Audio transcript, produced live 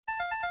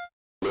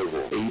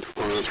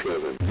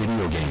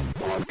Video Game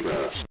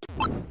Podcast.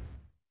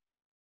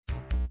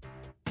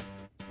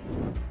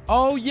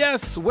 Oh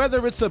yes,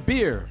 whether it's a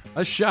beer,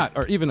 a shot,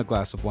 or even a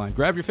glass of wine,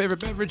 grab your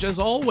favorite beverage as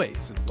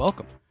always, and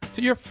welcome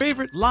to your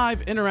favorite live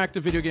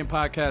interactive video game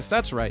podcast.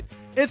 That's right,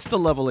 it's the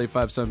Level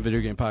 857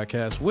 Video Game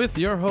Podcast with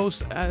your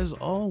host, as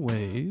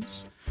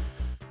always,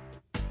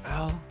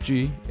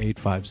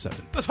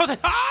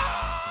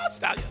 LG857.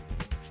 Stallion.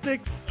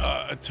 Sticks.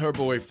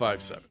 Turbo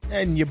 857.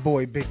 And your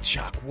boy Big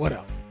Chuck. What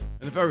up?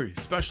 And a very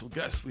special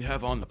guest we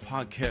have on the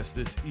podcast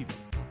this evening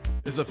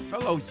is a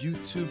fellow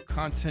YouTube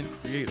content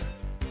creator,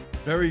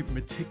 very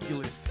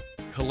meticulous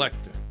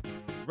collector,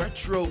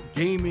 retro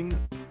gaming,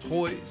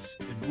 toys,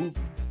 and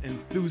movies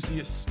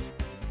enthusiast.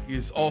 He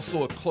is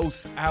also a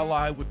close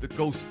ally with the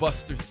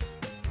Ghostbusters.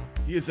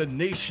 He is a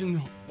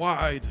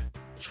nationwide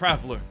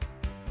traveler,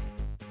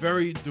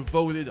 very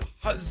devoted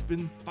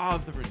husband,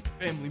 father, and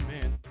family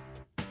man.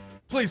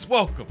 Please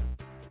welcome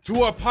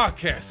to our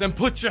podcast and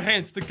put your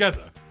hands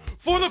together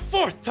for the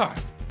fourth time,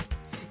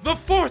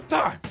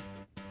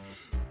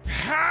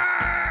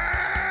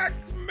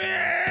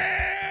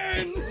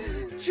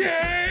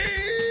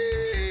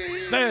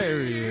 Pacmancase.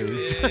 There he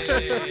is.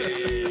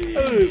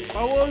 Hey,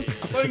 fellas,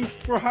 thanks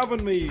for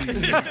having me.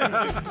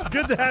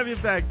 Good to have you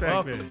back,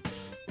 man.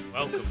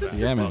 Welcome back.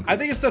 Yeah, man. I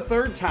think it's the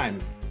third time.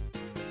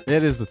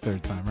 It is the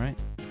third time, right?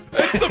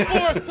 It's the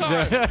fourth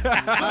time.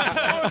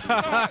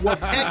 Well,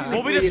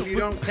 technically, if you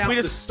don't count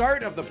the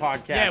start of the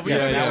podcast. Yeah, we Yeah,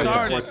 just yeah,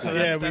 started. So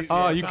yeah, that's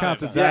Oh, the you time.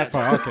 counted that Yes.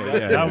 part. Okay,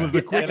 yeah. That was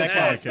the quick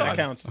that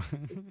counts.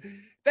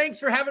 Thanks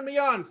for having me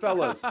on,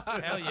 fellas.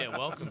 Hell yeah,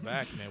 welcome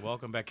back, man.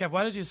 Welcome back. Kev,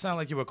 why did you sound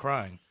like you were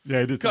crying? Yeah,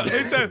 it is.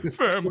 They said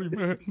family,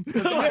 man.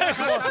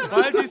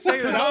 Why did you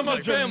say that? I'm a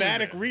family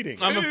dramatic man. reading.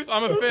 I'm a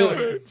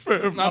family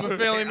man. I'm a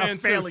family man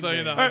too, failing so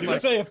you know. man.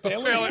 It's like a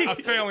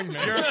failing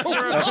man. You're a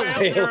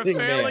failing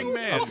failing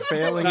man. A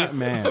failing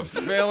man. A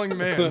failing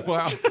man.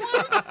 Wow.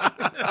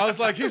 I was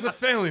like, he's a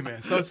family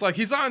man. So it's like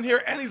he's on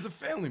here and he's a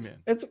family man.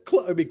 It's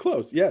it'd be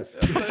close, yes.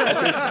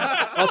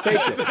 I'll take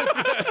it.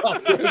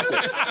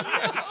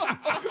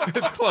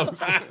 It's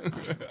close.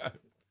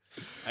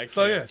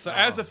 So yeah, so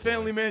as a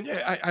family man,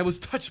 yeah, I was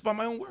touched by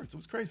my own words. It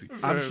was crazy.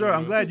 I'm sure.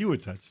 I'm glad you were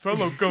touched.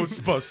 Fellow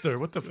Ghostbuster.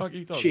 What the fuck are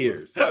you talking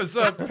Cheers. That was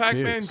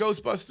Pac-Man, Cheers.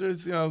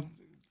 Ghostbusters, you know.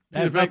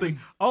 That's nothing.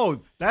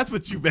 Oh, that's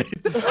what you made.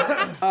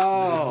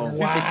 Oh,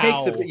 wow. It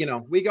takes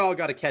we all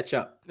got to catch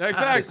up.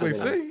 Exactly.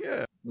 See,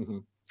 yeah.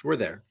 Mhm. We're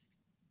there.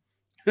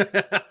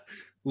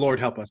 Lord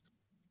help us.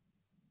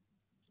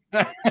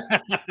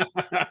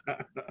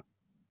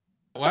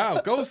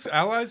 Wow, ghosts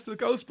allies to the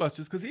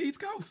Ghostbusters because he eats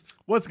ghosts.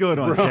 What's going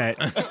on, chat?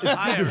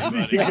 Hi,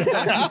 everybody.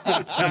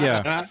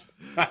 Yeah.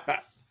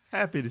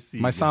 Happy to see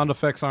My you. sound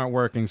effects aren't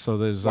working, so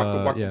there's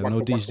Waka, waka, no waka,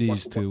 waka,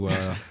 DGs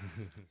waka,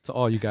 to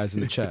all you guys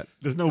in the chat.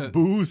 There's no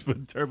booze for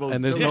Turbo.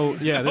 And there's no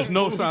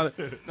sound.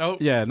 Nope.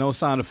 Yeah, no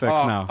sound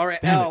effects now. All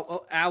right, Damn it.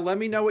 Al, let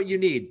me know what you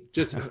need.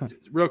 Just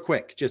real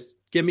quick. Just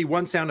give me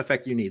one sound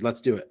effect you need.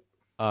 Let's do it.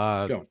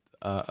 Go.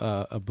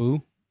 A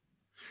boo.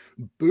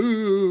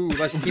 Boo.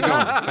 Let's keep going.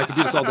 I can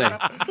do this all day.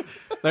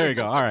 There you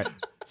go. All right.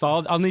 So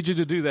I'll need you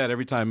to do that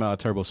every time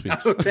Turbo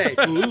speaks. Okay.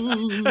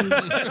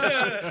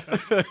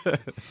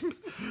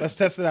 Let's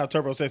test it out.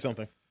 Turbo, say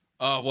something.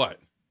 What?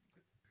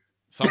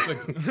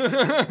 Something.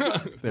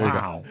 There you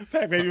go.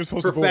 Pac-Man, you were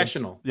supposed to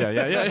Professional.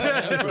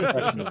 Yeah.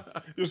 boom.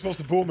 You were supposed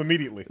to boom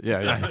immediately.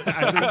 Yeah.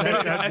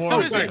 As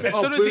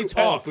soon as he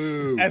talks.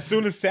 Boo. As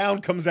soon as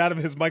sound comes out of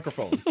his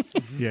microphone.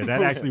 Yeah,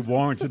 that actually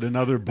warranted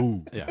another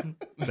boo. Yeah.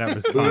 That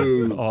response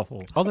was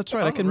awful. Oh, that's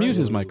right. I can mute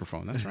his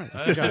microphone. That's right.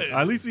 I forgot.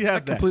 At least we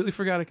have that. Completely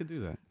forgot I could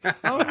do that.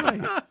 All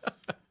right.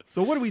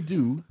 So what do we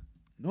do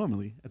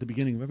normally at the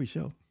beginning of every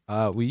show?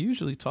 We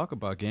usually talk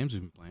about games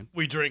we've been playing.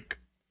 We drink.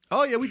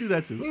 Oh yeah, we do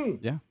that too.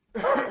 Yeah.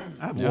 I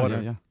have Yeah,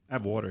 water. yeah. I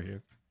have water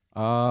here.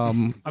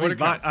 Um, I mean,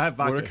 counts. I have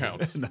vodka. Water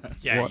counts.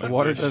 Yeah, you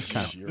water wish. does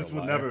count. You're This a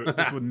would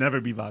liar.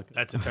 never be vodka.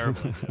 That's a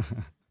terrible idea.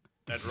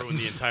 That ruined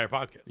the entire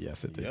podcast.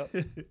 Yes, it did. Yep.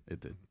 It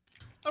did.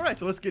 All right,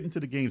 so let's get into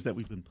the games that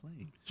we've been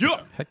playing.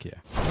 Yeah. Heck yeah.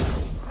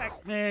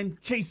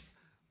 Pacmancase,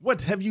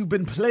 what have you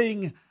been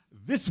playing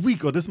this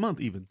week or this month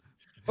even?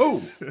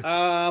 Oh,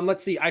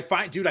 let's see. I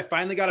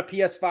finally got a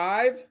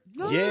PS5.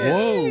 Yeah.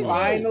 Whoa.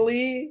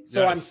 Finally.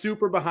 So Yes. I'm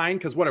super behind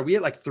because what are we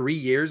at, like 3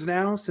 years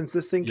now since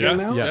this thing came Yes,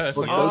 out? yes.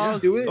 We're Like, close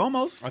to do it.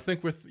 Almost. I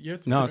think with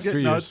No, it's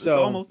 3 No, years. it's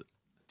So- almost.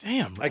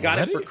 Damn. I got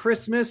it for already?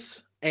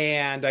 Christmas,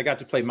 and I got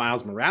to play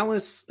Miles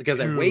Morales because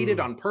I waited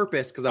on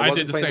purpose because I I wasn't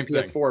did the playing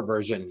the same thing. PS4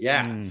 version.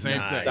 Yeah.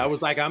 Same thing. So I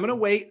was like, I'm gonna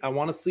wait. I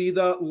want to see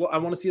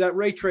that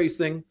ray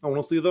tracing. I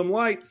want to see them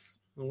lights.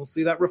 I want to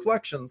see that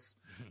reflections.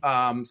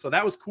 So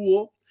that was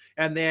cool.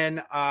 And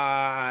then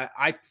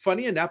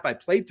funny enough, I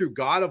played through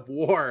God of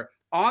War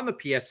on the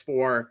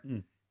PS4,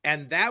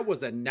 and that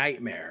was a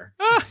nightmare.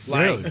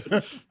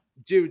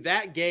 Dude,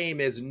 that game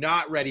is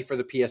not ready for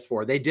the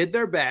PS4. They did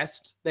their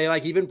best. They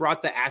even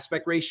brought the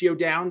aspect ratio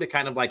down to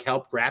kind of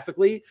help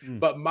graphically.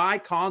 But my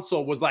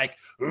console was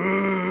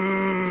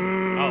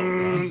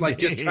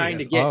just trying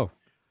to get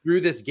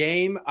through this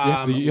game.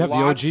 You have the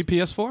OG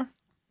PS4?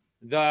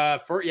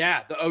 The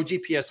OG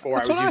PS4 That's I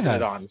was what I using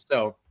have. it on.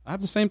 So I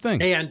have the same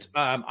thing. and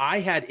I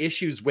had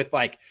issues with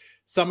like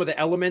some of the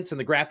elements and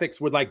the graphics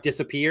would like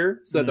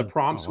disappear. So the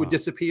prompts would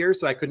disappear.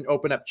 So I couldn't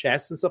open up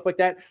chests and stuff like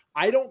that.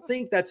 I don't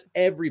think that's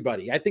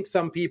everybody. I think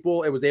some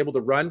people it was able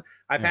to run.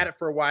 I've had it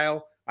for a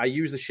while. I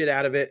use the shit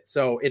out of it.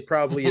 So it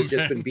probably has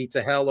just been beat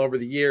to hell over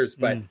the years.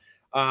 But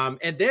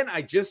and then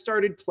I just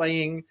started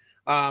playing.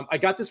 I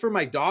got this for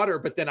my daughter,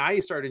 but then I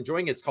started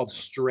enjoying it. It's called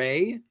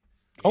Stray.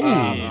 Oh,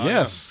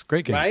 yes.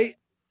 Great game. Right.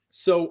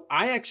 So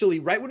I actually,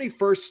 right when he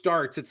first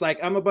starts, it's like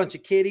I'm a bunch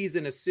of kitties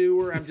in a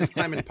sewer. I'm just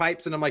climbing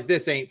pipes, and I'm like,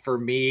 this ain't for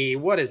me.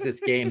 What is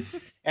this game?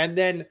 And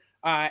then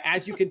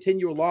as you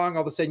continue along,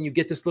 all of a sudden you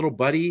get this little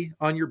buddy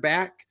on your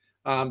back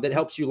that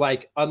helps you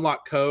like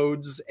unlock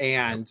codes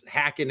and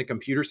hack into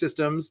computer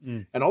systems.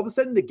 And all of a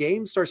sudden the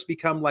game starts to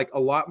become like a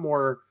lot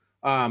more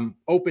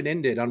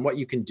open-ended on what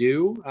you can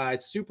do.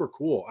 It's super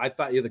cool. I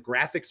thought the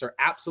graphics are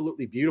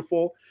absolutely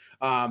beautiful.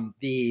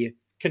 The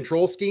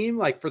control scheme,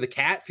 like for the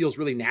cat, feels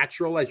really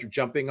natural as you're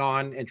jumping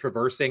on and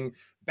traversing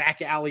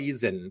back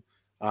alleys and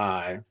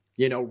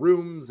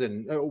rooms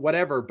and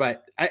whatever.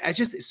 But I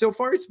just so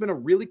far it's been a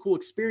really cool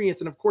experience.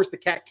 And of course the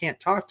cat can't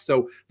talk,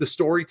 so the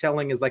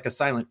storytelling is like a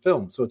silent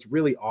film. So it's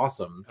really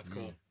awesome. That's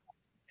cool.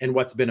 And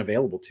what's been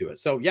available to it.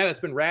 So yeah, that's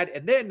been rad.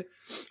 And then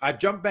I've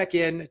jumped back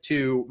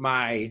into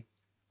my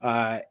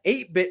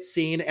 8-bit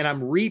scene, and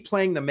I'm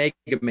replaying the Mega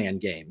Man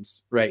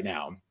games right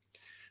now.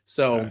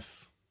 So.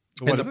 Nice.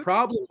 And the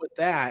problem with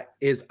that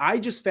is I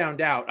just found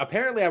out,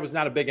 apparently I was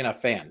not a big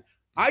enough fan.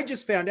 I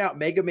just found out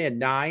Mega Man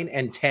 9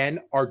 and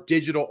 10 are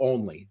digital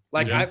only.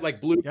 Like I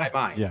blew my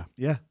mind.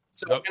 Yeah.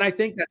 So, and I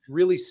think that's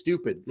really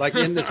stupid. Like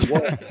in this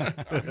world,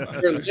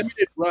 their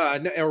limited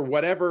run or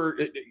whatever,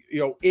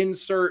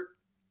 insert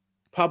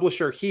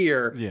publisher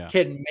here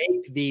can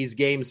make these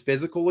games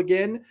physical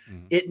again.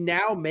 It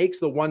now makes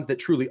the ones that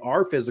truly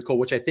are physical,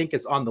 which I think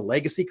is on the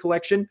Legacy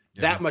Collection,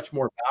 that much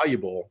more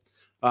valuable.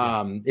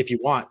 If you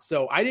want.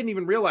 So I didn't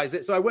even realize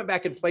it. So I went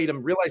back and played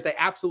them, realized I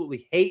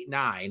absolutely hate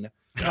 9.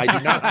 I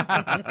do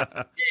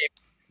not,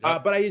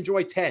 but I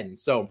enjoy 10.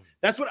 So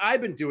that's what I've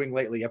been doing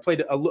lately. I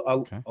played a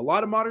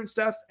lot of modern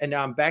stuff, and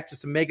now I'm back to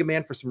some Mega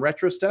Man for some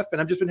retro stuff,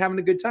 and I've just been having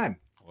a good time.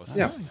 Awesome.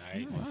 Yeah.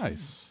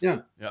 Nice.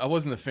 Yeah. I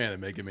wasn't a fan of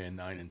Mega Man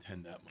 9 and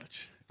 10 that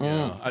much.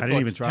 I didn't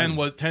even thought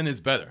try 10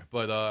 is better,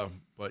 but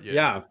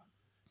Yeah.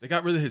 They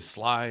got rid of his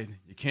slide.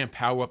 You can't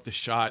power up the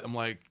shot. I'm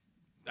like,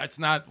 that's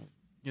not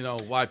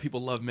why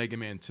people love Mega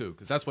Man 2,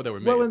 because that's what they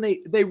were made. Well, and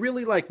they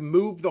really like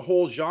moved the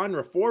whole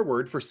genre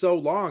forward for so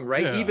long,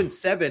 right? Yeah. Even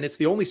 7, it's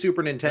the only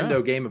Super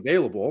Nintendo game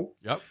available.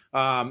 Yep.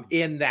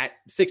 In that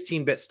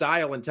 16-bit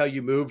style until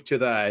you move to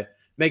the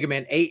Mega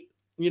Man 8,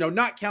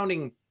 not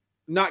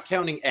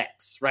counting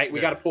X, right? We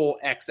got to pull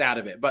X out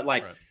of it. But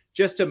like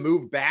just to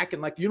move back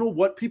and like,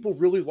 what, people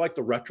really like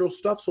the retro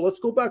stuff. So let's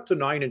go back to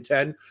 9 and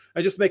 10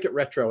 and just make it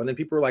retro. And then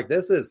people are like,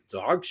 this is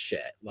dog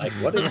shit. Like,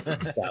 what is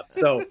this stuff?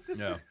 So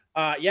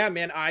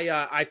man,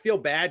 I feel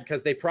bad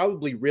because they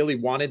probably really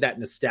wanted that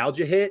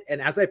nostalgia hit. And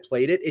as I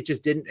played it, it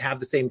just didn't have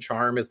the same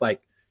charm as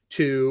like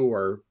 2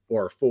 or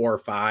 4 or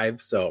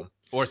 5. So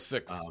or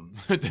 6.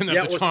 It didn't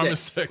have the charm of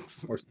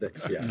 6. Or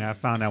 6, Yeah, I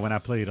found out when I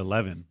played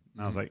 11.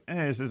 And I was like,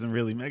 this isn't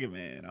really Mega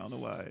Man. I don't know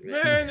why.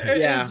 Man,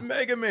 it is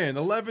Mega Man.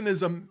 11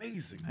 is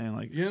amazing. I didn't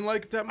like it. You didn't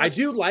like it that much? I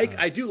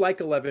do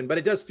like 11, but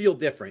it does feel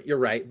different. You're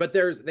right. But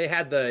they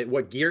had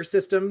the gear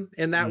system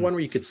in that one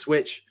where you could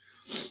switch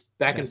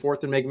back and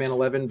forth in Mega Man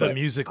 11. The But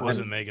music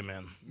wasn't Mega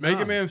Man.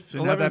 Mega Man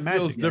didn't have 11 that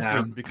feels magic.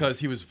 different because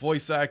he was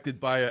voice acted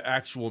by an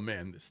actual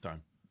man this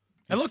time.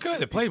 It looked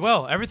good. It played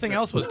well. Everything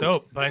else was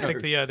dope, but I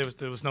think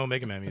there was no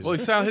Mega Man music.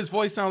 Well, his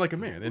voice sounded like a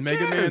man. And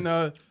Mega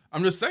Man,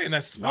 I'm just saying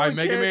that's why Who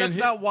Mega cares? Man.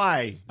 That's not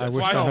why. That's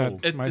wish why I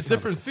had it's myself.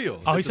 different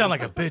feel. Oh, he sounded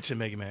like a bitch in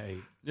Mega Man 8.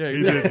 Yeah,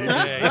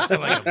 Yeah, he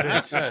sounded like a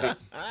bitch.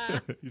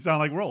 Yes. You sound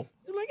like Roll.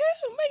 You're like,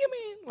 Mega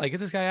Man. Like,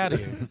 get this guy out of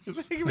here.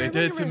 They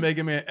did it to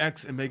Mega Man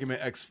X and Mega Man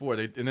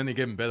X4, and then they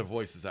gave him better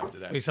voices after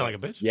that. He sound like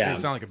a bitch? Yeah.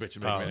 He sounded like a bitch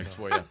in Mega Man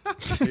X4,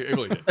 yeah. He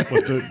really did.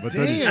 But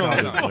then he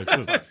sounded like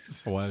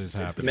What is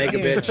happening? Mega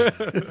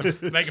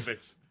bitch. Mega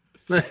bitch.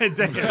 I'm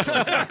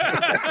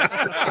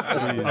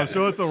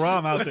sure it's a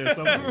ROM out there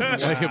somewhere.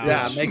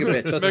 Yeah, Mega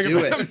bitch. Let's do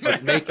it.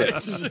 Let's make it.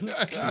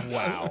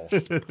 Wow.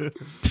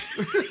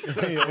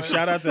 Hey,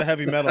 shout out to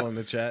Heavy Metal in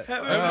the chat.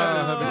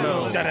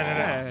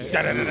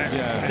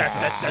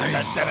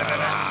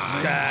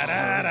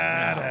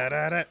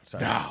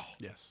 Sorry. Now.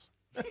 Yes.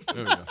 There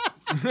we go.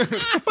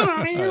 All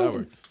right, that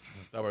works.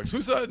 That works.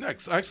 Who's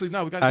next? Actually,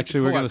 no, we got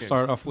Actually, we're going to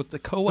start off with the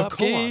co-op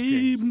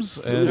games.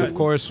 And of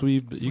course,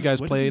 you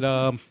guys played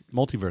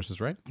Multiverses,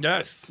 right?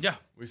 Yes. Yeah.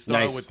 We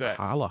started Nice. with that.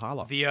 Holla,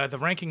 holla. The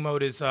ranking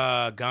mode is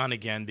gone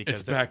again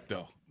because It's back,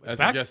 though. As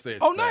back? of yesterday,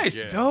 it's Oh, back. nice.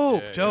 Yeah,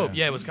 Dope. yeah, Dope.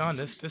 yeah. Yeah, it was gone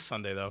this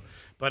Sunday, though.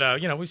 But,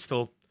 we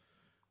still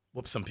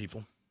whooped some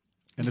people.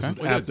 And this was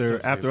We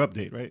did. after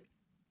update, right?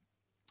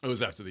 It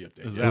was after the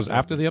update. It was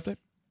after the update?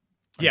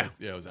 Yeah.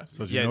 Yeah, it was after.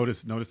 So did Yeah. you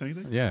notice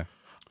anything? Yeah.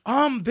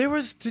 There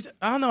was,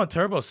 I don't know,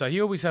 Turbo side.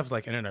 He always has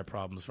like internet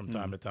problems from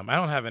time to time. I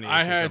don't have any issues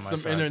I had on my some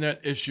side. internet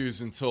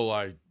issues until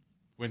I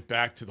went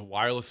back to the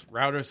wireless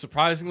router.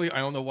 Surprisingly, I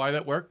don't know why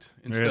that worked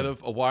instead Really?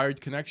 of a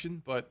wired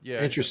connection, but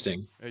yeah,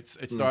 Interesting. it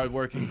started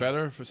working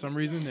better for some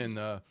reason, and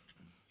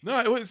no,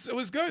 it was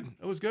good.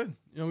 It was good.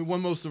 You know, we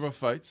won most of our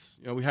fights.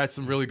 You know, we had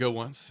some really good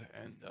ones,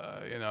 and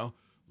you know,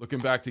 looking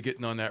back to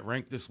getting on that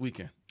rank this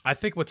weekend. I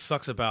think what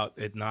sucks about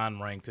it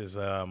non-ranked is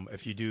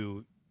if you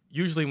do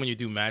usually when you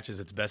do matches,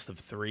 it's best of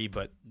 3,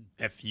 but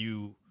if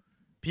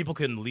people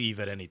can leave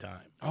at any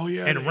time. Oh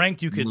yeah, and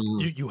ranked,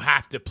 you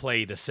have to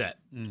play the set.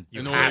 You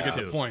in order to get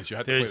the points, you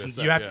have to play the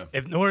set. You have to,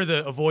 in order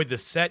to avoid the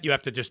set, you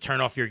have to just turn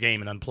off your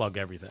game and unplug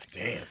everything.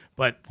 Damn.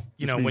 But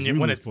you know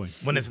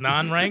when it's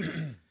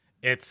non-ranked,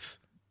 it's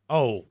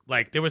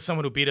like there was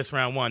someone who beat us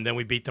round 1, then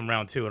we beat them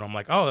round 2, and I'm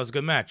like, oh, that was a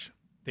good match.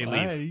 They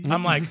leave.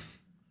 I'm like,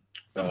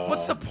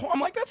 what's the point? I'm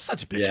like, that's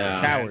such bitch.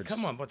 Yeah. Cowards.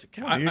 Come on, bunch of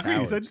I cowards. agree.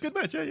 You said it's a good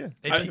match.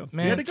 Yeah.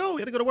 Man, He had to go.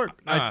 He had to go to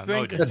work. I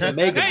think That's a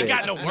mega they ain't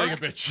got bitch. no mega work.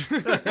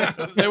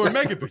 bitch. They were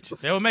mega bitches.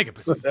 They were mega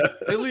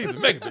bitches. They leave the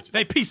mega bitches.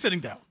 They pee sitting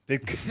down.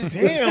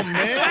 Damn,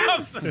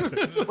 man.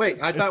 Wait,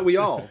 I thought we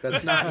all.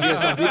 That's not. You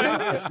guys don't do that?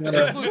 That's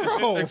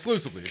not a,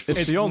 Exclusively.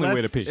 It's the only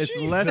way to pee. It's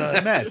less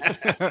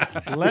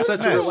mess. Less such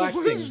a mess.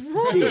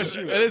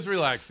 relaxing. It is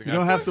relaxing. You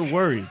don't have to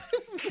worry.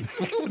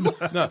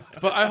 No,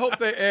 but I hope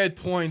they add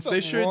points.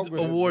 They should wrong with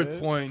it, award man.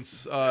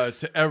 points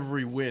to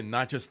every win,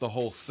 not just the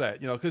whole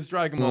set. You know, because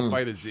Dragon Ball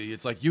Fighter Z,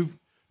 it's like you're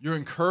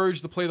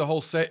encouraged to play the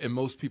whole set, and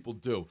most people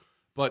do.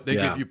 But they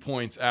give you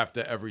points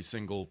after every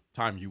single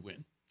time you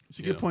win. You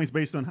should get points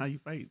based on how you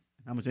fight,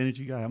 how much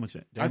energy you got, how much.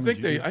 I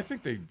think damage you I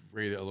think they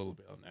rate it a little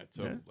bit on that.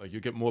 So like you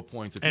get more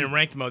points if And you, in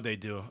ranked mode, they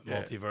do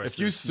multiverse. if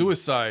you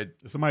suicide.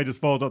 If somebody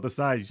just falls off the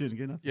side, you shouldn't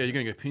get nothing. Yeah, you're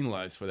gonna get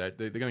penalized for that.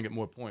 They're gonna get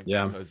more points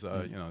because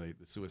you know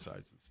the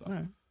suicides and stuff. All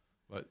right.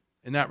 But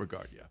in that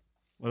regard, yeah.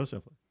 What else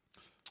y'all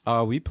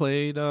play? We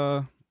played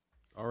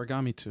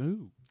Origami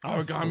 2.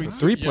 Origami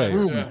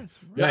 3-player. Yeah,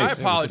 Nice.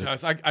 I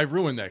apologize. I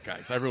ruined that,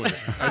 guys. I ruined it.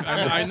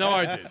 I know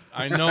I did.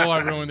 I know I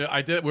ruined it.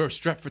 I did. We're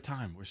strapped for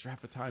time. We're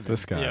strapped for time.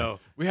 This guy. Yo,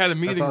 We had a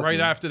meeting awesome. right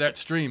after that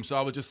stream, so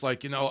I was just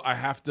like, I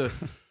have to,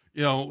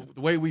 the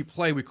way we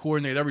play, we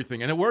coordinate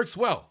everything, and it works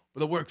well.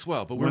 But we're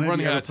When have running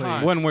you out ever of played?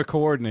 time. When we're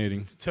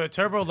coordinating.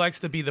 Turbo likes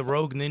to be the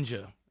rogue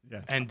ninja. Yeah.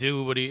 And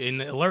do what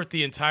and alert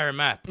the entire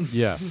map.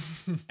 Yes.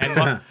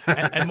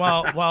 And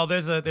while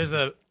there's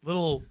a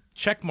little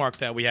check mark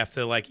that we have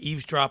to like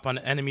eavesdrop on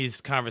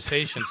enemies'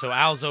 conversation. So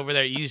Al's over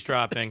there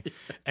eavesdropping,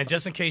 and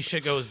just in case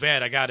shit goes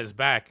bad, I got his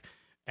back.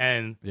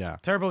 And Yeah.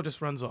 Turbo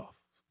just runs off.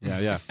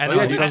 Yeah. And Oh,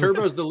 yeah, I'm, dude,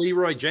 Turbo's the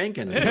Leroy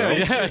Jenkins.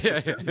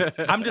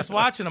 Bro. I'm just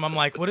watching him. I'm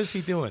like, what is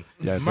he doing?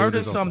 Yeah, Murders doing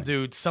his own some thing.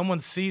 dude. Someone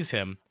sees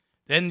him.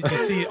 Then you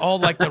see all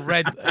like the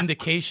red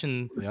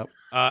indication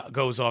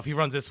goes off. He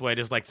runs this way.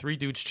 There's like 3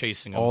 dudes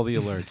chasing him. All the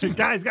alerts. man.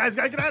 Guys,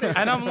 get out of here.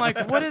 And I'm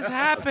like, what is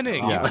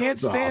happening? Yeah. You can't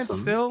That's stand awesome.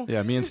 still.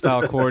 Yeah, me and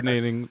Style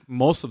coordinating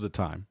most of the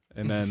time.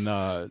 And then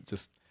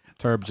just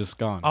Turb just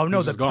gone. Oh, no,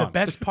 He's the just gone.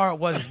 best part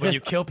was when you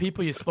kill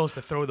people, you're supposed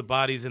to throw the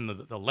bodies in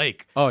the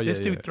lake. Oh, yeah,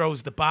 This dude yeah.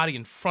 throws the body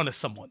in front of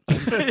someone.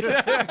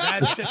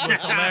 That shit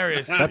was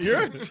hilarious.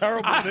 You're a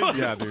terrible nigga.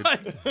 Yeah, dude.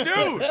 Like,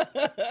 dude,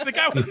 the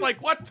guy was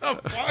like, what the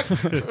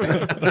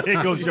fuck?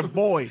 Here goes your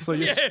boy. So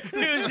your, Yeah,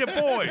 here's your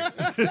boy.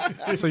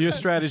 so your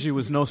strategy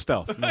was no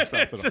stealth. No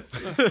stealth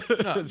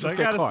at all. I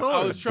got a caught. sword.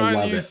 I was trying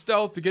love to use it.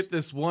 stealth to get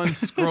this one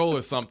scroll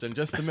or something,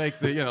 just to make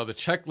the the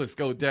checklist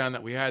go down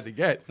that we had to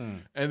get,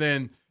 and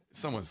then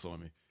someone saw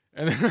me,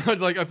 and then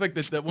I think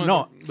that one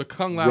No. the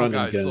Kung Lao Run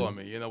guy and gun. saw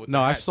me. With No,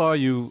 the I hats. saw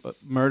you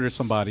murder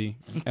somebody,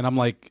 and I'm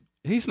like,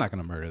 he's not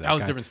gonna murder that. That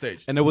was guy. a different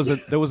stage. And there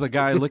was a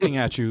guy looking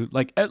at you,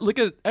 like look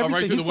at everything.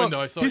 right through he the saw, window.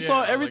 I saw- he yeah, saw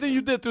I was everything like-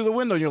 you did through the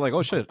window. You're like,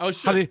 oh shit. Oh,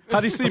 shit.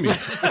 How'd he see me?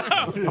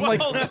 I'm like,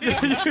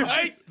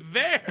 Right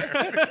there.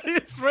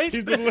 it's right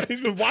He's there.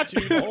 been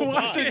watching you the whole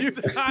Watching time. you.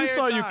 He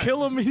saw you time.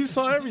 kill him. He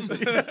saw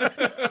everything.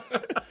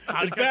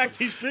 In fact,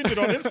 he streamed it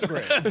on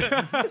Instagram.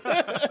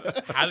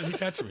 How did he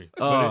catch me?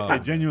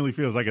 It genuinely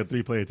feels like a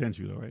 3-player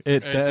Tenchu, though, right? It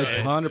does.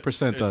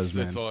 100% does,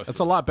 It's man. awesome. It's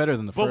a lot better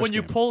than the first. But when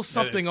you game. pull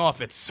something is. off,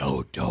 it's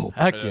so dope.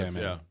 heck It yeah, is,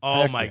 man. yeah.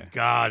 Oh Heck my yeah.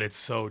 God, it's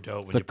so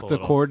dope when you pull The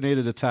it off.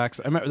 coordinated attacks.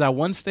 I remember that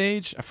one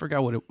stage. I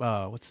forgot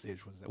what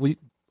stage was that.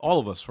 All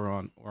of us were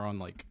on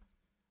like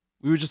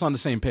we were just on the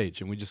same page,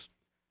 and we just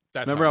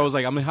That's remember. how I was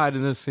like, I'm gonna hide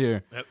in this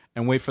here Yep.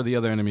 and wait for the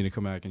other enemy to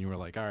come back, and you were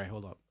like, all right,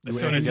 hold up. As You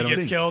soon as he get him.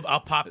 gets killed, I'll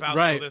pop out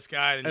Right. to this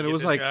guy, And you it get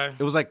was this like guy.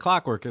 it was like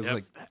clockwork. It was Yep.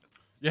 like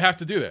you have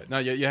to do that. No,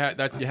 you have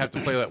to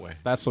play that way.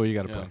 that's what you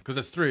got to play. Because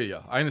it's 3 of you.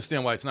 I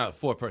understand why it's not a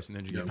 4-person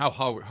ninja game. How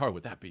hard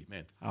would that be,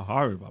 man? How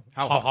hard, Bob.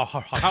 How Ha,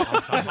 hard? ha,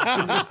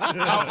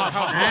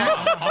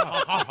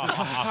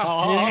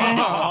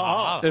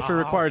 ha, If it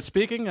required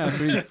speaking, it'd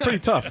be pretty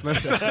tough. Man.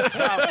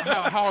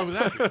 How hard would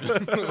that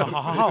be?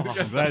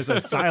 I'm glad it's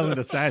a silent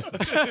assassin.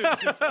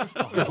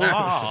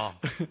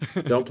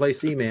 Don't play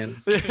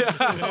C-Man.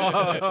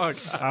 I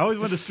always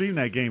wanted to stream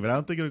that game, but I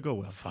don't think it'll go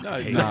well. No,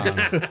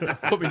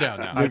 put me down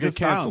now. I just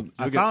camera canceled.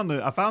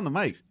 I found the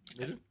mic.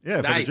 Yeah,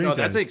 for Nice. the Oh,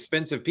 that's an Dreamcast.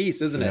 expensive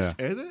piece, isn't it?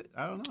 Is it?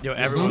 I don't know. Yo,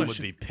 everyone would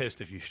be pissed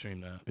if you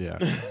streamed that. Yeah.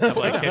 I'm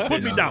like, hit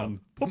Put this. me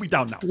down. Put me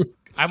down now.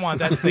 I want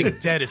that thing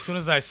dead. As soon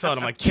as I saw it,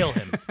 I'm like, kill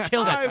him.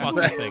 Kill that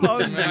fucking thing.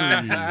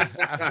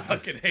 I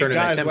fucking hate Turn it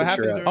that. Guys, what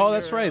happened temperature up. during Oh,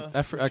 that's your, right.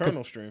 I could-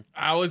 Eternal stream?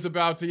 I was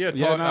about to talk.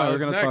 Yeah, no, I we're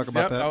was gonna next. talk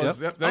about that. I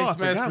was, Yep. Thanks, I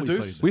Mass forgot we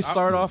Produce. played. We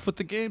start off with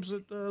the games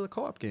with the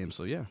co-op games,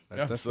 so yeah. That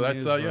Yeah, so definitely that's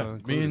is, me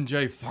included. and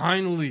Jay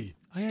finally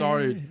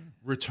started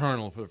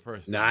Returnal for the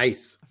first time.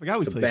 Nice. I forgot we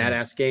It's a played that.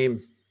 badass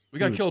game. We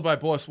got killed by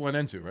boss 1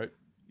 and 2, right?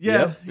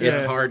 Yeah,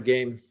 It's a hard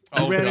game.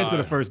 I ran into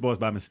the God. first boss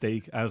by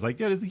mistake. I was like,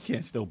 yeah, he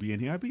can't still be in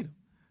here. I beat him.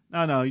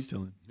 No, he's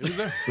chilling. It was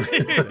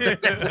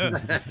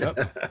there.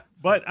 Yep.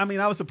 But I mean,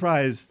 I was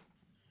surprised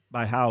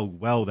by how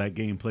well that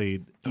game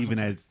played, even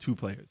as 2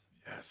 players.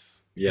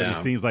 Yes. 'Cause Yeah.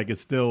 it seems like it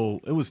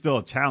was still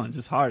a challenge.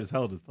 It's hard as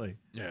hell to play,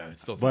 Yeah,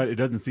 it's still. but it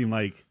doesn't seem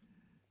like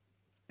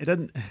it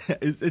doesn't.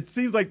 It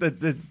seems like that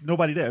there's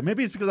nobody there.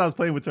 Maybe it's because I was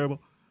playing with Turbo,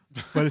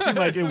 but it seemed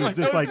like it was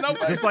There was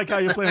nobody. just like how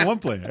you're playing one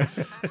player.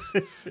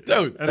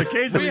 Dude, And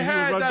occasionally we you would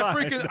had run that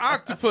by. freaking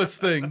octopus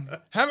thing.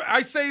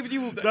 I saved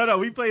you. No,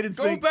 we played in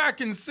Go sync.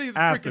 back and see the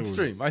afterwards. freaking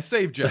stream. I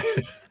saved Jay.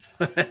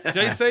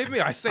 Jay saved me.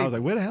 I I saved. was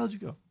like, where the hell did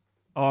you go?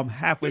 Oh, I'm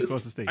halfway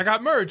across the stage. I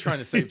got murdered trying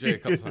to save Jay a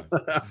couple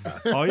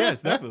times. Oh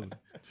yes, definitely.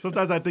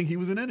 Sometimes I think he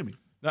was an enemy.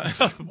 No, Wow.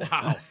 No,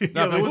 Like, it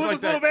was who's like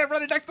this little that. man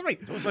running next to me?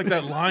 It was like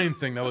that lion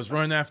thing that was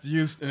running after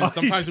you, and then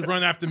sometimes it'd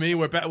run after me.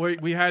 Where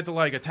we had to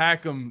like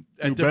attack him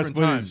at Dude, different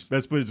times.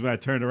 Best footage when I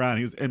turned around,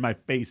 he was in my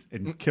face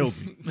and killed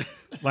me.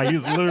 Like he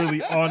was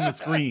literally on the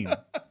screen.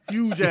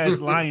 Huge ass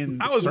lion.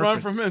 I was serpent.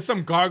 running from him, and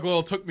some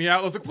gargoyle took me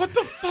out. I was like, "What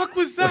the fuck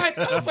was that?"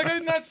 I was like, "I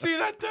did not see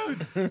that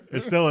dude."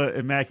 It's still an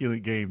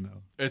immaculate game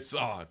though. It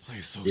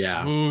plays so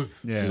Yeah. smooth,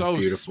 Yeah. so It's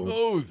beautiful.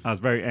 smooth. I was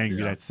very angry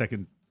Yeah. that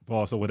second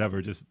boss or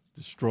whatever just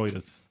destroyed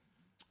us.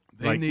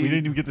 They We need- didn't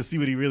even get to see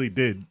what he really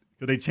did.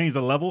 Because they changed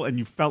the level and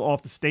you fell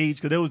off the stage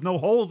because there was no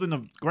holes in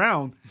the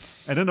ground.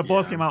 And then the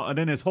boss came out and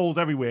then there's holes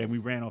everywhere and we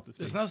ran off the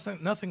stage. There's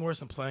nothing worse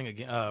than playing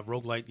a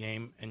roguelite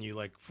game and you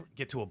like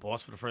get to a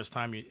boss for the first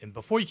time, and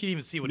before you can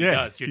even see what he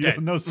does, you're dead.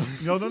 No.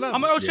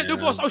 I'm like, oh shit, new Yeah.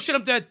 boss. Oh shit,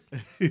 I'm dead.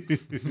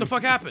 What the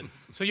fuck happened?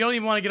 So you don't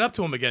even want to get up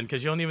to him again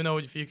because you don't even know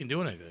if you can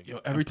do anything. Yo,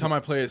 every time I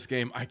play this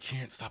game, I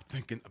can't stop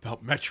thinking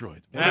about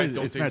Metroid. It Why is-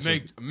 don't it's they Metroid.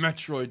 make a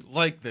Metroid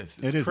like this?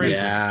 It's It is crazy.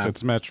 Yeah.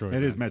 It's Metroid.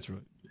 It is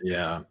Metroid.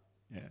 Yeah.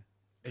 Yeah.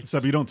 It's,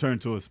 Except you don't turn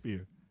to a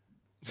spear.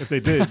 If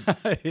they did,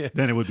 yeah.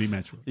 then it would be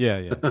Metroid. Yeah.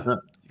 you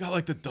got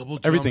like the double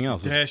jump, Everything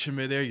else is- dash in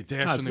midair, you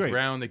dash No, on it's the great.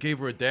 ground. They gave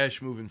her a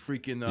dash move in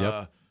freaking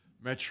Yep.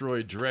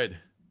 Metroid Dread.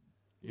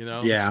 You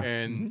know? Yeah.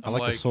 And I I'm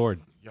like the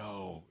sword.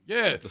 Yo,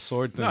 yeah. The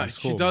sword thing Nah, is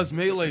she cool, does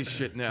melee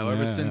shit now.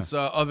 Ever Yeah. since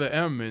Other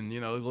M and the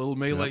little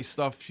melee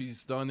stuff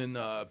she's done in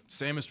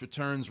Samus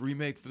Returns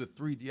remake for the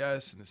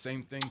 3DS and the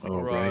same thing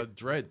for right.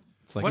 Dread.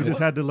 It's like I just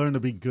had to learn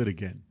to be good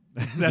again.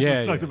 That's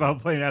Yeah, what sucked yeah.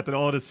 about playing after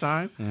all this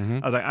time.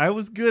 I was like, I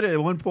was good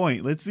at one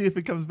point. Let's see if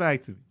it comes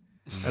back to me.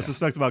 That's what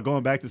sucks about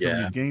going back to some of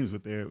Yeah. these games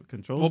with their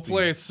controls. We'll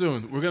play it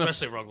soon. We're gonna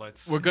Especially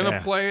roguelites. We're gonna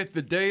Yeah. play it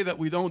the day that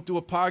we don't do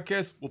a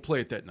podcast. We'll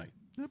play it that night.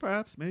 Yeah,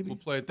 perhaps, maybe. We'll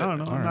play it I that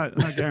don't know. night.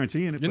 I'm not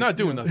guaranteeing it. You're but, not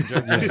doing you know,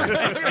 nothing,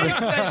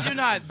 Jeff. You're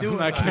not doing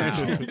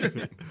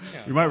that.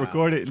 We might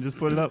record it and just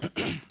put it up.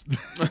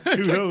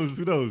 Who knows?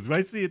 Who knows? You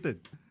might see it then.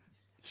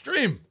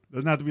 Stream.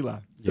 Doesn't have to be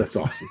live. That's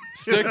awesome.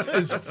 Sticks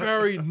is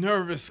very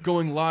nervous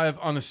going live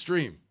on a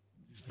stream.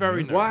 He's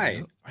very nervous.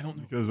 Why? I don't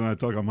know. Because when I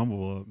talk, I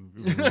mumble.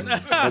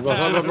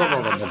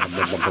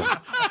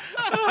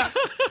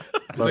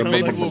 It's like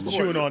maybe Like we'll he's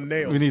chewing on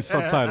nails. We need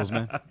subtitles,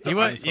 man.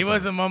 He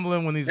wasn't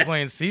mumbling when he's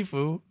playing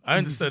Sifu. I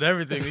understood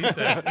everything he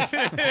said.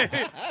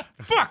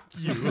 Fuck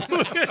you.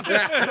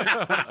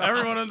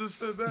 Everyone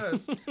understood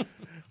that.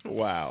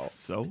 Wow.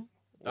 So?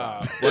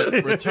 But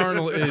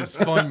Returnal is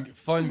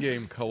fun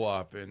game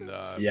co-op and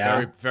Yeah.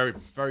 very, very,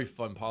 very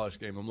fun polished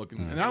game. I'm looking,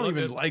 and I don't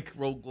even like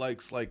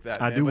roguelikes like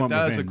that. I man, do but want that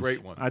revenge. is a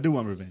great one. I do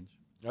want revenge.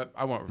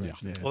 I want revenge.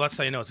 Yeah. Well, that's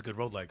how you know it's a good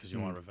roguelike because you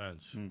want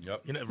revenge.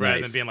 Yep. You know, rather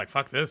than Nice. being like,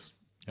 fuck this.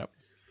 Yep.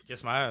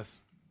 Kiss my ass.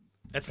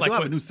 It's I like do have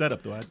what, a new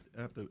setup though.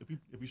 I have to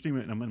if you stream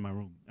it and I'm in my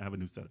room, I have a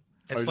new setup.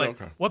 it's Oh, like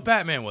okay. what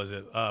Batman was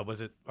it?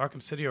 Was it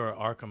Arkham City or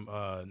Arkham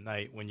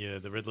Knight when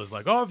the Riddler's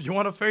like, oh, if you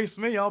want to face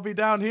me, I'll be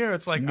down here.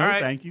 It's like, No, all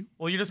right, thank you.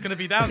 well, you're just gonna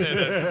be down there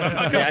then, 'cause I'm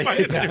not gonna fight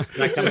you.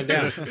 Not coming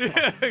down.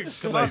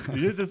 Good luck. Like,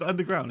 you're just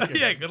underground.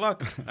 Yeah, good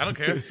luck. I don't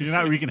care. You're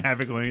not wreaking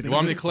havoc or anything. You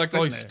want me You're to just collect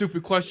all these sitting there.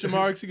 stupid question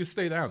marks? You can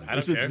stay down. I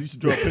don't You care. should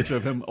draw a picture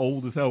of him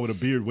old as hell with a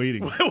beard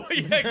waiting.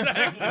 Yeah,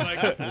 exactly.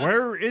 Like,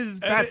 Where is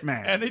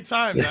Batman?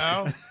 anytime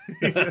now.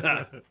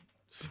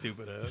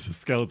 Stupid ass. It's a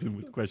skeleton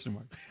with question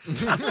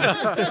marks.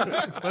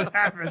 What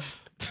happened?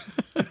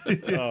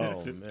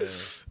 Oh man.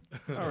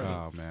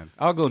 Oh man,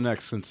 I'll go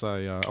next since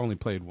I only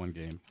played one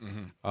game.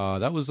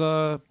 That was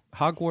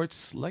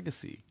Hogwarts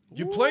Legacy.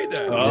 You played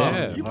that.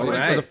 Yeah, You I played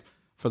played right.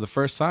 for the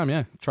first time.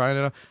 Yeah, trying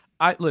it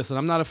out. Listen.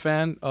 I'm not a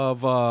fan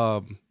of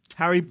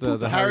Harry the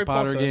Potter. Harry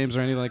Potter Potter. games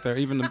or anything like that.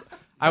 Even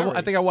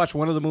I think I watched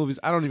one of the movies.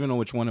 I don't even know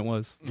which one it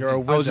was. You're a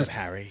was wizard, just-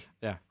 Harry.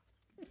 Yeah,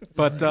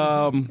 but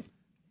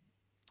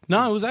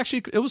no,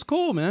 it was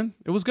cool, man.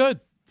 It was good.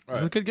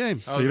 It's a good game.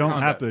 So you don't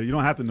have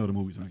to know the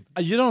movies, right?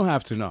 You don't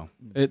have to know.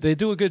 They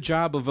do a good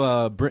job of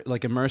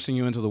like immersing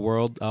you into the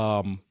world.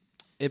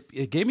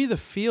 It gave me the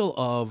feel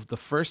of the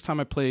first time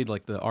I played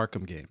like the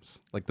Arkham games,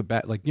 like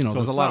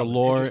there's a lot of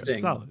lore.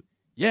 Solid.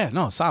 Yeah,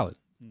 no, solid.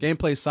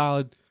 Gameplay's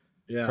solid.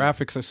 Yeah.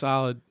 Graphics are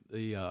solid.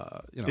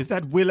 Is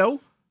that Willow?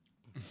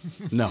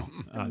 No.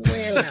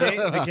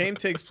 The game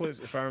takes place,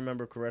 if I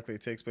remember correctly,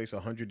 it takes place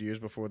 100 years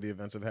before the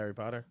events of Harry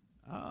Potter.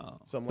 Oh.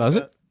 Something Does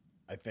like it?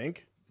 that. I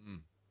think.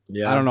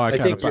 Yeah, I don't know.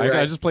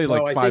 I just played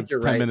like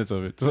 5-10 minutes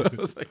of it. So I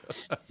was like,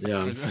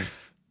 Yeah,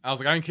 I was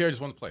like, I didn't care. I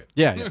just wanted to play it.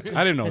 yeah.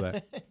 I didn't know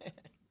that.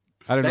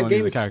 I didn't know that any of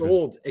game the characters.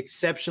 sold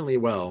exceptionally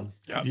well.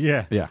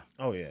 Yeah. Yeah.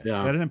 Oh yeah.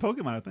 Yeah, Better than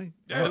Pokemon, I think.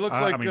 Yeah, it looks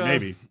I like mean,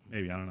 maybe.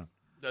 I don't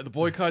know. the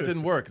boycott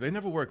didn't work. They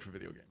never work for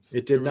video games.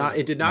 it did not.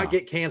 It did not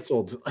get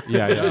canceled.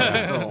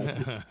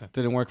 Yeah.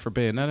 Didn't work for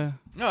Bayonetta.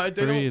 No, they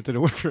 3. don't. It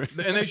didn't work for. And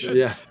they should.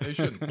 Yeah. They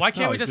shouldn't. Why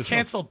can't No, we it just just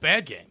cancel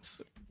bad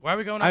games? Why are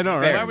we going? I know,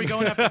 right? Why are we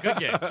going after good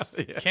games?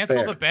 Cancel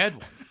Fair. the bad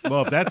ones.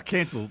 Well, if that's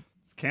canceled,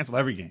 cancel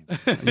every game.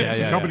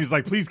 Yeah. The company's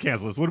like, please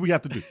cancel us. What do we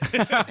have to do?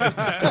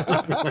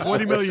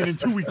 20 million in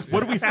 2 weeks.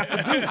 What do we have to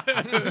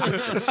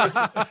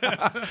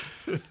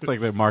do? It's like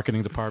the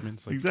marketing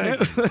department. It's like,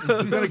 Exactly.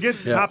 You're gonna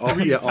get top all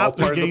three part of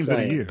the games of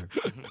the plan. year.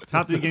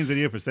 Top 3 games of the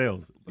year for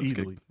sales.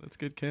 Easily. Let's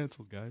get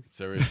canceled, guys.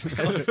 Seriously.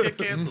 Let's get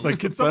It's canceled. like,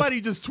 can somebody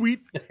just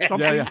tweet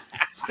something Yeah.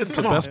 It's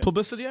the best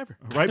publicity ever.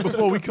 right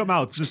before we come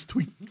out? Just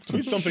tweet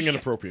Tweet something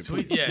inappropriate,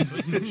 please.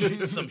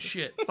 Tweet some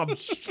shit. some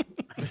shit.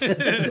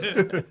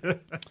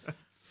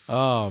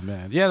 Oh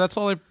man, yeah, that's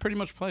all I pretty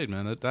much played,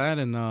 man. That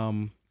and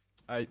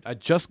I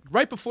just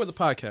right before the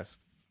podcast,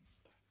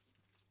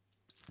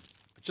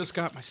 I just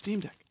got my Steam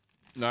Deck.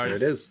 Nice. There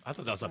it is. I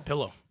thought that was a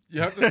pillow. You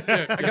have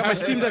to. I got my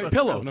Steam Deck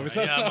pillow. No,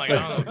 Yeah, I'm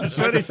like, oh.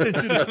 Sure they sent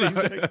you the Steam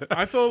Deck.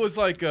 I thought it was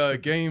like a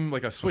game,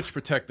 like a Switch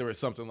protector or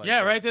something like Yeah,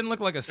 that. right. Didn't look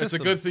like a It's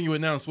system. a good thing you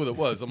announced what it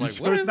was. I'm like,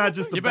 Sure what it's is not it?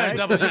 just the You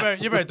better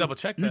bag. you better double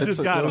check that.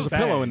 just got There was a bag.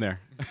 pillow in there.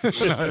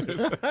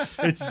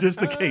 It's just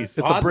the case. It's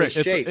a Oddly brick.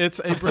 shaped.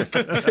 It's a brick.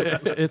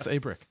 It's a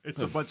brick.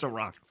 It's a bunch of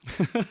rocks.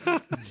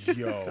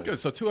 Yo, Good.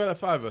 So 2 out of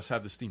 5 of us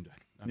have the Steam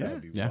Deck. Yeah.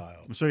 that'd be Yeah.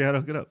 wild. I'll show you how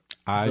to hook it up.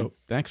 Dope.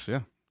 Thanks. Yeah,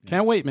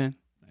 can't wait, man.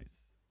 Nice.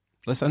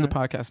 Let's end the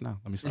podcast now.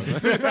 Let me start.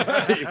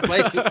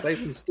 play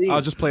some Steam.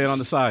 I'll just play it on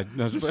the side.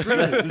 No, just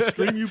The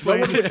stream you play,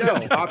 Nobody would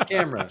know off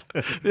camera.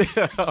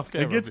 off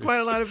camera. it gets quite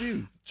a lot of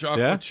views. Chuck,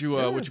 Yeah?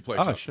 what you play?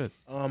 Oh Chuck? shit.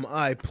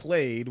 I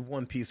played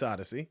One Piece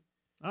Odyssey.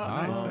 Oh,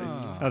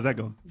 nice. How's that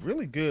going?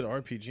 Really good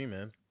RPG,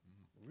 man.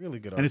 Really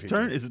good And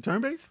RPG. is it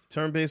turn based?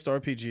 Turn-based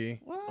RPG.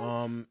 What?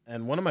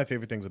 And one of my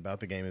favorite things about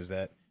the game is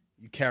that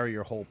you carry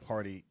your whole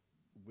party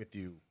with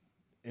you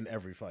in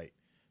every fight.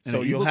 And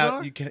So an you'll Eagle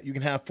have Jar? you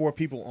can have 4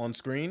 people on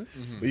screen,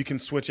 but you can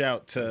switch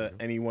out to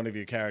any one of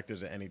your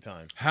characters at any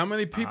time. How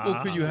many people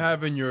could you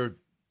have in your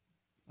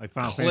Like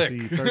Final clique?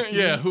 Fantasy 13?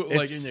 Yeah, like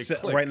in your It's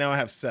clique. right now I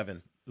have 7.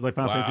 It's like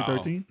Final Wow. Fantasy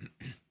 13?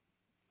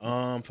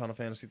 Final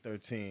Fantasy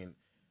 13.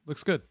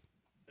 Looks good.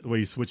 The way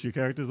you switch your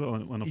characters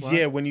on the fly?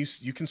 Yeah, when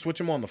you can switch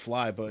them on the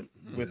fly, but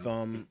with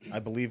I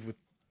believe with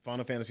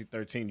Final Fantasy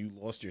 13, you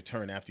lost your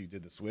turn after you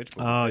did the switch.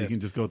 But Oh, with you can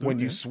just go through when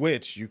it, you yeah.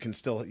 switch, you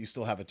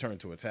still have a turn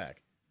to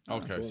attack.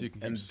 Okay, so you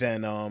can. And use-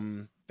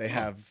 then they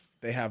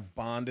have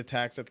bond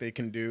attacks that they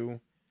can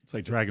do, It's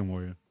like Dragon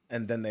Warrior.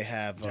 and then they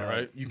have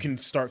right. you can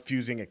start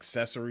fusing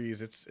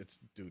accessories. It's it's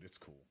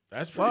cool.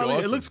 That's pretty Well,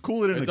 awesome. it looks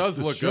cooler than It the, does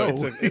the look show.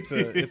 good. It's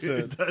a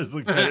It does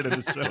look better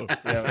than the show.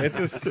 yeah,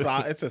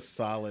 it's a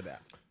solid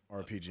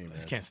RPG, man. I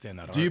just can't stand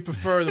that. Do you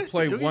prefer to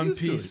play You'll get One used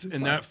to it. Piece It's in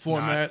fine. that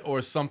format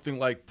or something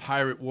like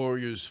Pirate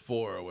Warriors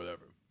 4 or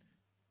whatever?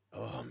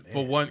 Oh man.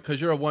 For one, because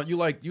you're a one, you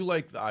like the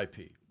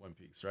IP One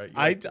Piece, right? You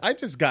like- I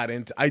just got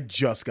into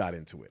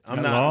it. I'm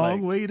A not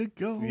long like way to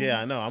go.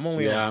 yeah, I know. I'm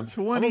only Yeah. on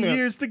 20 I'm only on-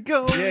 years to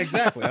go. Yeah,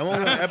 exactly. I'm only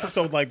on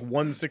episode like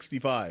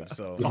 165.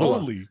 So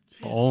Only.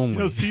 Only. You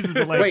know, seasons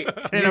are like Wait,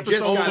 10 you episodes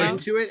just got now.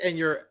 into it and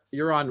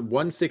you're on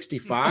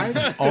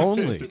 165?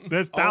 Only.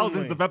 There's thousands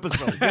Only. of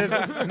episodes.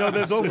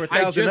 there's over 1,000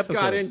 I just episodes.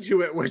 got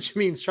into it, which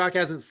means Chuck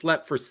hasn't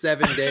slept for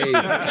 7 days. You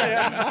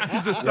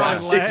just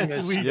started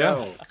last week.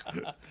 Yes.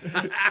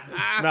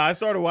 No, I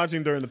started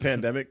watching during the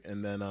pandemic,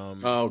 and then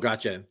Oh,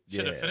 gotcha.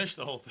 Should have yeah. finished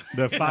the whole thing.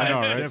 They're five, know,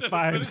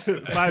 right?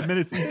 they're 5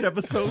 minutes each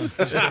episode.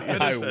 I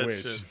that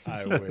wish. shit.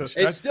 I wish.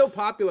 It's still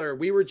popular.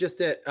 We were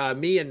just at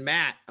me and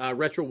Matt,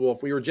 Retro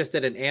Wolf. We were just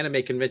at an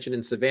anime convention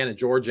in Savannah,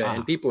 Georgia,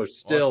 and people are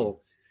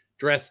still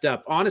dressed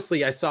up.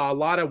 Honestly, I saw a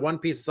lot of One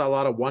Piece. I saw a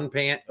lot of One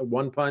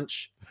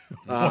Punch.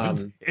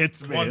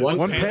 It's man.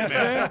 One pants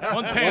man.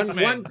 One pants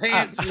man. One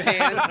Pants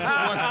Man.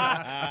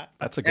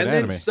 That's a good And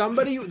then anime.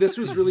 somebody, this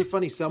was really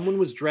funny. Someone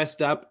was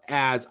dressed up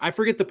as, I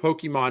forget the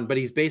Pokemon, but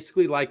he's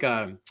basically like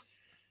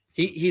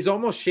he's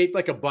almost shaped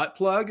like a butt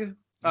plug.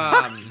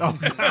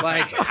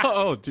 Like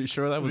Oh, you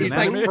sure that was he's an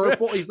like anime?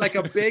 purple. He's like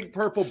a big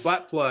purple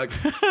butt plug.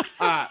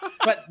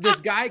 But this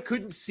guy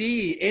couldn't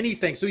see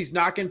anything, so he's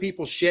knocking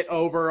people's shit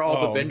over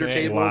all the Oh, vendor man.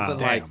 tables Wow.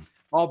 and like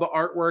all the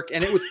artwork.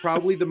 And it was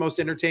probably the most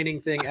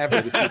entertaining thing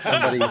ever to see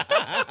somebody like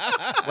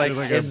Like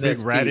a in big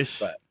this radish. piece,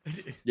 but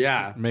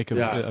Yeah. Make a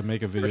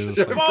video.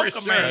 sure. Like,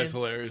 For sure. That's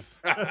hilarious.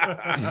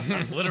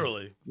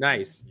 Literally.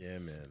 Nice. Yeah,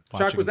 man.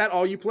 Chuck, was that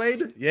all you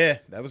played? Yeah,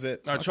 that was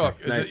it. Now, Chuck,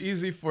 is Nice. it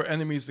easy for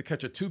enemies to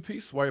catch a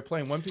 2-piece while you're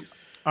playing 1-piece?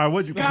 All right,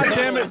 what'd you God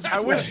damn it! I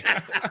wish.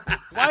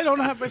 Why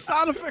don't I have my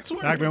sound effects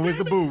working? Pac-Man, where's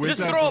the boo? Where's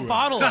Just that throw a boo?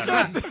 bottle at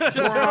him.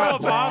 Just throw a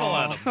bottle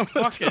at him.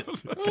 Fuck it.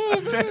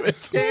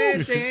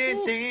 Damn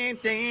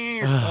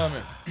it! Oh,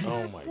 man.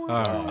 Oh my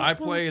god. I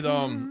played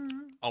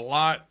a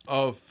lot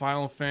of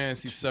Final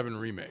Fantasy VII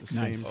Remake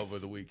Nice. over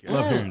the weekend.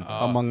 Love hearing that.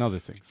 Among other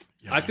things.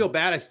 I feel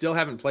bad. I still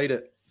haven't played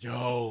it.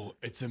 Yo,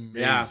 it's amazing.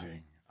 Yeah.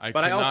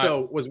 But I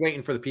also was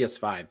waiting for the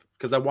PS5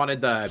 because I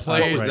wanted the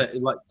Play-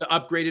 the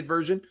upgraded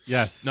version.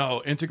 Yes.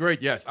 No,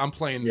 integrate. Yes, I'm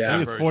playing. Yeah. that I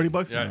think it's version. 40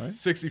 bucks Yeah, now, right?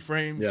 60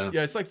 frames. Yeah.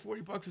 Yeah, it's like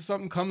 $40 or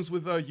something. Comes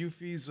with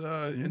Yuffie's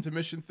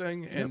intermission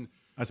thing, and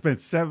I spent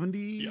 70.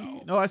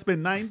 Yo. No, I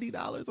spent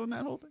 $90 on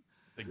that whole thing.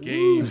 the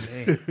game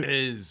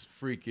is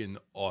freaking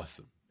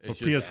awesome. For It's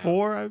just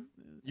PS4,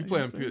 you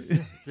play on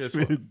PS4.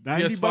 Spent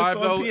 $90 PS5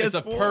 on though, it's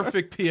a PS4.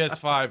 perfect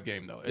PS5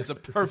 game though. It's a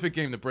perfect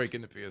game to break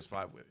into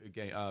PS5 with.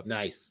 Game,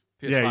 Nice.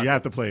 PS5 yeah, you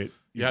have to play it.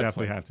 You You have to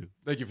definitely play it. have to.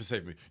 Thank you for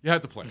saving me. You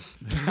have to play.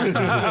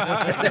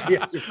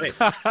 Yeah, you're right.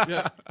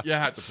 Yeah, you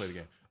have to play the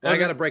game. I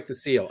got to break the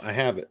seal. I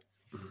have it.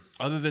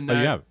 Other than Oh, you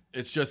that, have it.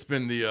 it's just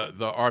been the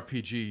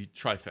RPG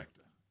trifecta.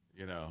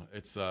 You know,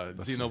 it's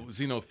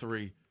Xeno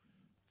 3,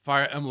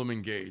 Fire Emblem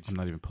Engage, I'm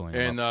not even pulling it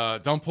and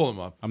up. don't pull them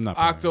up. I'm not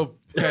pulling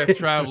Octopath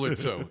Traveler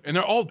 2, and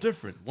they're all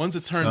different. One's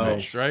a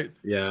turn-based, right?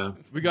 Yeah.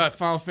 We got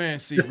Final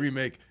Fantasy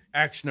Remake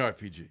action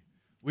RPG.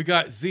 We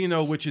got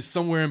Xeno, which is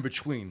somewhere in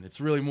between.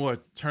 It's really more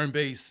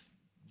turn-based,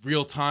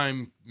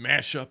 real-time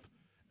mashup.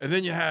 And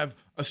then you have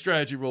a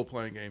strategy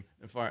role-playing game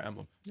in Fire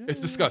Emblem. It's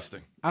disgusting.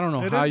 I don't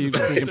know It how is you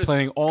disgusting. freaking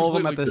playing all of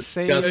them at the completely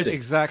same disgusting.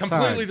 exact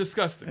Completely time.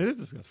 disgusting. It is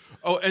disgusting.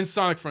 Oh, and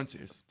Sonic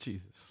Frontiers.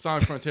 Jesus.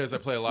 Sonic Frontiers I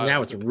play a lot.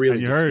 Now it's really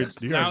And you heard.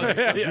 disgusting. You heard.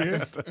 Now- Did you hear?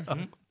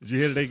 Did you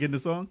hear that they get in the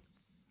song?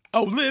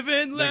 Oh, live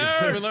and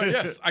Live learn. and learn.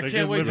 Yes, I They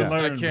can't can wait. live and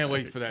I learn. can't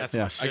wait for that. That's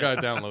my I shit.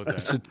 gotta download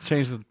that. Should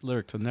change the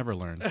lyric to never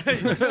learn.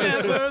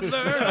 Never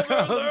learn.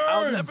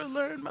 I'll never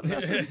learn my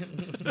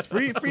lesson. It's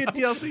free at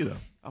DLC though,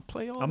 I'll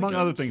play all among the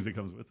other games. things it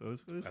comes with. So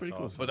it's pretty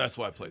cool. awesome. But that's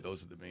why I play.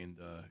 Those are the main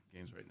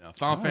games right now.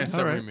 Final right, Fantasy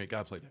all VII right. Remake.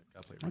 Gotta play that.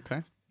 Gotta play that.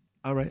 Okay.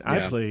 All right, I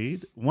Yeah.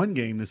 played one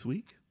game this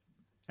week,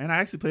 and I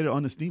actually played it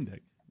on the Steam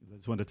Deck. I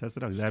just wanted to test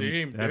it out. I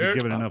Steam haven't Deck?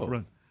 given it enough Oh.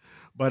 run.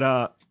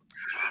 But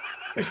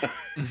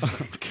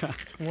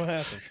What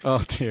happened? Oh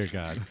dear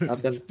God.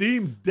 Nothing.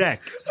 Steam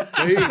Deck.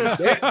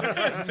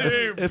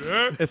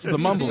 It's the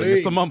mumbling.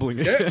 It's the mumbling.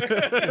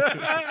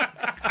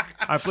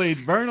 I played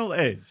Vernal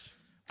Edge.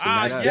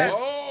 Yes.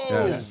 Oh,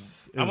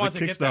 Yes. It I was wanted a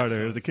to get that Kickstarter. It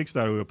song. was a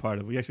Kickstarter we were part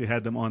of. We actually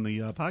had them on the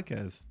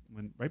podcast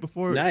right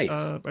before.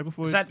 Nice. Right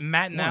before. Is that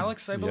Matt and One.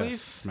 Alex, I believe?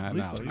 Yes, Matt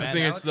believe and so, Alex. yeah. I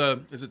think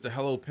Alex? it's is it the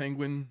Hello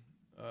Penguin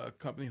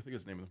company? I think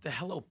it's the name of them. The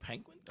Hello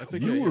Penguin? I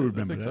think You yeah, would yeah,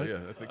 remember I think that. So,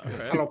 yeah, I think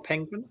Hello,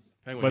 Penguin.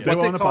 Penguin. But yeah. they What's were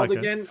it on the called podcast.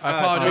 again? I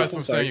apologize I'm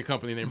for sorry. saying your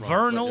company name wrong.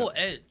 Vernal but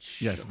yeah. Edge.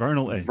 Yes,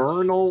 Vernal Edge.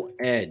 Vernal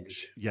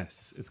Edge.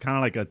 Yes, it's kind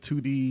of like a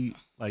 2D,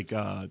 like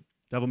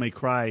Devil May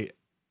Cry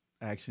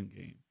action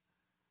game,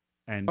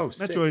 and Oh,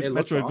 sick. It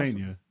looks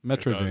Metroidvania.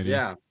 Metroidvania.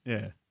 Yeah.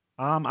 Yeah.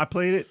 I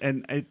played it,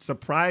 and it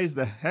surprised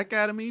the heck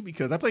out of me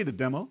because I played the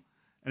demo,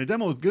 and the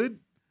demo was good,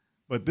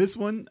 but this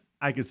one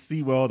I could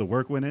see where all the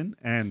work went in,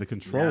 and the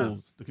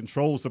controls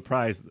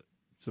surprised me.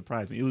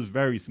 It was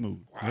very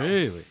smooth.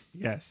 Really?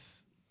 Yes.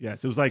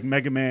 It was like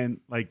Mega Man,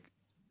 like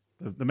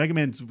the Mega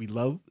Mans we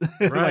love,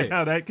 Right. like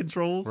how that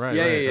controls. Right.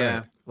 Yeah, right, yeah, right.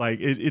 yeah. Like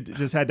it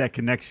just had that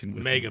connection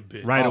with Mega me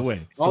bit. right Oh. away.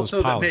 So Also,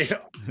 it's the polished.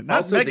 Not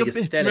also mega the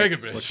bit.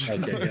 aesthetic. Mega looks bitch.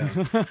 like it,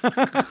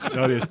 yeah.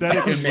 No, the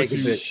aesthetic and what Mega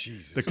you, bit.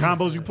 the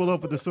combos you pull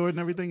up with the sword and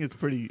everything is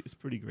pretty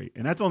great.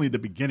 And that's only the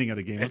beginning of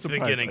the game. I'm It's been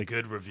surprised, getting like-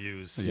 good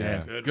reviews.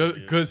 Yeah. Good Good,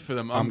 reviews. good for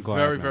them. I'm I'm glad,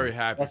 very, man. very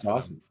happy. That's for them.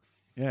 awesome.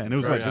 Yeah, and it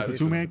was Very like just a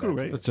happy. 2-man crew,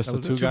 right? It's just That a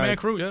was it? two-man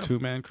crew, yeah.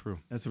 Two-man crew.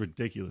 That's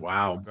ridiculous.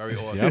 Wow. Very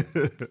awesome.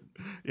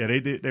 Yeah, they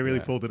did. They really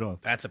Yeah. pulled it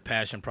off. That's a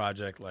passion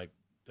project that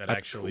That's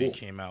actually cool.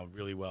 came out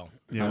really well.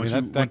 Yeah, I once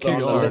mean, you- that once we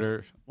all-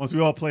 Kickstarter. Once we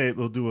all play it,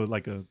 we'll do a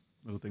little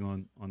thing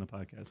on the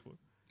podcast for it.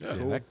 Yeah.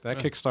 Yeah, that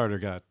Kickstarter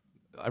got.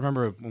 I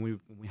remember when we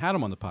had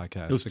him on the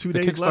podcast. It was the 2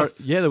 days Kickstarter- left.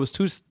 Yeah, there was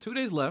two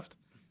days left,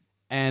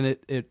 and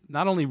it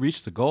not only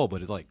reached the goal,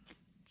 but it like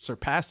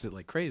surpassed it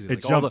like crazy. It Like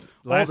jumped all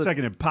last the,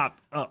 second and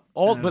popped up.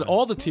 but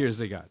all the tiers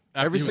they got.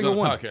 After Every he was single on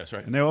the one. podcast,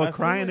 right? And they were all I feel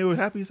crying. like- They were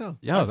happy as hell.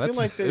 Yeah, I that's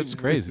feel like it's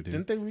crazy, dude.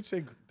 Didn't they reach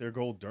their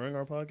goal during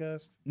our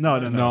podcast? No.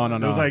 No.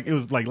 It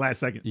was like last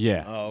second.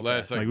 Yeah, Oh, okay.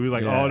 Last Like second. we were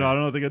like, Yeah. oh no, I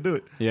don't know if they can do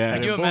it. yeah.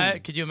 Could you, boom.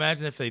 could you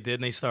imagine if they did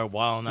and they start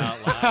wilding out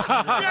loud?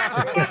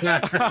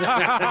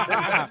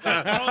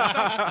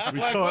 We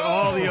caught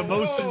all the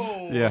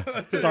emotion. Yeah.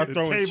 Start The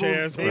throwing tables-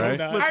 chairs. tables around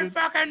that. flipping.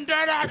 fucking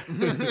did it!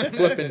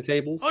 Flipping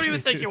tables. Who do you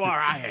think you are?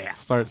 I am.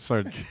 Start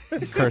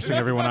cursing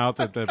everyone out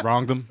that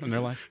wronged them in their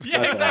life.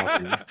 Yeah, That's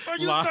exactly. awesome.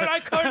 When you said I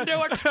couldn't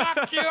do it,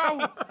 fuck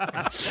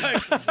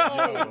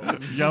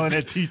you. Yelling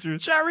at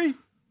teachers. Jerry,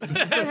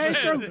 Hey,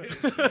 Drew.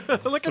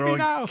 Look at me Throwing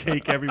now.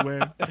 cake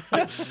everywhere.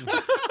 I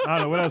don't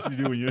know what else you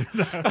do when you're.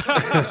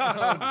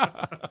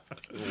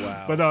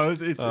 Wow. But no,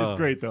 it's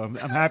great though. I'm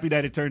happy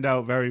that it turned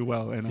out very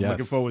well, and I'm Yes.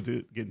 looking forward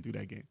to getting through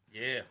that game.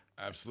 Yeah.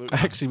 Absolutely.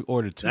 I actually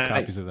ordered 2 Nice.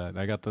 copies of that.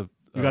 I got the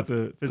You got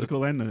the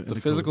physical and the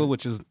the physical, code,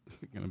 which is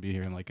going to be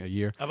here in like a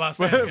year. How about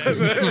saying it's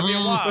gonna be a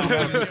while?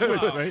 right?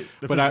 Switch, right?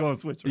 The But physical and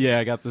Switch. Right? Yeah,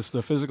 I got the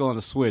physical and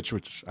the Switch,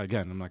 which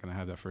again I'm not going to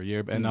have that for a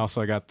year. And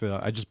also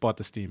I just bought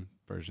the Steam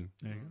version.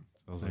 There you go.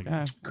 So I was like,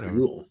 whatever.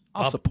 Cool.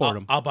 I'll support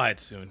them. I'll buy it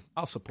soon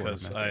I'll support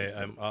because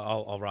them.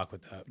 I'll rock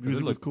with that.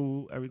 Music was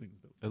cool. Everything's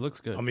dope. It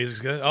looks good. Oh,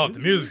 music's good. Oh, the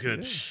music's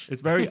good.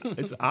 Yeah.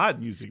 It's odd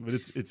music, but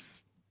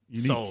it's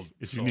unique. Sold.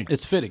 It's Sold. unique.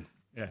 It's fitting.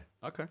 Yeah.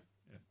 Okay.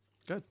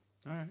 Good.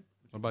 All right.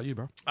 What about you,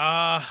 bro?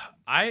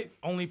 I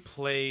only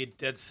played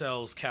Dead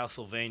Cells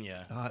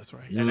Castlevania. That's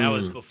right. And that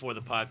was before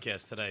the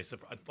podcast today. So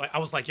I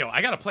was like, yo,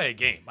 I got to play a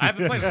game. I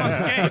haven't played a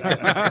fucking game.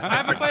 I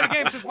haven't played a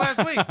game since last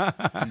week.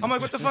 I'm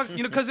like, what the fuck?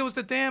 Because it was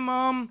the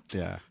damn,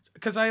 Yeah.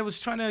 because I was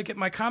trying to get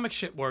my comic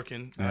shit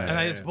working. Yeah, and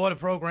I just bought a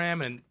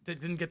program and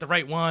didn't get the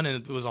right one.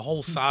 And it was a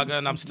whole saga.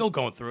 And I'm still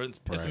going through it. It's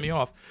pissing me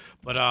off.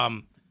 But I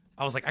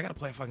was like, I got to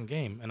play a fucking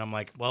game. And I'm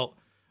like, well,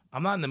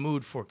 I'm not in the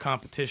mood for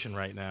competition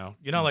right now.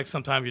 You know, like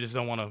sometimes you just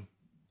don't want to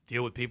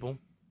deal with people.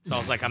 So I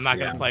was like, I'm not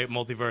going to play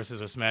Multiverses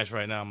or Smash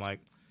right now. I'm like,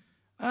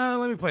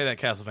 let me play that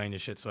Castlevania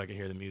shit so I can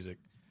hear the music.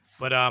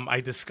 But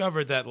I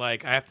discovered that,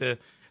 like, I have to...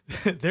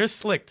 they're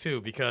slick, too,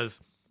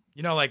 because,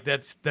 you know, like,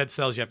 Dead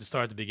Cells, you have to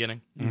start at the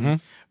beginning. Mm-hmm.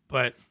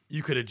 But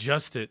you could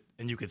adjust it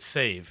and you could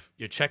save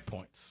your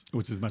checkpoints.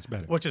 Which is much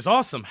better. Which is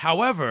awesome.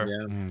 However,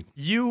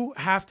 you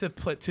have to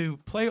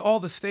play all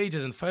the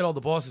stages and fight all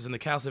the bosses in the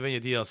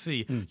Castlevania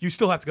DLC. You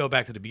still have to go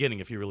back to the beginning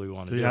if you really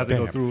want to So do you have it.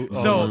 to go through.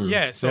 So So you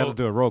have to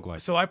do a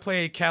roguelike. So I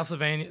played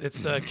Castlevania. It's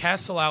the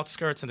castle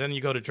outskirts, and then you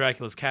go to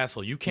Dracula's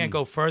castle. You can't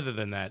go further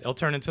than that. It'll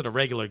turn into the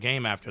regular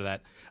game after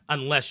that,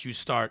 unless you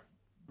start.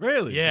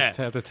 Really? Yeah.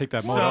 To have to take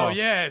that mode So off.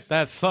 yes,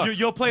 That sucks.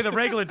 You'll play the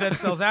regular Dead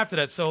Cells after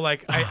that. So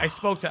like, I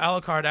spoke to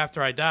Alucard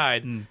after I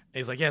died. And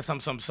he's like, yeah,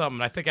 something.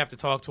 And I think I have to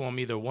talk to him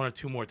either 1 or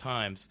 2 more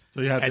times.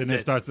 So you have to, And and then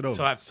it starts it over.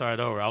 So I have to start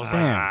it over. I was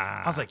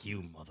Damn. like,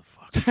 you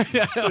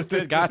motherfucker.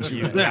 They got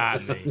you. You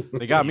got me.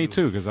 They got me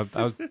too because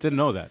I didn't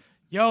know that.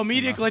 Yo,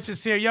 Media Glitch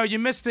is here. Yo, you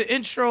missed the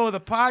intro of the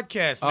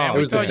podcast, man. Oh, We it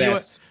was the thought you were-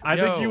 best. I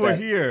Yo, think you were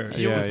here.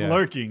 You Yeah, was yeah.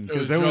 lurking because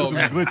was there was some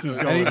joking. glitches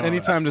going on.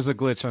 Anytime there's a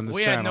glitch on this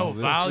we had channel. no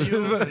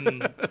volume.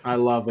 And I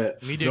love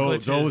it. media Joe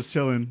glitches. was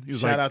chilling. He was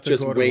Shout like, out to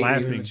just Gordo waiting. in the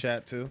Laughing.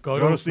 chat too.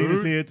 Goldstein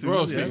is here too.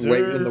 Goldstein. Yes,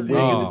 Waiting in sir. the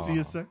Good wings. to see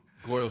you, sir.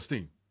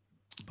 Goilstein.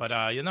 But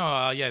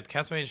the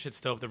Castlevania shit's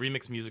dope. The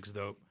remix music's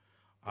dope.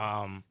 Yeah,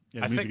 I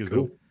music think is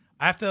dope.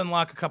 I have to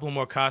unlock a couple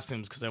more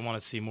costumes because I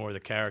want to see more of the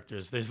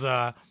characters. There's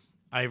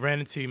I ran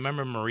into,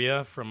 remember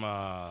Maria from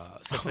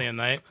Symphony of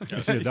the Night?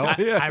 Is she adult?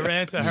 I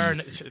ran into her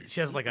and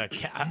she has like a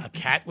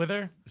cat with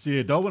her. Is she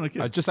adult or a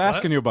kid? I was just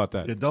asking you about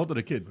that. The adult or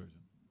the kid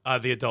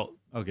version? The adult.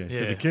 Okay. 'Cause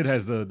Yeah. the kid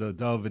has the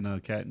dove and the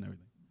cat and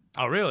everything.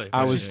 Oh, really?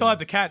 I She was- still had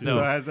the cat She though.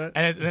 still has that?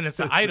 And then it's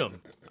an item.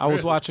 I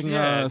was watching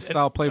Yeah,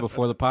 Style Play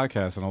before the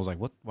podcast, and I was like,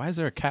 "What? Why is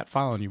there a cat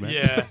following you, man?"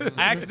 Yeah,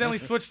 I accidentally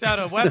switched out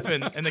a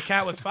weapon, and the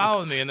cat was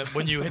following me. And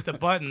when you hit the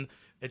button,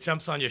 it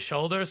jumps on your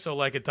shoulder, so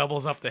like it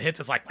doubles up the hits.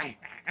 It's like,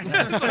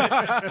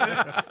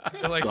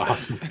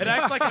 Awesome. it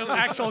acts like an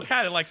actual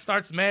cat. It like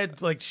starts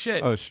mad like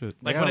shit. Oh shit!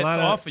 Like Yeah, when a it's lot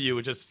of- off of you,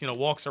 it just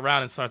walks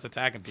around and starts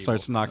attacking people.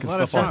 Starts knocking A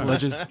lot of stuff off charm.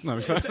 ledges. No,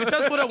 I'm sorry. It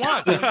does what it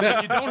wants.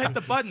 You don't hit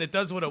the button, it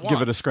does what it wants.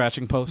 Give it a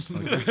scratching post. No,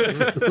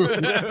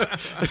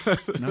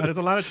 there's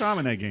a lot of charm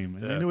in that game,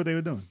 and they knew what they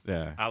were doing.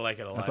 Yeah. I like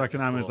it a lot. That's why It's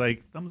Konami's cool.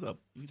 like, thumbs up.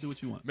 You do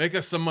what you want. Make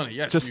us some money.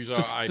 Yes, Just use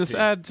just our IP. just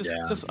add just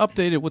Yeah. just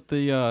update it with the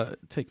Do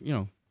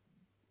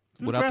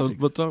without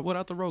graphics.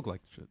 without the roguelike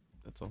shit.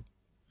 That's all.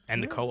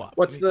 and the co-op.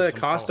 What's Give me the some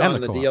cost co-op. And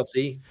on the the co-op.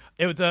 DLC?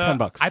 It was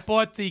 $10. I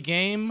bought the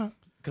game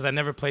because I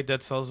never played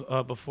Dead Cells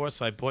before,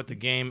 so I bought the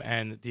game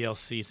and the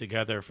DLC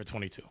together for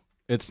 $22.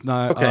 It's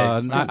not. Okay.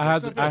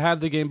 I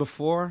had the game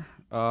before.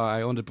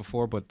 I owned it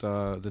before, but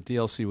the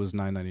DLC was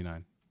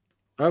 $9.99.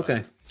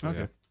 Okay.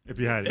 Okay. If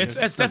you had it.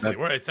 It's definitely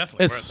worth it. It's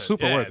definitely It's worth it.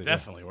 super Yeah, worth it, yeah.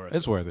 Definitely worth it.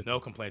 It's worth it. No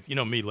complaints. You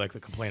know me, like to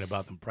complain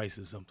about them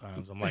prices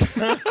sometimes. I'm like,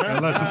 Unless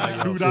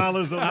it's $2 or I'm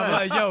less.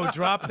 like, yo,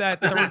 drop like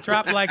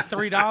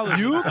 $3.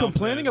 You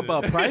complaining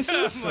about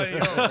prices? I'm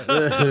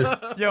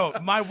like, yo,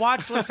 my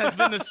watch list has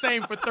been the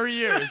same for 3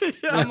 years.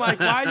 I'm like,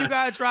 why you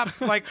gotta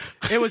drop? Like,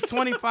 it was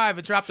 25,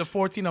 it dropped to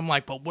 14. I'm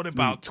like, but what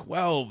about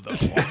 12 though?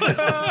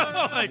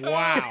 Like,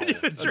 wow,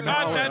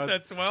 drop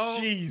that to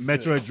 12.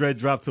 Metroid Dread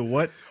dropped to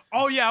what?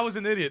 Oh yeah, I was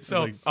an idiot.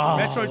 So like-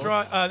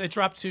 it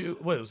dropped to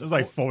what was it? It was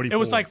like 40. It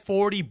was like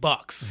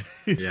 $40.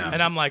 Yeah.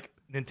 And I'm like,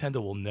 Nintendo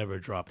will never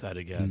drop that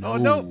again. Oh,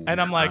 no.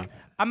 And I'm like,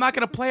 I'm not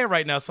gonna play it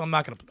right now, so I'm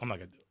not gonna do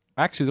it.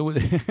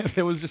 Actually,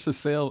 there was just a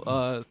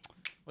sale.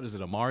 What is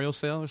it? A Mario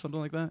sale or something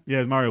like that?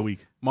 Yeah, it's Mario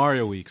Week.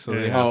 Mario Week. So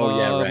they Yeah. have. Oh,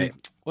 yeah, right.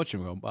 What you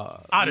go?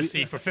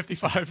 Odyssey for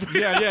 $55.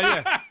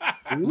 Yeah.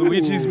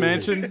 Luigi's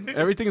Mansion.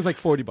 Everything is like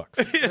 $40.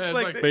 It's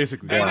like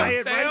basically. Hey, Buy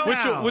it's it a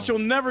right sale. now. Which you'll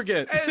never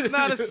get. It's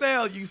not a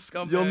sale, you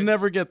scumbag. You'll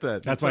never get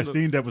that. That's why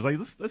Steam Deck was like,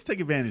 let's take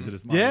advantage of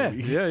this Mario. Yeah,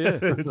 Week. yeah.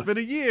 It's been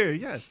a year.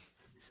 Yes.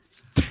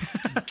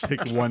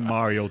 Pick one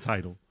Mario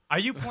title. Are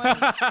you playing?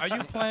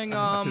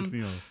 Piss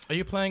me off. Are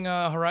you playing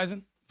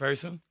Horizon very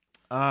soon?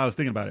 I was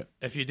thinking about it.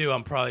 If you do,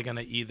 I'm probably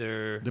gonna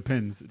either.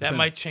 Depends. That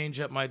might change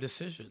up my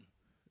decision.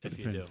 If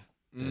you do,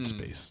 Depends. Dead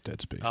Space.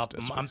 Dead Space.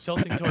 I'm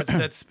tilting towards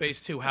Dead Space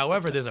 2.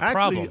 However, there's a Actually,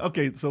 problem.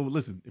 okay. So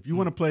listen, if you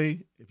want to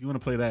play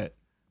that,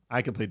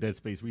 I can play Dead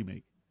Space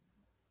Remake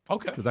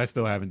Okay. because I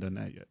still haven't done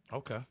that yet.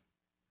 Okay.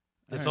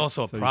 There's All right,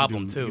 also a so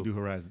problem you too. can do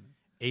Horizon.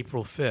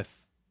 April 5th,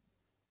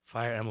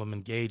 Fire Emblem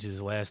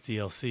Engage's last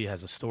DLC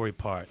has a story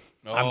part.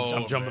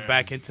 I'm jumping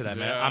back into that,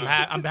 man.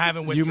 Yeah. I'm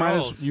having You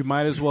withdrawals.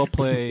 might as well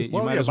play.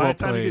 Well, yeah. By the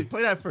time you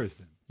play that first,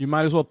 then. You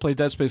might as well play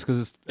Dead Space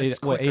because it's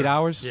quicker. 8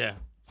 hours. Yeah.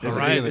 It's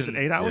Horizon.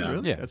 8 hours, Yeah.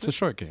 really? Yeah, That's it's a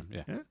short game.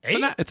 Yeah,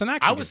 Yeah. It's an action.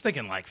 I was game.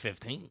 thinking like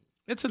 15,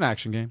 It's an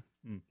action game.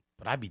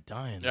 but I'd be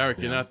dying. Eric,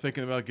 you're not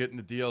thinking about getting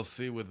the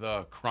DLC with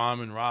Crom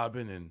and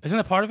Robin and. Isn't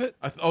that part of it?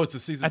 It's a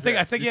season. I think-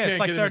 pass. You yeah, it's can't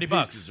like get it in $30.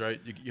 pieces, right?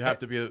 You have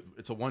to be.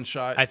 It's a one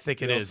shot. I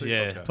think it is,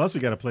 yeah. Okay. Plus, we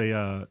got to play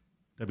WWE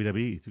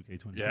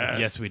 2K20. Yes.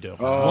 Yes, we do.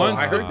 Oh, Once-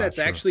 I heard that's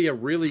sure. actually a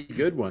really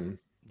good one.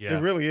 Yeah.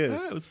 It really Yeah,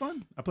 is. it was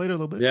fun. I played it a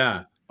little bit.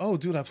 Yeah. Oh,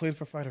 dude, I played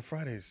for Fighter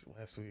Fridays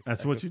last week.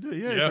 That's what you did.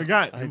 Yeah, Yeah. you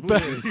forgot. I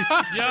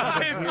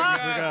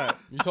Yeah.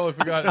 You totally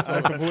forgot.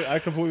 I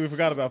completely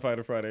forgot about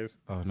Fighter Fridays.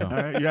 Oh no. All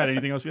right, you had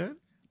anything else you had?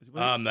 Did you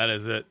play? That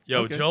is it.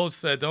 Yo, Okay. Joel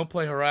said, "Don't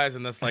play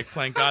Horizon. That's like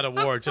playing God of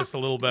War, just a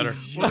little better."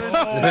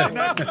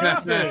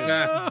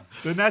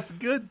 Then that's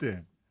good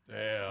then.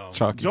 Damn.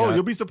 Chalk, you Joel, got-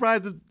 you'll be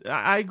surprised.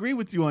 I agree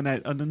with you on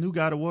that, on the new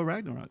God of War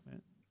Ragnarok,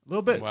 man. A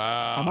little bit.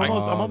 Wow. I'm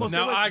almost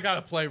Now there. I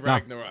gotta play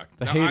Ragnarok.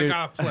 the Now I hater-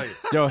 gotta play it.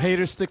 Yo,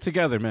 haters stick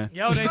together, man.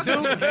 Yo, they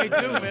do,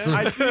 man.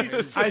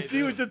 I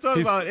see what you're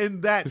talking about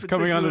in that. He's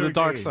coming onto the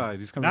particular dark game. side.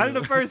 He's coming Not in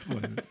onto the first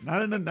one.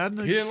 Not in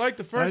the. He didn't like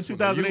the first one.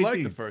 You 2018.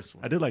 liked the first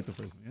one. I did like the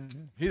first one.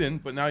 Yeah. He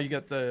didn't, but now you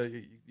got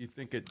the. You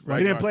think it. Well,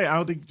 he didn't play. I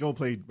don't think Joel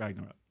played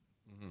Ragnarok.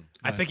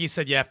 I think he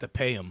said you have to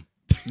pay him.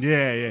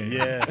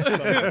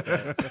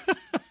 Yeah.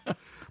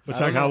 But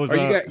Chuck, how was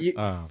Are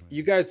Oh,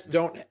 you guys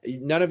don't?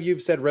 None of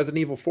you've said Resident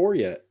Evil 4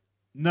 yet.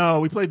 No,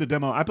 we played the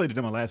demo. I played the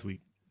demo last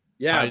week.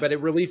 Yeah, but it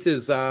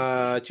releases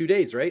 2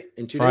 days, right?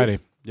 In 2 Friday.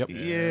 days. Yep.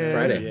 Yeah.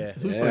 Friday. Yeah.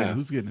 Who's Yeah. playing?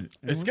 Who's getting it? It's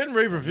Anyone? getting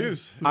rave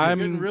reviews. It's I'm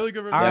getting really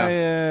good reviews. I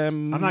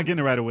am. I'm not getting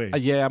it right away.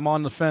 Yeah, I'm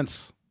on the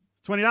fence.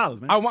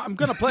 $20, man. I'm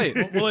gonna play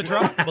it. Will it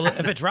drop?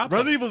 If it drops,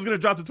 Resident Evil's gonna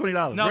drop to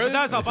 $20. no, if it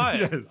does, I'll buy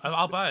it. Yes.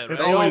 I'll buy it. It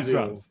Right? always do.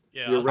 drops.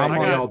 Yeah, You're I'll right. buy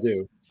I'm They on- all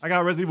do. I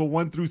got Resident Evil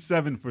 1 through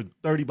 7 for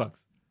 $30.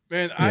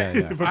 Man,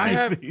 Yeah. For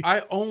PC.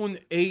 I own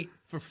 8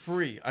 for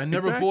free. I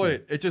never Exactly. bought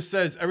it. It just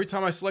says every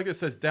time I select it, it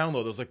says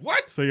download. I was like,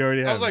 what? So you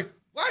already have. I was like,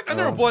 what? I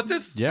never bought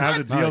this. Yeah. I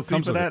have the No, it DLC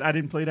comes for with that. I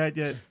didn't play that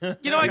yet.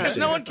 You know, because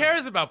no one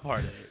cares about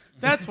Part 8.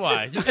 That's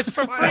why. It's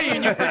for free,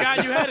 and you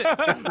forgot you had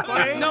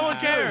it. No one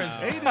cares.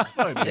 8 is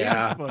fun. 8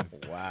 Yeah. is fun.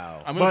 Wow.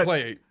 I'm gonna But-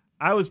 play 8.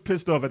 I was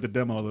pissed off at the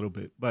demo a little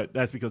bit, but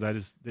that's because I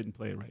just didn't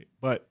play it right.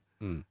 But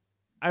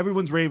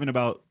everyone's raving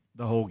about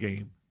the whole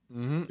game,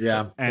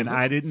 Yeah. and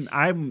I didn't.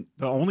 I'm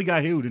the only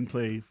guy here who didn't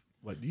play.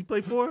 What, did you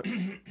play 4?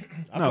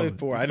 I No. played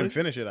 4. I You didn't played-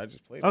 finish it. I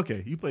just played it.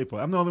 Okay, you played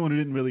 4. I'm the only one who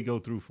didn't really go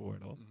through 4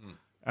 at all.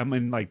 I'm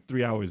in like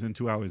 3 hours in,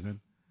 2 hours in.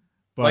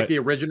 But Like the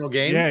original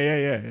game?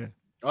 yeah.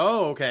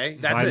 Oh, okay.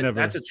 So I never-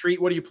 That's a treat.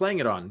 What are you playing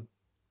it on?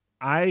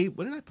 What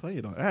did I play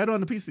it on? I had it on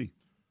the PC.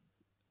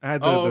 I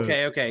had the,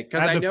 Okay. Because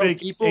I had I the know fake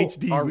people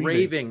HD are remake.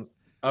 raving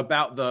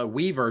about the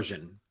Wii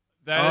version.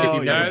 That Oh, is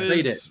you've never that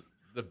played is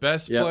the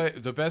best Yep. play.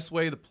 The best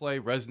way to play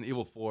Resident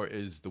Evil 4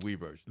 is the Wii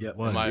version. Yep.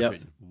 Was, in my Yep.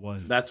 opinion.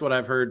 was. That's what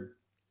I've heard.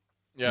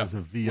 Yeah, There's a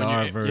When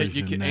VR you, version.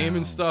 You can aim now.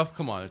 and stuff.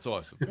 Come on, it's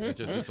awesome. It's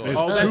awesome. It's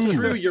Oh, that's two.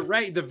 true. You're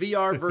right. The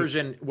VR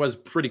version was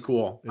pretty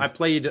cool. I There's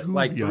played two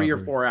like VR 3 or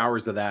versions. 4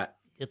 hours of that.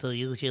 Get to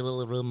use your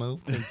little remote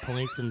and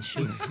point and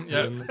shoot.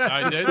 Yeah,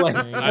 I did. Like-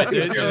 I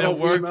did, and Little it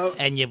works. Wiimote.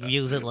 And you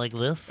use it like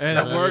this. And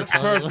it works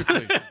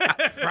perfectly.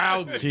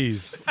 Proudly.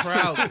 Jeez.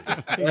 Proudly.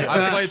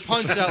 I played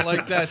Punch Out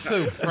like that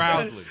too.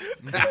 Proudly.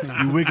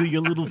 You wiggle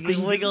your little You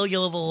fingers. wiggle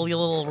your little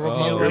Oh.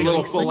 remote. Your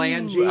little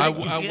phalange. I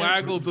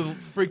waggled the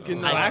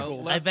freaking. I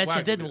left bet you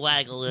waggle. did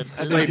waggle it.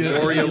 Played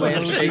Wario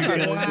Land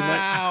Shaken.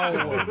 Wow.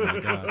 Oh my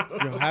god.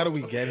 Yo, how do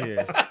we get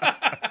here?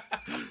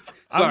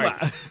 Sorry.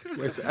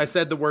 I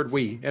said the word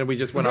we, and we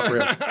just went off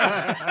rails.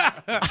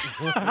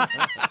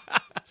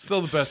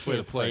 Still the best way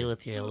to Play play.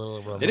 with your little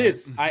remote. It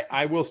is.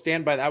 I will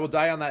stand by that. I will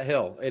die on that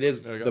hill. It is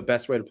There you go. the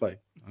best way to play.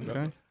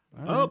 Okay.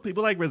 Oh,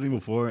 people like Resident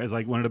Evil 4 as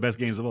like one of the best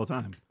games of all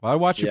time. Well, I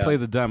watched you Yeah. play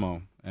the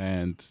demo,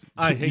 and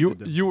I hate you. the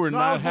demo. You were No,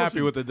 I not was happy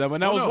bullshitting. with the demo,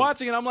 and I Oh, was no.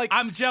 watching, and I'm like,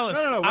 I'm jealous.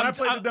 No. When I'm, I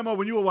played the demo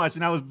when you were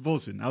watching, I was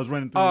bullshitting. I was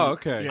running through. Oh,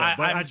 okay. Yeah,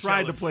 but I'm I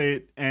tried jealous. to play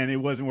it, and it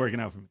wasn't working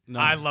out for me. No.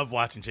 I love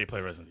watching Jay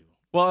play Resident Evil.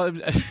 Well,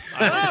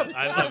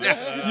 I love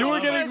it. you were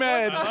getting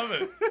mad.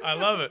 I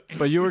love it.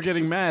 But you were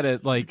getting mad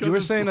at you were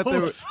it's saying that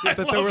bullshit.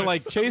 they were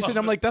like chasing.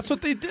 I'm like, that's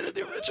what they did in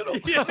the original.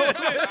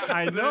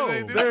 I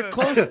know. They're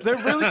close. They're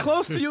really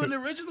close to you in the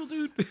original,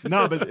 dude.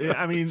 No, but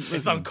I mean, It's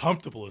listen,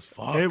 uncomfortable as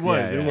fuck. it was.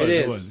 Yeah, It yeah. was. It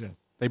It is. was. Yes.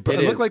 It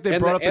is. looked like they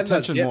And brought the- up the and the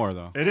tension dip- more,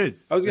 though. It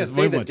is. I was gonna It's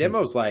say way the more tense.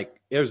 demo's like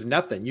there's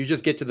nothing. You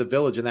just get to the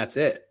village and that's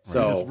it. You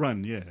So just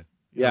run. Yeah.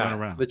 You run yeah,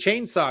 around. the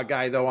chainsaw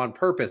guy though on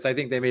purpose. I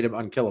think they made him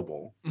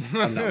unkillable. If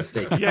I'm not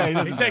mistaken.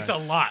 Yeah, He takes a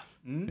lot.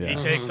 Yeah. He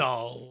takes a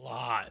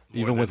lot.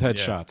 more Even with than-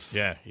 headshots.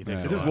 Yeah, he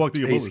takes Yeah. a Just lot. walk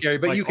through your He's bullets. scary,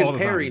 but like you all can the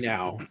parry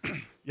zombies. now.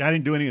 Yeah, I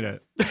didn't do any of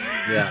that.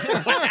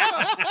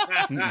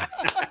 Yeah.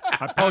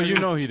 Oh, you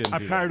know he didn't. I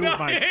do that. parried with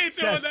my he ain't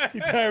doing chest. that. He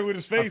parried with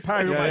his face. I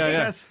parried with Yeah, my yeah, yeah.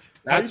 chest.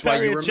 That's why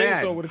you were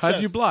mad. With a How'd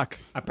you chest? block?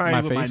 I parried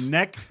My with my face?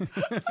 neck.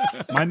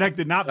 My neck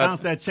did not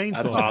bounce that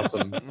chainsaw. That's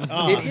awesome.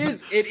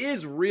 It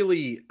is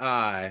really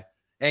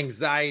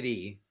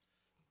anxiety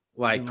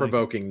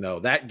provoking though.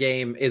 That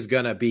game is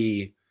gonna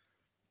be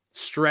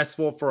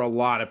stressful for a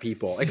lot of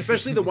people,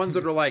 especially the ones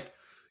that are like,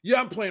 yeah,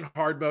 I'm playing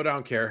hard mode, I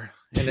don't care.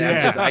 And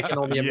I can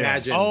only Yeah.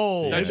 imagine.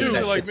 Oh, That's that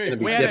usually like shit's me. gonna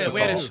be we had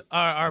difficult.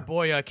 our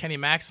boy Kenny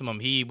Maximum.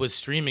 He was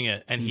streaming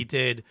it, and he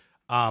did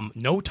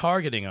no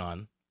targeting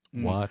on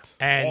What?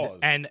 Pause.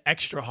 and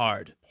extra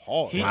hard.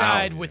 Pause. He Wow.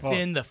 died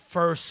within the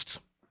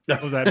first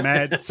Was that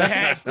mad?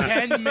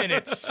 10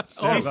 minutes.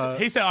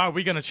 He said, "All right,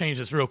 we're gonna change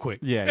this real quick."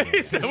 Yeah, He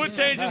yeah. said, "We're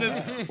changing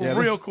this Yeah,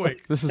 real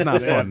quick." This is not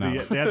They fun had,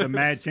 now. they had the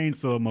mad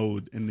chainsaw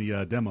mode in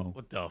the demo.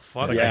 What the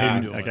fuck? Like, are Yeah.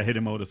 you doing? like a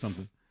hidden mode or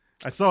something.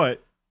 I saw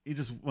it. He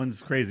just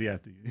runs crazy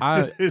after you.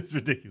 I- It's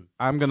ridiculous.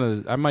 I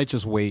might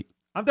just wait.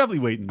 I'm definitely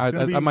waiting. It's I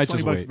gonna be might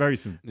just $20 wait. very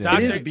soon. Yeah.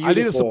 It is I need to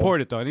beautiful. support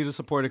it though. I need to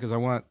support it because I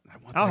want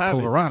I'll that have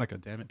Code it. Veronica.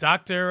 Damn it.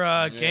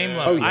 Dr. Game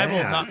Love, Oh,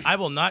 yeah. I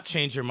will not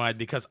change your mind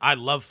because I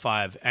love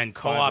 5 and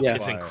co-op Yeah.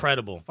 is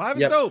incredible. 5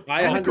 is Yep, dope.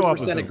 I Only co-op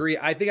is 100% dope. agree.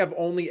 I think I've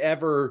only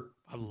ever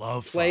I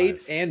love played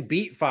 5. and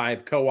beat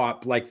 5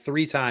 co-op like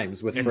 3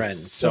 times with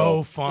friends.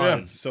 So fun. Yeah.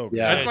 It's so good.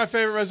 Yeah. That's my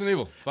favorite Resident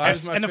Evil. 5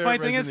 is my And the favorite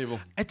funny thing is, Resident Evil.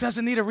 it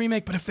doesn't need a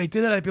remake, but if they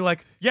did it, I'd be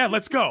like, yeah,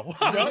 let's go.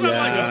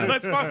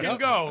 Let's fucking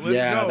go. Let's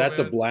yeah, go, that's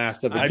man. a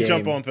blast of a I game.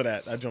 jump on for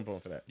that.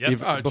 Yep.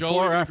 Even- Joel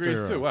before or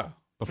agrees after? too. Wow.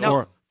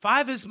 Before. No,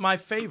 5 is my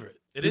favorite.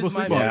 It People is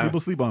my sleep on Yeah. People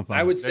sleep on 5.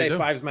 I would They say do.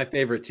 5's my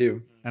favorite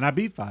too. And I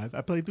beat 5.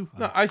 I played through 5.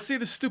 No, I see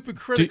the stupid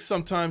critics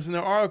sometimes in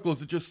their articles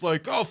that just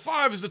like, oh,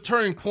 5 is the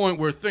turning point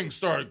where things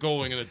start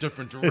going in a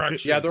different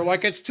direction. Yeah, they're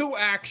like, it's too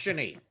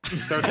actiony.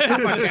 There's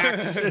too much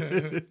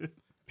action.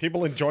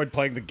 People enjoyed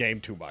playing the game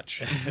too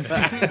much.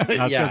 That's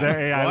because their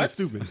AI What? was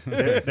stupid.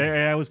 Their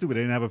AI was stupid.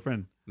 They didn't have a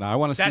friend. No, I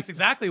want to That's see.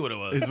 exactly what it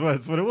was.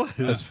 That's what it was.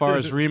 As far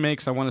as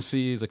remakes, I want to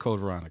see the Code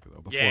Veronica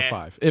though before Yeah.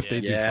 5. If they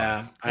do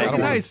Yeah, 5. I It'd be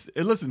agree. nice.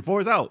 And listen, 4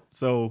 is out.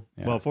 So,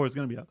 Yeah. well, 4 is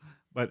going to be out.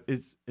 But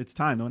it's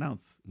time to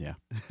announce. Yeah.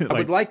 I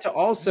would like to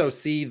also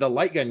see the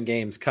light gun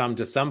games come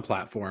to some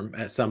platform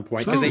at some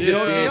point because True. they just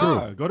Yeah. did.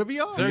 VR. Go to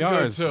VR. They're VR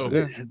good is- too.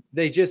 yeah.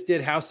 They just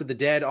did House of the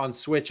Dead on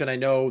Switch, and I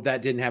know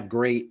that didn't have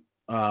great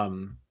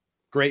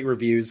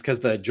reviews because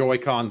the Joy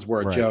Cons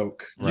were a Right.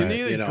 joke. You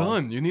need a You know.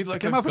 gun. You need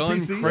like a came out for gun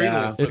PC. cradle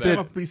Yeah. for It that. came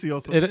out for PC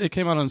also. It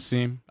came out on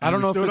Steam. I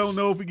don't know if still it's, don't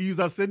know if we can use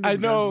our sending I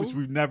know. guns, which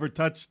we've never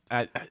touched.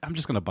 I'm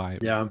just gonna buy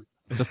it. Yeah.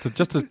 Just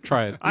to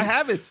try it. I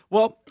have it.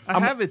 Well, I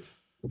have it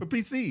for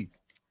PC.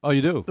 Oh,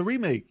 you do. The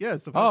remake.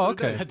 Yes. the Oh, House of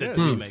the okay. Dead.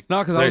 The Yeah. remake. No,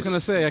 because I was There's- gonna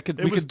say It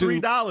we was could do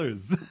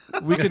 $3.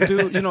 we could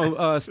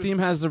do Steam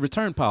has the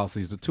return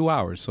policies, the 2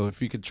 hours. So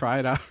if you could try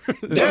it out,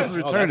 just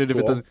return that's it if it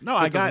cool. doesn't. No,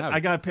 if I it doesn't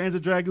got have it. Panzer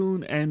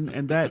Dragoon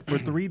and that for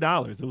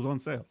 $3. It was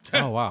on sale.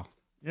 Oh wow.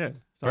 Yeah.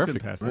 So Perfect. I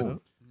couldn't pass that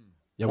up.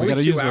 Yeah, we Only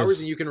gotta 2 use hours those.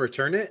 and you can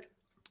return it.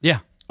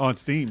 Yeah, On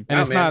Steam. and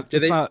Oh, it's man. not Do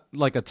it's they- not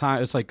like a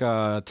time. It's like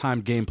a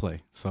timed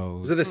gameplay.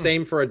 So Is it the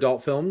same for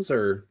adult films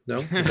or no?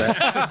 Is that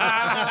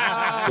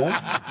no?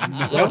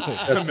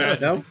 That's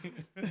not, no?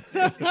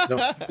 No.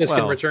 Just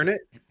Well. can return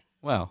it.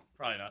 well,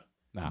 Probably not.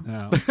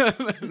 no.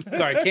 No.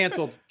 Sorry,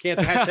 canceled.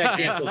 Hashtag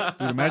canceled.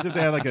 Dude, imagine if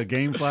they had like a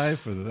GameFly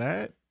for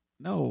that.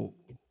 No.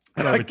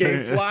 A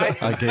GameFly.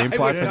 A GameFly I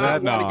would for not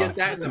that? want No. to get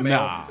that in the mail.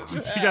 Nah.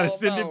 You gotta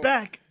send it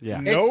back.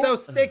 Yeah. It's so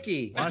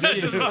sticky. I was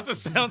just about to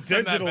sound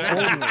send that Digital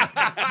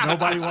back. only.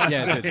 Nobody wants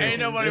Yeah, that. Ain't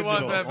nobody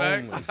wants that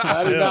back.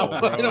 I do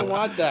not. I don't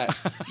want that.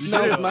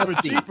 Smells For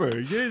musty. cheaper.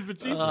 You get it for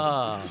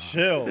cheaper.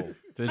 Chill.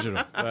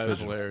 Digital. That is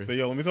hilarious. But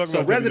yo, let me talk So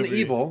about Resident WWE.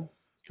 Evil,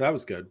 that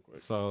was good.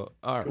 So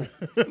all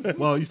right.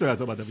 Well, you still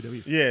gotta talk about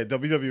WWE. Yeah,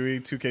 WWE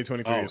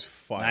 2K23 Oh, is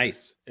fire.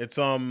 nice. It's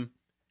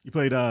You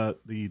played the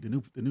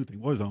new thing,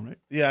 Warzone, right?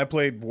 yeah, I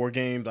played War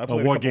Games. I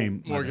played War a couple,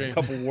 Game. War Game.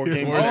 couple War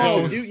Games. War Oh,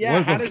 Games. dude,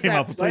 yeah. How Warzone does came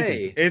out that for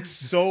play? It's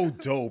so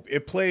dope.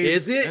 It plays.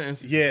 Is it? And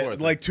it's Yeah,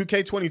 support, like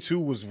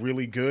 2K22 was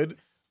really good,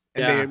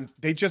 and Yeah.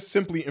 they just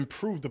simply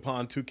improved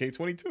upon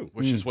 2K22.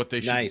 which is what they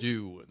should Nice.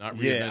 do, not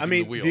reinventing Yeah, I the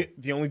mean, wheel.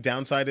 the only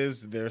downside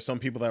is there are some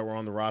people that were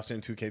on the roster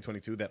in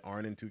 2K22 that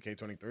aren't in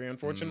 2K23,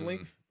 unfortunately.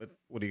 But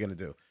what are you gonna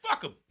do?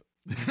 Fuck him.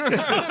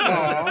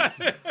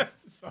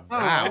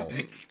 Wow.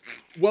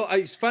 Well,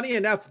 it's funny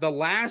enough, the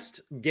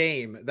last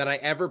game that I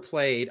ever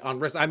played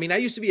on I mean, I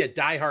used to be a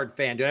diehard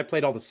fan, dude. I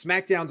played all the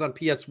SmackDowns on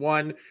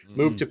PS1,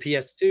 moved to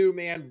PS2,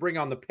 man. Bring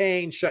on the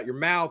pain, shut your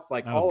mouth,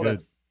 like That was all of good.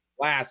 that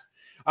last.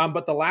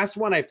 But the last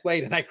one I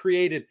played, and I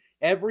created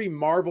every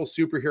Marvel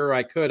superhero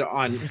I could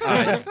on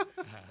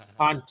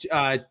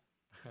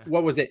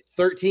what was it?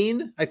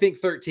 13? I think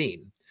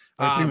 13.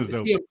 13 was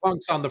dope. CM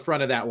Punk's on the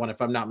front of that one,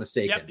 if I'm not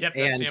mistaken. Yep.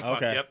 And That's CM Punk,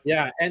 okay. Yep.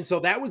 yeah, and so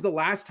that was the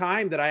last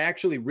time that I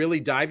actually really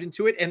dived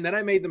into it, and then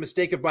I made the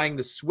mistake of buying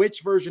the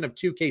Switch version of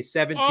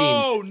 2K17.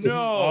 Oh no!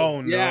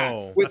 Oh, Yeah,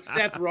 no. with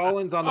Seth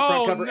Rollins on the front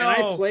Oh, cover, and I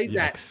no. played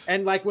that, Yikes.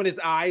 and like when his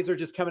eyes are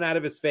just coming out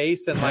of his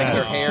face, and like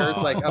their hair's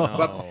like up,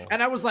 No.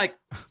 and I was like,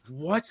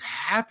 "What's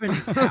happening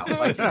now?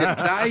 Like, did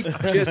I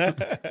just?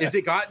 Is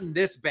it gotten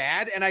this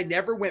bad?" And I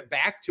never went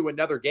back to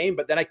another game,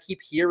 but then I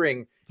keep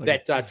hearing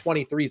that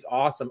 23 is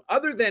awesome.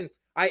 Other than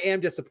I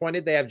am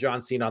disappointed they have John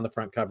Cena on the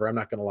front cover. I'm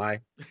not gonna lie.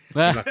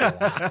 I'm not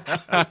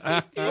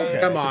gonna lie.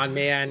 Come on,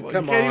 man. Well,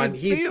 Come you can't on. even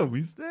see him.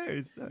 He's there.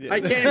 He's there.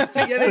 I can't even see.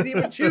 Yeah, they didn't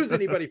even choose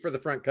anybody for the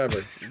front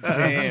cover.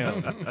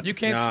 Damn. You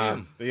can't see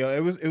him. But, yo,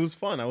 it was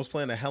fun. I was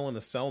playing a Hell in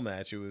a Cell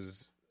match.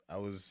 I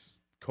was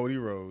Cody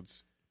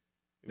Rhodes,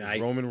 it was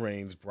Nice. Roman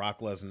Reigns,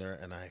 Brock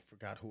Lesnar, and I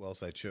forgot who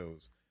else I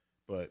chose.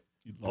 But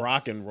You lost.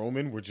 Brock and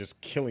Roman were just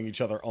killing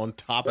each other on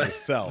top of the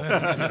cell.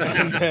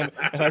 and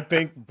I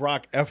think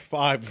Brock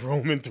F5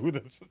 Roman through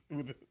the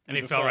And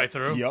he the fell cell. right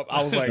through? Yep.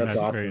 I was like, That's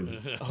That's awesome.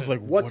 crazy. I was like,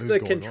 What's what is the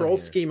going on control here?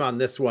 scheme on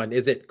this one?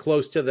 Is it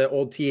close to the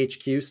old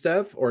THQ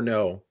stuff or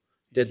no?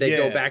 Did they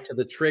go Yeah. back to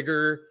the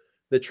trigger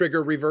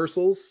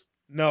reversals?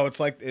 No, it's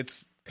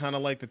kind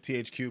of like the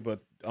THQ, but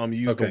you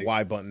use the Okay.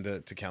 Y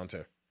button to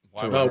counter.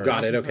 Wow. To Oh, reverse.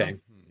 got it. Okay.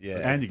 Yeah.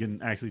 And you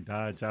can actually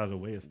dodge out of the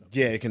way of stuff.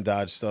 Yeah, it can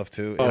dodge stuff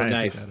too. Oh, It's-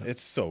 nice.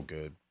 It's so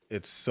good.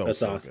 It's so That's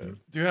so awesome. good.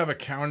 Do you have a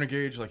counter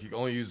gauge? Like you can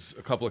only use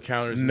a couple of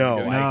counters? and No,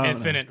 you get- No,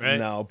 Infinite, right?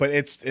 No, but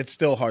it's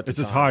still hard to It's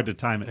just time. hard to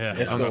time it. Yeah.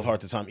 It's still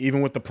hard to time.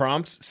 Even with the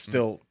prompts,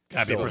 still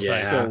Gotta be still,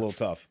 precise. still a little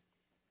tough.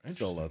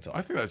 Still a Interesting. little tough.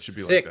 I think that should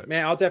be Sick, like that.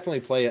 man. I'll definitely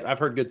play it. I've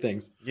heard good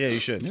things. Yeah, you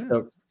should. Yeah.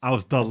 So, I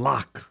was the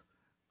lock.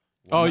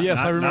 Oh yes,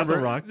 Not- I not remember.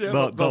 the rock, Yeah,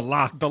 the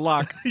lock. The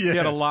lock. He had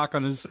Yeah. a lock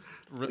on his.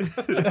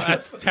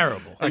 That's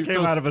terrible. I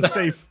came out of a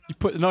safe. He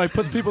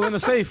puts people in the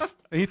safe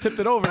and he tipped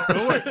it over.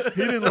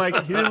 He didn't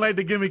like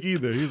the gimmick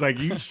either. He's like,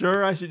 "You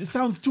sure I should?" It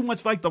sounds too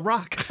much like the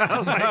Rock. I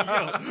was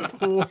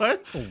like, "Yo,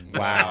 what?"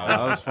 Wow, that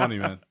was funny,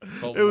 man.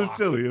 It was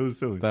silly. It was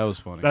silly. That was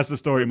funny. That's the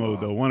story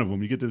mode, though. One of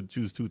them, you get to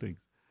choose two things.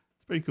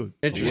 It's pretty cool.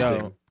 interesting.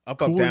 Yo, up,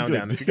 Cool and down, good.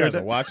 down. If you guys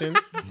are watching,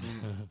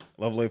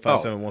 Lovely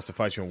 57 wants to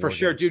fight you in For War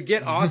sure, Games. dude.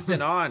 Get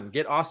Austin on.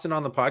 Get Austin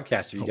on the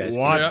podcast if you guys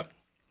What? can. Yep.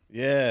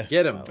 Yeah.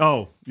 Get him.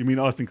 Oh, you mean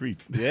Austin Creed?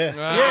 Yeah.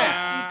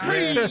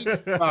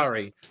 Yeah.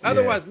 Sorry.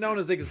 Otherwise known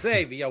as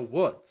Xavier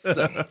Woods.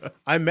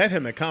 I met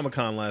him at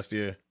Comic-Con last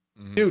year.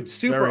 Dude,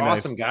 super Very nice.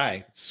 awesome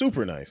guy.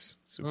 Super nice.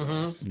 Super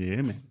nice.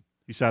 Yeah, man.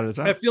 He shouted us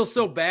I out. feel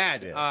so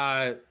bad.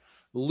 Yeah.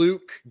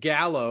 Luke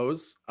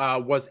Gallows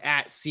was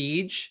at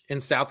Siege in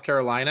South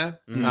Carolina.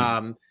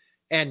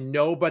 And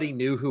nobody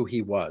knew who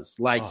he was.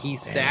 Like he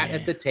sat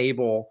at the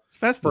table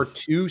Festus. for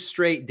 2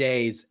 straight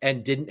days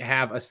and didn't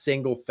have a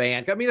single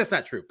fan. I mean, that's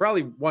not true.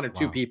 Probably 1 or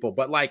 2 Wow. people,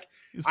 but like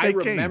He's I fake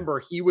king. remember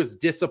he was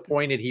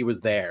disappointed he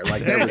was there.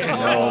 Like there was no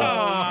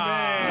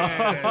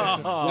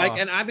like,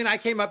 and I mean, I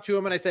came up to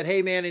him and I said,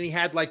 "Hey, man," and he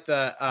had like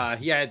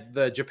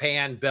the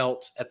Japan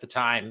belt at the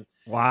time.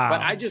 Wow.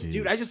 But I just, Jeez.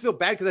 dude, I just feel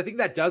bad because I think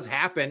that does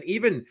happen.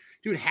 Even,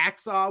 dude,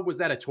 Hacksaw was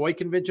at a toy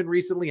convention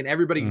recently and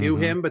everybody knew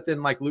Mhm. him, but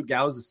then like Luke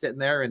Gallows is sitting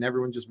there and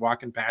everyone just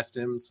walking past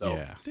him. So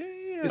Yeah.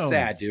 Damn. it's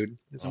sad, dude.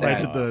 It's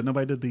Nobody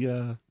sad. did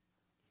the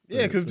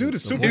Yeah, because dude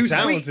is super Too sweet.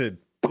 talented.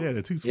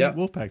 the two sweet Yep.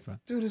 wolf packs on.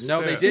 Dude is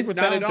No, they super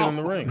did not at talented all. in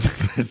the ring.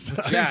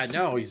 Yeah,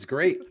 no, he's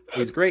great.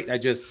 He's great. I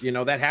just,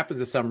 that happens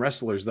to some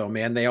wrestlers though,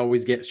 man. They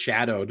always get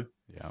shadowed.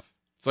 Yeah.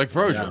 It's like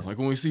Virgil. Yeah. Like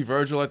when we see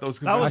Virgil at those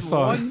That was conventions.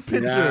 saw- one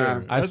picture.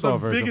 Yeah. I That's saw the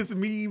Virgil. biggest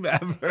meme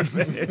ever,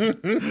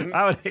 man.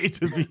 I would hate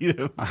to beat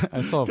him.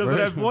 I saw Because of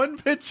that Virgil. one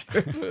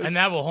picture. And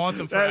that will haunt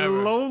him That forever.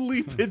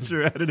 lonely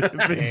picture at an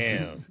convention.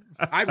 Damn.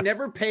 I've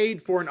never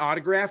paid for an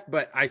autograph,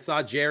 but I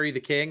saw Jerry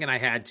the King and I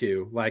had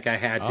to. Like I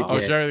had to Oh,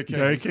 get. Jerry the King.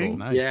 Jerry That's King? cool.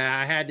 Nice. Yeah,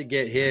 I had to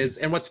get his.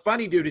 And what's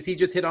funny, dude, is he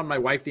just hit on my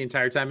wife the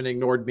entire time and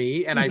ignored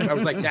me. And I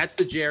was like, that's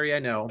the Jerry I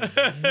know.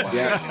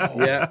 Yeah.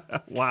 Yeah.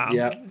 Wow.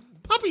 Yeah.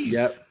 Puppies.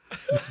 Yep.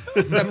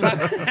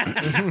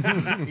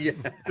 Yeah.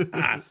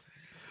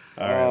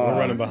 All right, we're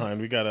running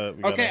behind. We gotta.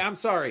 Okay, I'm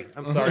sorry.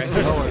 That's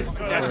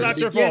That's not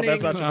your fault.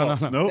 That's not your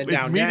fault. Nope, And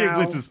it's now- Media now-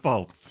 Glitch's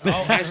fault. Oh,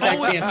 Hashtag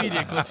always cancel.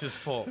 Media Glitch's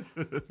fault.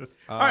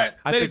 All right,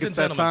 I ladies think it's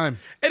and that gentlemen, time.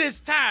 it is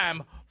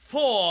time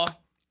for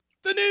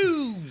the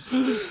news.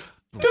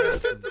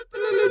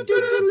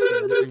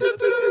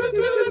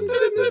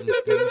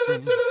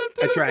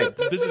 I tried.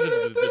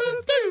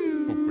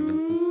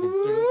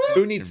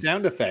 Who needs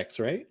sound effects,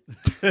 right?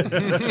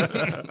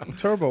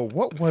 Turbo,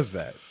 what was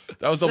that?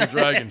 That was Double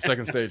Dragon,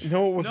 second stage.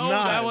 No, it was No,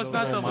 not. that was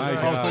not Oh Double my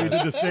Dragon. Oh, so you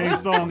did the same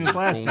song as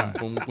last time.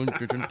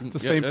 It's the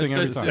same thing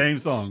every time. Same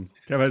song.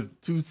 Kev has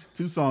two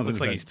songs Looks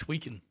in like his he's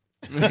tweaking.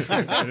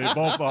 and they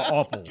both are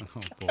awful.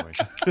 Oh boy.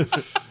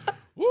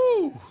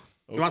 Woo!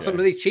 You want some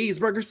of these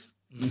cheeseburgers?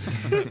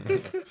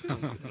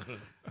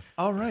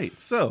 All right,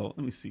 so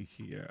let me see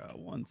here.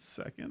 1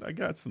 second. I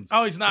got some.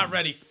 Oh, he's not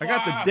ready. I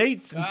got the Fuck.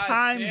 dates and God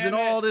times damn and it.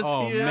 all this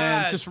Oh here.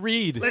 man, just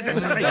read.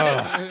 Listen to me.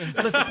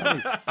 Listen to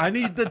me. I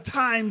need the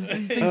times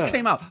these things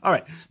came out. All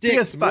right.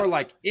 Sticks PS5, more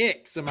like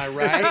icks, am I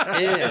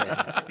right?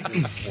 Yeah.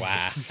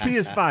 Wow.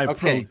 PS5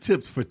 Pro Okay.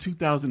 tips for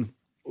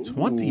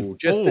 2024. Ooh,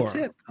 just the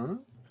tip, huh?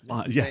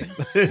 Yes,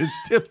 it's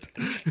tipped.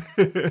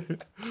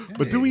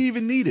 But do we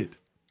even need it?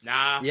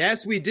 Nah.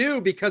 Yes, we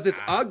do, because it's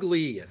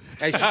ugly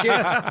as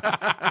shit.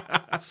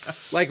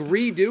 Like,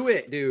 redo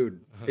it,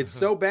 dude. It's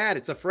so bad.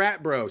 It's a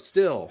frat bro.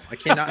 Still, I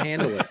cannot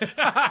handle it.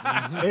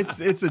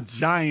 It's a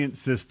giant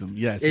system.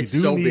 Yes, It's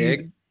you do so need,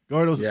 big.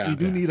 Gordos, Yeah. you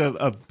do need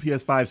a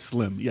PS5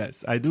 Slim.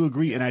 Yes, I do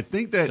agree, and I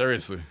think that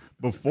Seriously.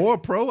 before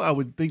Pro, I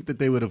would think that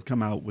they would have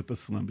come out with the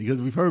Slim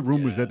because we've heard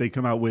rumors that they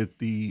come out with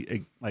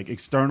the like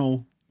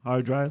external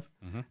hard drive,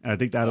 and I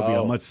think that'll be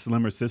a Oh. much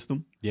slimmer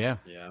system. Yeah.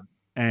 Yeah.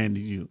 And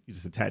you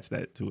just attach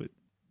that to it,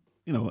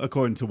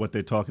 according to what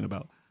they're talking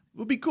about. It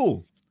would be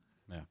cool.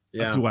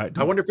 Yeah. Do I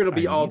wonder if it'll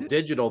be I all need it?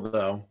 digital,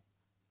 though.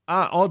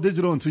 All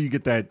digital until you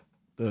get that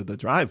the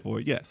drive for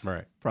it. Yes,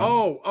 Right.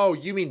 Probably. Oh,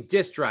 you mean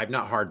disk drive,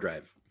 not hard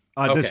drive.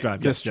 Disk okay.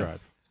 drive. Disk yes,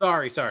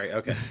 drive. Sorry.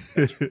 Okay.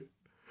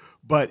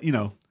 But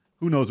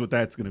who knows what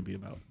that's going to be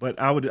about? But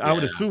I would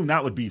assume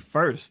that would be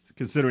first,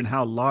 considering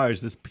how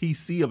large this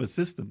PC of a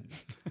system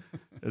is.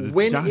 'Cause it's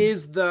When giant.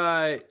 is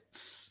the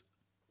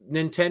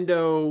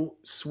Nintendo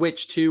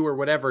Switch 2 or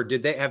whatever?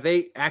 Have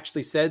they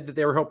actually said that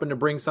they were hoping to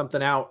bring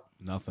something out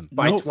Nothing.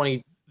 by Nope.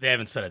 20? They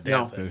haven't said a damn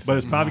No. thing. But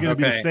it's probably going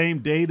to be the Okay. same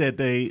day that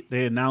they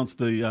announced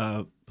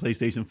the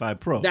PlayStation 5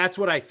 Pro. That's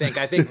what I think.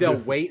 I think they'll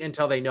wait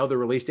until they know the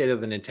release date of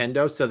the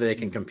Nintendo so that they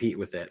can compete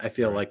with it. I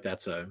feel like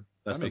that's the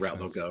makes route sense.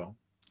 they'll go.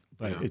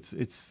 But Yeah.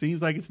 it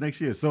seems like it's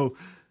next year. So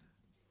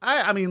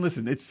I mean,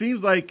 listen, it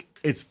seems like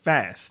it's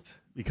fast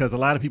because a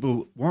lot of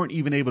people weren't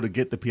even able to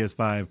get the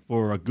PS5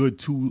 for a good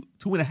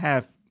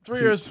 2.5, 3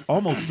 years.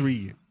 almost 3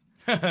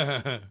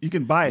 years. You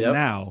can buy it Yep.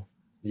 now.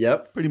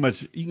 Yep. Pretty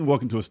much, you can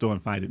walk into a store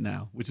and find it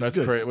now, which is That's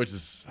good. crazy. Which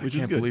is Which is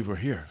can't good. believe we're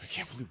here. I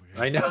can't believe we're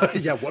here. I know.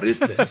 Yeah. What is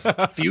this?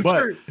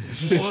 Future?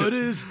 What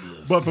is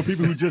this? But for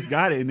people who just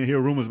got it and they hear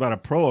rumors about a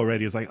Pro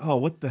already, it's like, oh,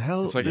 what the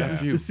hell? It's like,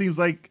 This seems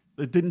like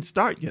it didn't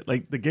start yet.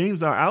 Like the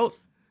games are out,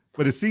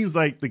 but it seems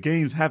like the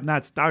games have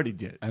not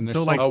started yet. And they're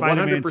until still- like Oh,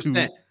 Spider-Man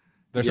 100%. 2.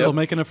 They're Yep. still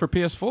making it for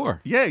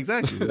PS4. Yeah,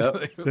 exactly.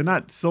 Yep. They're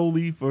not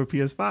solely for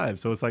PS5.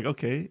 So it's like,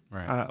 okay,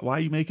 Right. why are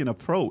you making a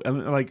Pro?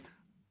 And like,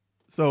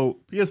 so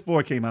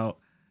PS4 came out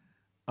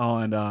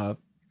on, what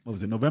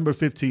was it, November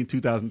 15,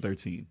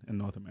 2013 in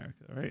North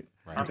America, right?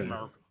 Right.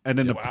 And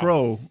then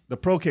the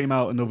Pro came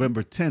out on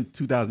November 10th,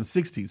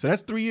 2016. So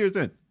that's 3 years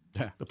in.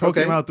 Yeah. The Pro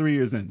Okay. came out 3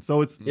 years in.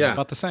 So it's Yeah.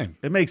 About the same.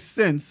 it makes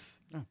sense.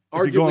 if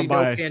you're Arguably going no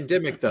by-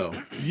 pandemic, though.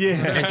 Yeah.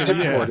 And chip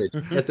yeah.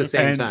 shortage at the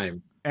same And-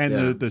 time. And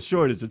Yeah. the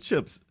shortage of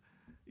chips.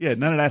 Yeah,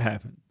 none of that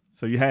happened.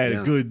 So you had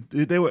Yeah. a good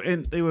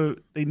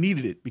they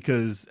needed it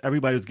because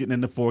everybody was getting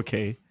into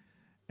 4K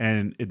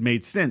and it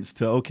made sense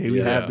to we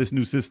Yeah. have this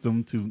new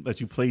system to let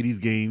you play these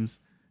games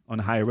on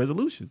a higher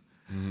resolution.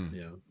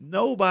 Yeah.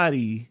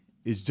 Nobody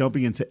is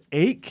jumping into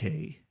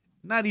 8K,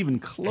 not even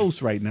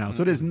close right now.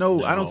 So there's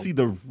I don't see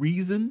the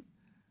reason,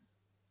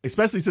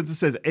 especially since it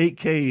says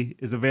 8K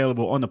is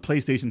available on the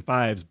PlayStation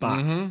 5's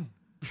box.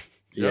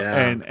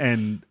 Yeah.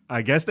 And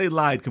I guess they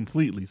lied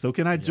completely. So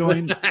can I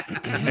join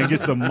and get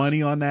some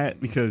money on that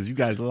because you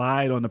guys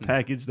lied on the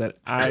package that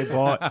I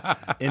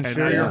bought?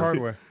 Inferior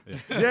hardware.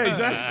 Yeah,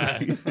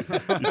 exactly.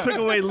 You took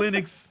away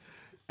Linux,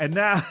 and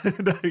now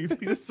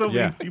there's so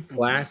Yeah. many people.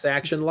 Class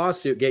action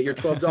lawsuit. Get your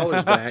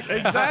 $12 back.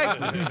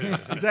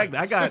 Exactly.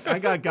 I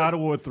got God of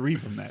War 3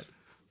 from that.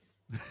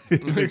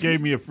 They gave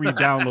me a free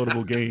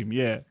downloadable game.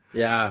 Yeah,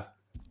 Yeah.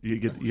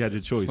 you had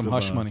your choice. Some of,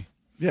 hush money.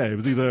 Yeah, it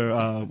was either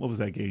what was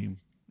that game?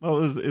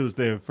 Well, it was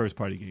their first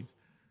party games.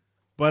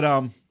 But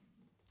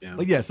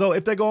but yeah. So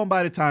if they're going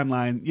by the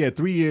timeline,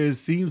 3 years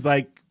seems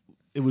like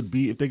it would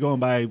be if they're going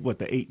by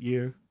the 8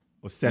 year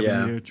or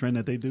 7 year trend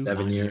that they do.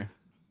 7 year.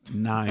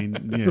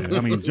 9. Yeah,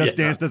 I mean, Just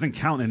Dance doesn't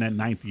count in that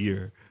 9th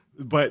year.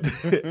 But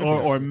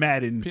or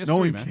Madden, PS3, no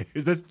one man.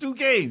 cares. That's 2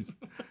 games.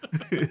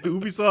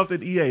 Ubisoft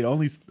and EA, the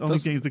only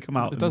does- games that come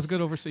out It does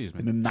good overseas,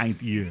 in man. the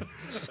 9th year.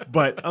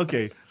 But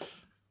okay,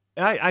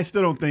 I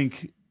still don't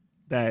think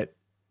that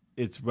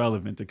it's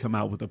relevant to come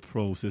out with a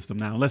Pro system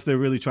now, unless they're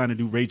really trying to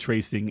do ray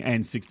tracing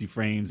and 60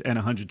 frames and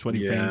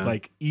 120 frames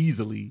like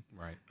easily.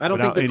 Right. I don't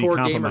think Without the any core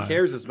gamer compromise.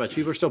 cares as much.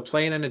 People are still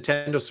playing a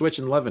Nintendo Switch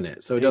and loving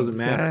it, so it doesn't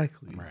matter.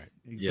 Exactly. Right.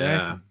 Exactly.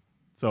 Yeah.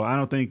 So I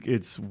don't think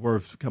it's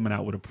worth coming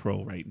out with a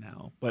Pro right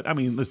now. But I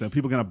mean, listen, if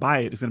people are gonna buy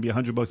it, it's gonna be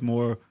 $100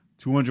 more,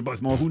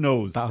 $200 more. Who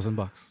knows?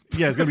 $1,000.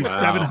 Yeah, it's gonna be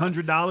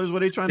 $700.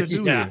 What are they trying to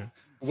do Yeah. here?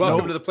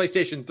 Welcome to the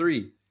PlayStation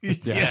 3.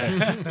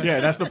 Yeah. Yeah,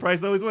 that's the price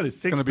they always want. It's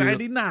gonna be-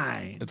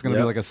 $699. It's going to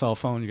Yep. be like a cell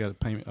phone. You got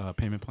a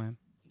payment plan.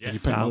 Yes. You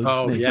pay Solid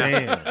monthly. Oh,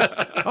 snake.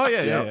 yeah. Oh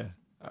yeah, Yep. yeah.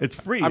 It's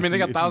free. I mean, they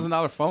if got you-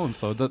 $1,000 phones,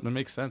 so it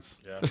makes sense.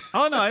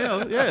 Oh no, I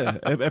know. Yeah,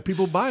 if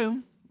people buy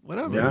them,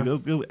 whatever.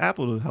 Yeah.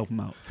 Apple will help them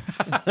out.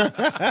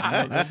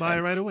 They'll buy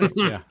it right away.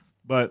 Yeah.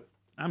 But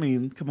I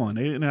mean, come on,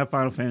 they didn't have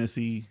Final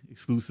Fantasy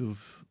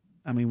exclusive.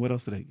 I mean, what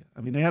else do they get?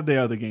 I mean, they have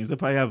their other games. They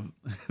probably have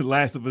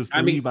Last of Us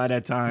 3 by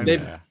that time.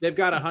 They've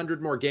got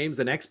 100 more games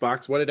than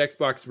Xbox. What did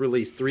Xbox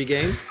release? 3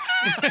 games?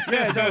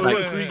 Yeah, no, it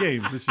was 3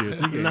 games this year.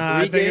 3 games. Nah,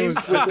 I think it was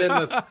within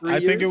the 3 I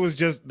years? think it was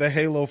just the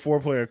Halo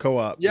 4-player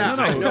co-op. Yeah,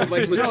 No, I know. Like no,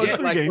 legit, it's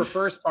 3 like for games.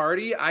 first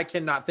party, I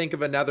cannot think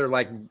of another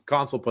like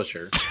console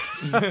pusher.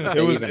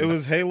 It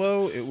was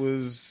Halo. It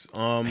was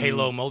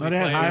Halo No, they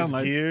had High multiplayer. on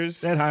Life. Gears.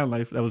 They had High on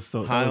Life. That was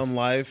so High that was- on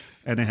Life.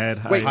 and they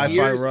had Wait, Hi-Fi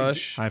Gears-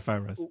 Rush. Hi-Fi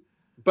Rush.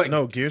 But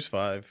No, Gears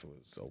 5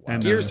 was a while.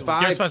 And, Gears uh,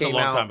 5 Gears 5's a came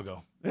long out. time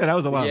ago. Yeah, that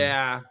was a while.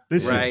 Yeah,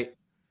 This year. right.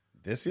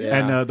 This year?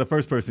 Yeah. And the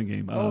first person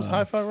game. Oh, it was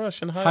Hi-Fi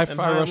Rush and Hi-Fi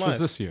on Rush was Life.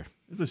 this year.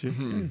 It's this year.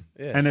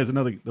 Yeah. And there's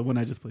another, the one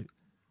I just played.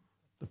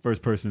 The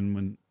first person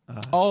when.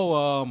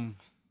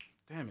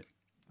 Damn it.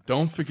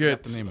 Don't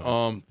forget the name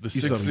of the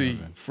You saw the 60 name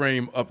of it.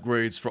 frame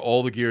upgrades for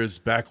all the Gears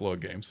backlog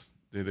games.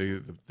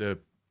 The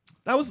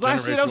That was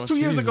last year. That was 2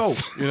 years ago.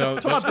 you know,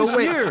 Talk that's- about So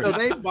wait, year. so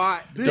they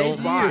bought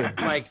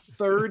like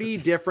 30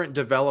 different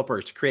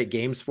developers to create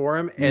games for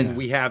him, and Yeah.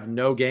 we have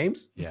no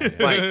games. Yeah.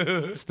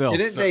 Like, Still.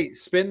 didn't they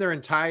spend their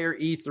entire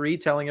E3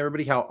 telling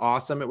everybody how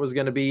awesome it was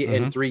going to be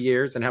in 3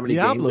 years and how many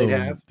games they'd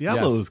have?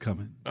 Diablo Yes. is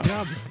coming.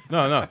 Diablo.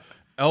 no.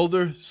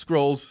 Elder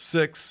Scrolls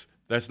 6.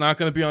 That's not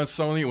going to be on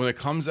Sony when it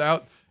comes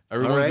out.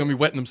 Everyone's right. going to be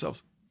wetting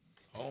themselves.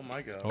 Oh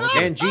my god.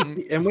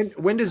 And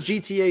when does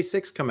GTA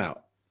 6 come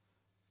out?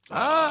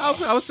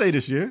 I would say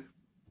this year.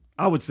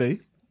 I would say.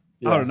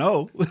 I don't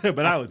know,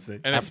 but I would say.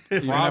 And it's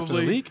Even after the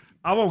probably leak?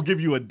 I won't give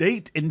you a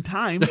date and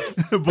time,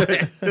 but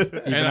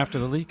Even after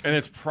the leak? and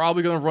it's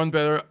probably going to run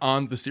better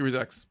on the Series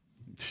X.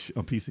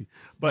 on PC.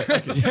 But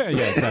Yeah,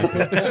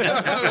 exactly.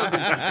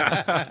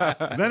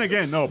 then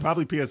again, no,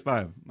 probably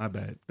PS5. My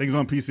bad. Things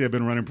on PC have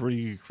been running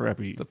pretty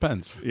crappy.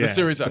 Depends. Yeah. The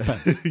Series X.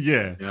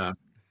 Yeah. Yeah.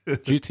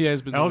 GTA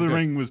has been Elden good.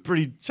 Ring was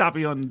pretty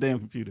choppy on the damn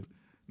computer.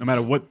 No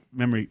matter what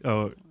memory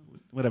or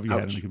whatever you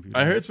had on the computer.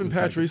 I heard it's been It was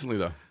patched bad. recently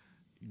though.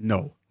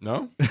 No.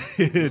 No,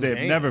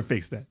 They've never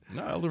fixed that.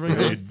 no, Elden Ring.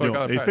 They, fuck don't.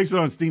 out of They patch. fixed it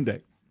on Steam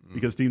Deck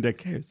because Steam Deck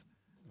cares.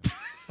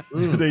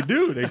 They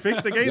do. They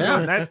fix the games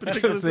on that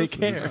particular They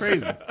system. It's care.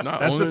 crazy. No,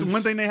 That's the owners-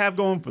 one thing they have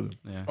going for them.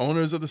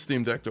 Owners of the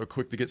Steam Deck are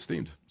quick to get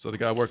steamed, so they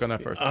got to work on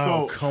that first.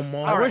 Oh, So, come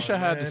on. I wish I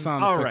had the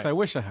sound All effects. right. I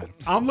wish I had them.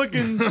 I'm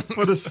looking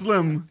for the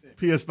slim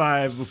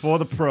PS5 before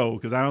the Pro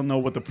because I don't know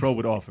what the Pro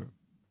would offer.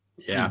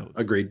 Yeah,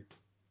 agreed.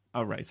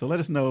 All right, so let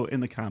us know in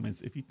the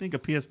comments if you think a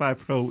PS5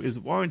 Pro is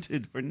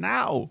warranted for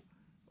now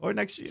or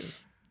next year.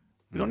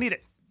 We don't need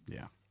it.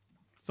 Yeah.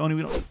 Sony,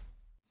 we don't.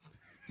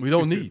 We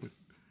don't need.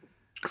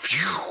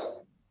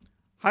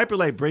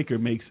 Hyperlight Breaker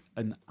makes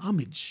an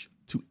homage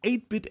to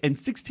 8-bit and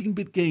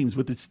 16-bit games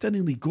with its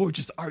stunningly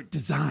gorgeous art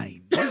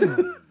design.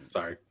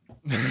 Sorry.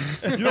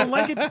 You don't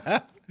like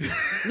it?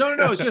 No.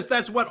 It's just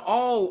that's what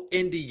all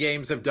indie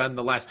games have done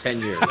the last 10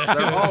 years.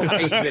 They're all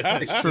 8-bit,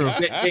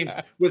 16-bit games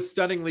with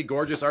stunningly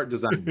gorgeous art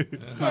design.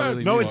 It's not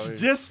really No, new. it's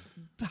just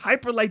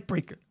Hyperlight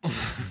Breaker.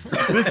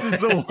 This is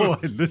the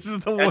one. This is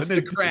the one. That's the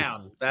that-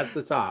 crown. That's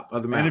the top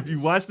of the And mountain. if you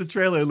watch the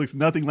trailer, it looks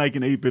nothing like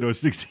an 8-bit or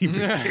 16-bit.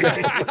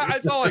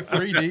 It's all like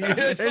 3D.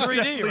 It's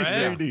 3D,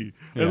 right? 3D.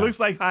 Yeah. It looks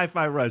like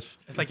Hi-Fi Rush,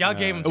 It's like y'all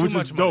gave him too which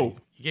much is money.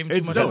 dope. You gave him too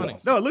It's much dope. money.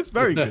 No, it looks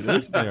very good. It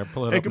looks There,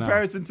 pull it in up now.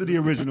 comparison to the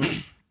original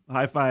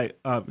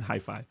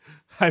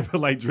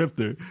Hyperlight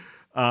Drifter.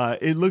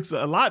 It looks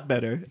a lot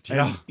better.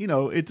 Yeah. And, you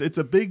know, it's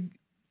a big.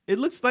 It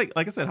looks like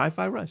I said,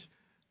 Hi-Fi Rush,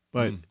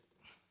 but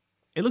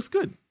it looks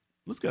good.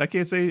 Looks good. I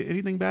can't say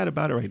anything bad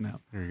about it right now.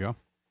 There you go.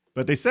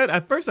 But they said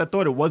at first I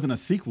thought it wasn't a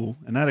sequel,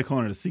 and now they're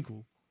calling it a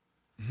sequel.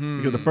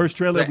 Because the first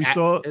trailer we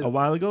saw a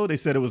while ago, they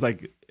said it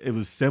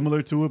was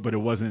similar to it, but it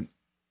wasn't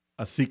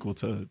a sequel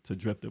to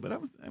Drifter. But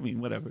I mean,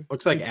 whatever.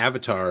 Looks like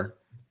Avatar.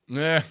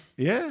 Yeah.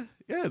 Yeah,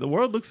 the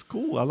world looks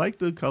cool. I like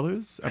the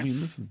colors. I mean,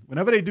 listen,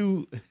 whenever they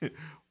do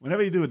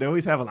it, they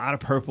always have a lot of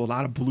purple, a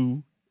lot of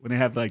blue when they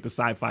have like the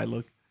sci-fi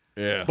look.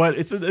 Yeah. But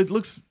it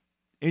looks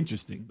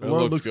interesting. The It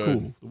world looks looks good.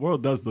 cool. The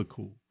world does look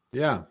cool,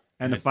 Yeah.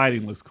 and the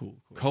fighting looks cool.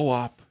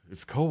 Co-op.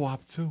 It's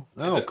co-op too.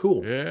 Oh,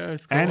 cool. Yeah,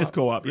 it's co-op. And it's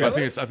co-op. Yeah, I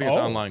think it's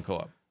online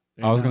co-op.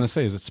 I was going to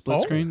say, is it split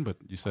Oh. screen? But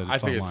you said it's I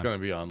think online. it's going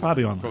to be online.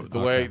 Probably online. The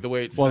Okay.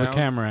 way it Well, sounds.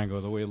 the camera angle,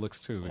 the way it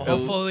looks too. Yeah.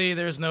 Hopefully,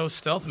 there's no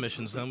stealth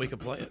missions. Then we could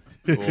play it.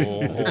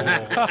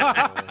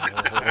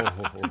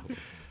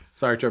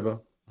 Sorry,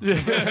 Turbo.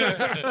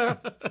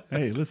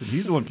 Hey, listen,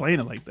 he's the one playing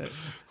it like that.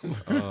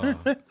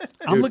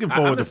 I'm looking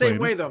forward I'm the to same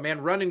playing way it. though,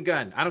 man. Run and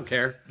gun. I don't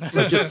care.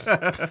 Let's just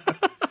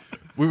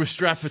We were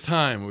strapped for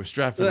time.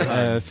 So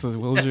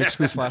what was your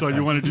excuse last So time?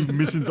 you want to do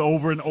missions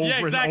over and over Yeah,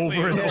 exactly. and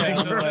over and Yeah,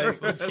 over? let's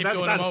keep That's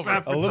doing not them over.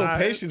 strapped for A little time.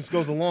 patience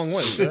goes a long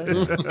way,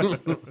 sir.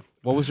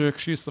 What was your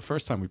excuse the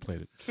first time we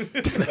played it?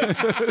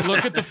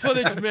 Look at the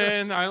footage,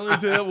 man. I only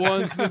did it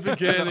once in the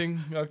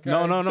beginning. Okay.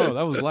 No.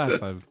 That was last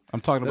time. I'm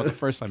talking about the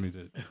first time you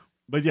did it.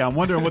 But yeah, I'm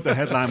wondering what the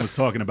headline was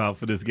talking about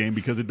for this game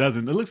because it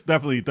doesn't. It looks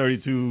definitely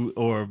 32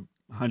 or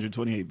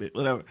 128 bit,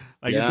 whatever.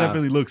 Like Yeah. it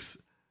definitely looks.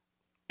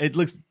 It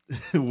looks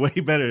way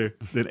better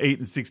than 8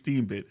 and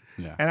 16-bit.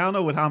 Yeah. And I don't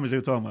know what homage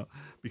they're talking about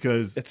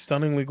because It's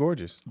stunningly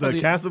gorgeous. the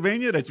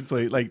Castlevania that you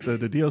played, like the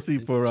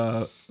DLC for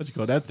what you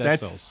call that? Dead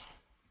That's Cells.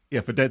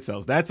 Yeah, for Dead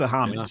Cells. That's a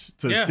homage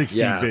to Yeah.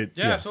 16-bit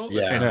Yeah, absolutely.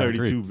 Yeah. and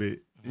Yeah, 32-bit.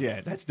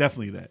 Yeah, that's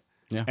definitely that.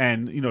 Yeah.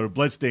 And the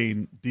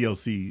Bloodstain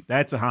DLC,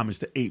 that's a homage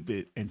to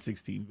 8-bit and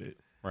 16-bit.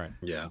 Right.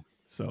 Yeah.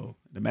 So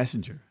the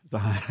Messenger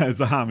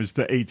is a homage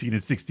to 18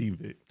 and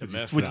 16-bit.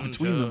 You switch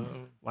between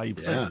them while you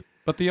play. Yeah.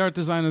 But the art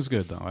design is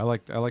good though. I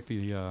like the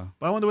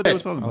But I wonder what they were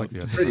It's- talking I about. like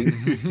the art.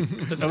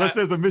 Pretty. Unless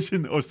there's a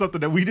mission or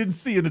something that we didn't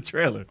see in the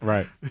trailer.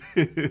 Right.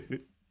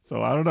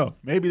 So I don't know.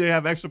 Maybe they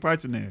have extra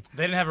parts in there.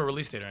 They didn't have a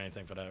release date or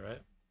anything for that, right?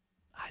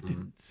 I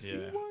didn't see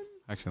Yeah. one.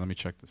 Actually, let me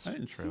check this I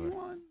didn't see trailer.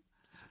 one.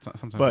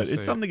 Sometimes But they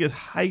it's say- something to get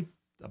hyped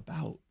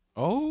about.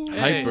 Oh,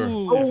 Hyper.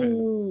 Oh,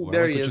 Well,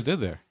 there look he what is. you did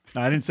there.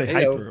 No, I didn't say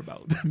Heyo. hyper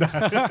about.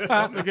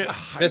 Look at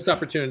Missed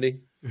opportunity.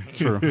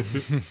 True.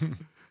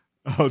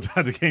 Oh,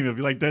 Dr. King, if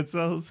you like Dead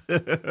Cells.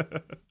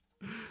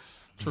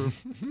 True.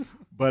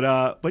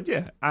 But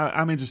yeah,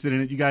 I'm interested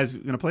in it. You guys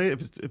gonna play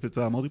it if it's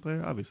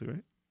multiplayer, obviously, right?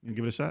 You gonna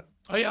give it a shot.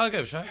 Oh yeah, I'll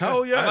give it a shot.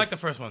 Hell Yeah. I yes. like the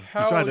first one. You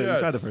Hell tried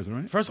yes. the first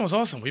one, right? First one was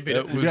awesome. We beat it.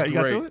 It was You got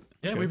great. through it?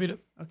 Yeah, we beat it.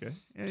 Okay.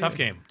 Yeah, Tough yeah.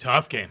 game.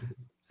 Tough game.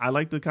 I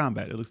like the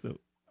combat. It looks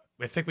dope.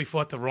 I think we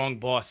fought the wrong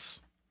boss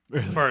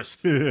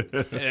first. yeah,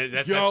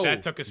 That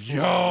took us.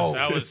 Yo.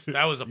 That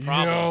was a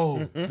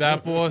problem. Yo,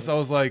 that boss, I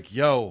was like,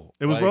 yo.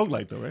 it was like,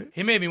 roguelike though, right?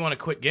 He made me want to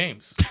quit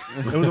games.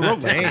 It was a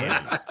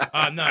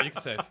roguelike. No, you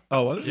can save.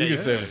 Oh, was it? You can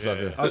say this stuff,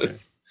 yeah. Okay.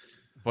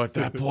 But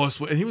that boss,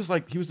 and he was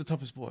the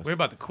toughest boss. We're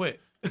about to quit.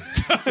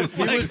 It's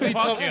He like, was the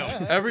fuck toughest-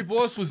 him. Every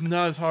boss was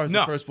not as hard as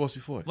No. the first boss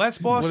before.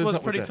 Last boss What is was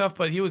up with pretty that? tough,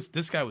 but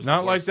this guy was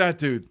Not the like worst. that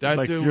dude. That It's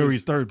like dude Fury's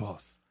was, third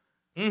boss.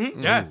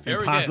 Yeah, very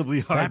Impossibly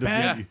hard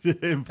bad? to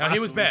beat. No, he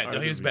was Impossibly bad. hard No,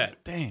 he to was beat. bad.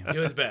 Damn. He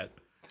was bad.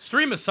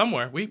 Stream is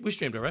somewhere. We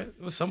streamed it, right?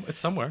 It's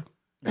somewhere.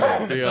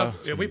 yeah,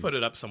 Yeah, we put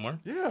it up somewhere.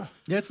 yeah,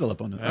 Yeah, it's still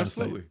up on the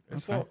absolutely. site.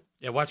 It's still,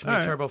 Yeah, watch me All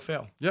right. turbo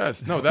fail.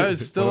 yes, no, that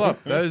is still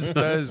up. That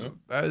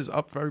is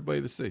up for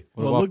everybody to see.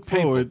 What Well, about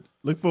painful?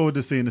 look forward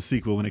to seeing the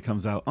sequel when it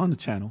comes out on the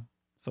channel.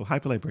 So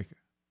Hyperlight Breaker,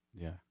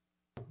 Yeah.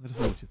 let us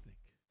know what you think.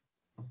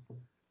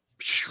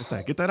 What's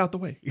that? Get that out the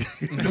way. Get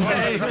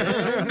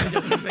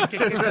that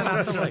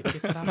out the way.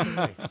 Get that out the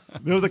way.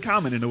 There was a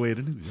comment in the way of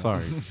the news.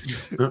 Sorry.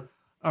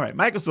 All right,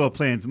 Microsoft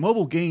plans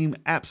mobile game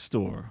app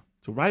store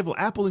to rival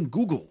Apple and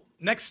Google.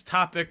 Next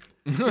topic.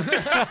 Why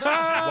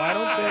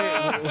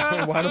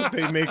don't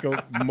they make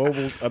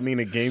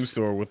a game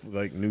store with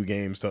like new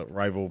games to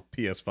rival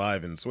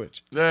PS5 and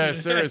Switch? Yeah,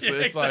 seriously,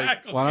 it's like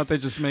Exactly. Why don't they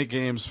just make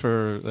games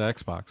for the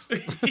Xbox?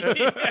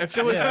 if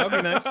there was That'd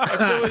be nice.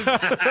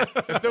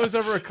 if there was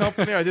ever a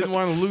company I didn't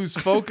want to lose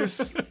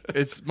focus,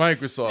 it's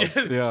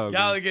Microsoft. Yeah.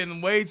 Y'all are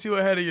getting way too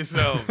ahead of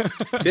yourselves.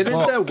 Didn't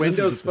Well, the this is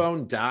Windows the thing.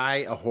 Phone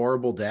die a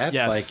horrible death?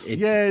 Yes. Like it,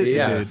 Yeah, it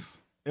yeah. did.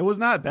 It was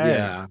not bad,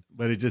 Yeah.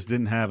 but it just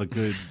didn't have a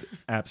good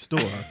app store.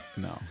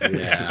 No.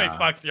 Yeah. Fake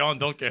Fox, y'all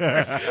don't care.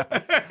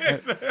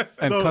 And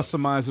So-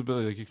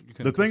 customizability. Like, you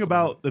can The thing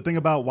customize.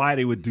 about why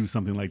they would do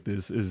something like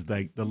this is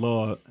like the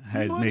law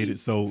has made it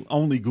so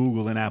only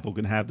Google and Apple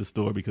can have the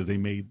store because they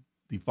made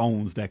the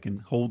phones that can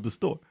hold the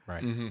store.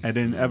 Right. And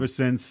then ever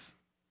since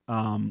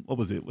what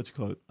was it? What you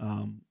call it?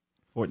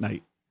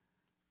 Fortnite.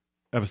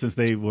 Ever since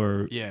they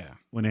were Yeah.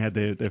 when they had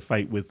their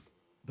fight with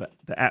the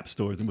app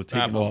stores and was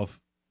taking Apple. off.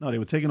 No, they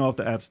were taking off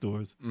the app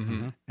stores,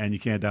 and you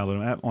can't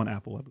download them on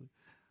Apple, I believe.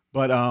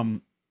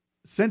 But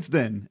since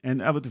then,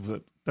 and I was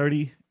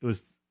 30. It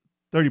was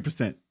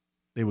 30%.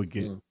 They would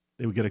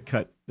get a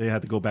cut. They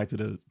had to go back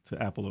to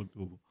Apple or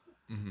Google.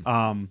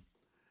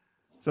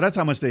 So that's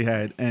how much they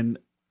had, and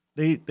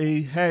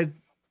they had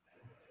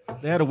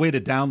a way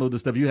to download the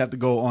stuff. You have to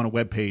go on a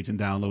web page and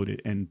download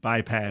it and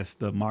bypass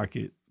the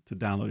market to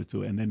download it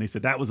to it. And then they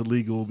said that was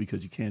illegal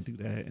because you can't do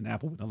that, and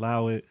Apple wouldn't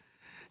allow it.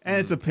 And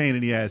it's a pain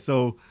in the ass.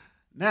 So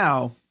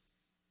now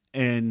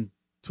in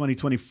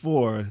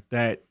 2024,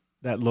 that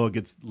law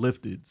gets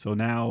lifted. So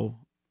now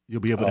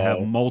you'll be able to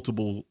have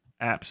multiple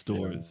app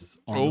stores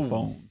on the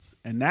phones.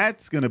 And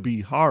that's going to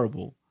be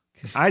horrible,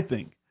 I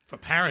think. For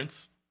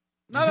parents.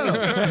 No.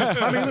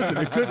 I mean, listen,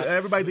 it could.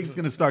 Everybody thinks it's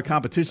going to start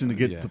competition to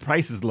get the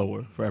prices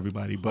lower for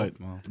everybody. But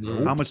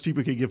how much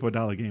cheaper can you get for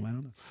 $1 game? I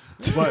don't know.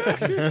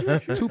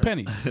 But 2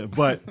 pennies.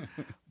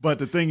 but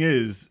the thing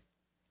is,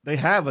 they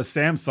have a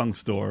Samsung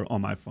store on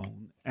my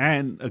phone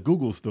and a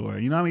Google store.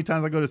 You know how many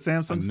times I go to I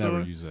Samsung never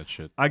store? use that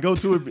shit. I go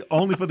to it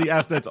only for the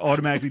apps that's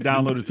automatically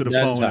downloaded to the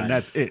None phone, time. and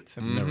that's it.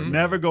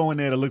 Never go in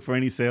there to look for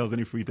any sales,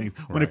 any free things.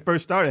 When it Right.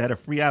 first started, it had a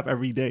free app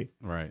every day.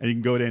 Right. And you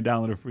can go there and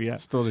download a free app.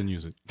 Still didn't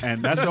use it.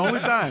 And that's the only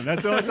time.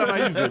 That's the only time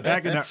I used it,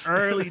 back in the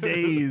early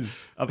days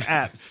of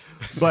apps.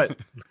 But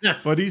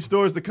for these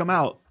stores to come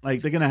out,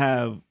 like they're gonna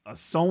have a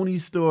Sony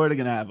store, they're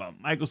gonna have a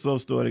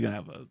Microsoft store, they're gonna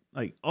have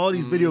all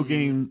these video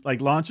game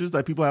launchers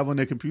that people have on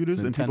their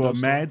computers, and people Nintendo are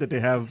mad that they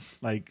have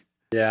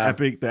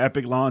the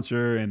Epic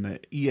launcher and the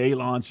EA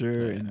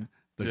launcher and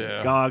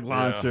the GOG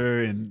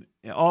launcher and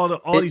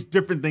all these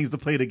different things to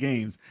play the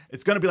games.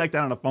 It's gonna be like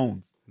that on the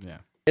phones. Yeah.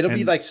 It'll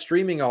be And- like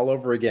streaming all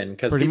over again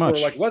because Pretty people much.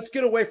 are like, let's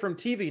get away from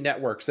TV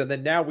networks. And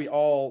then now we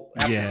all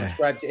have to Yeah.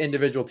 subscribe to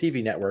individual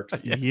TV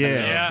networks.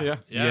 Yeah.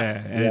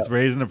 And it's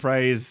raising the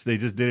price. They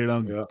just did it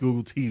on Yeah.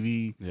 Google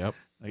TV. Yep.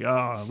 Like,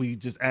 oh, we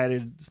just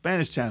added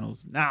Spanish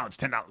channels. Now it's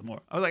 $10 more.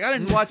 I was like, I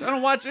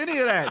don't watch any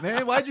of that,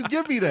 man. Why'd you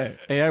give me that?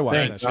 Hey, I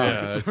watched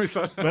that. Yeah,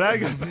 shit. But I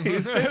got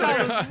paid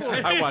 $10 more.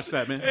 I watched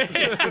that, man.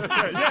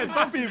 Yeah,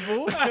 some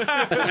people.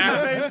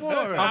 Pay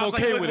more. I'm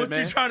okay with it, what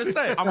man. you trying to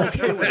say? I'm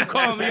okay with it.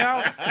 Calling me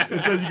out? It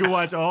says you can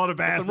watch all the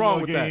basketball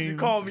wrong with that. games. You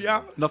Call me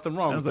out? Nothing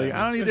wrong I was with like,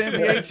 that. I don't need the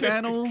NBA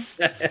channel.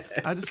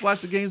 I just watch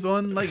the games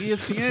on like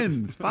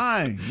ESPN. It's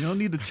fine. You don't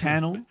need the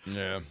channel.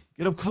 yeah.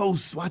 Get up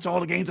close. Watch all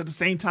the games at the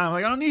same time.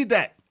 Like, I don't need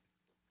that.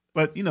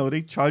 But,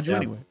 they charge you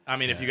anyway. I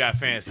mean, if you got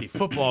fantasy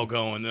football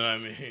going, then I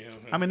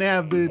mean, they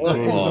have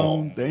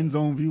the end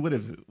zone view. What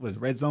is it? Was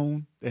Red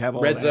Zone? They have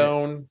all Red that.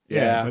 Zone.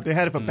 Yeah. But they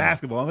had it for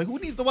basketball. I'm like, who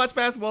needs to watch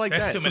basketball like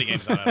there's that? too many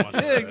games on that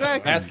one. Yeah,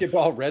 exactly.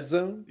 Basketball Red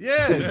Zone.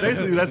 Yeah,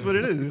 basically that's what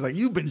it is. It's like,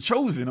 you've been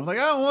chosen. I'm like,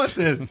 I don't want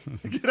this.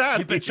 Get out of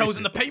You've been here.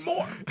 chosen to pay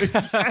more.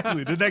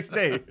 Exactly. The next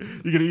day,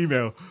 you get an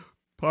email.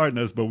 Pardon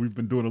us, but we've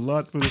been doing a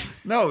lot for this.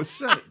 No,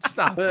 stop.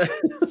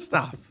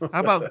 Stop.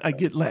 How about I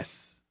get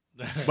less?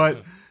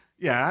 But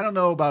yeah, I don't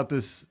know about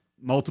this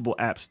multiple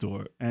app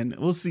store, and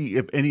we'll see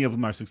if any of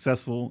them are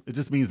successful. It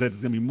just means that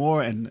there's going to be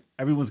more, and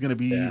everyone's going to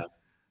be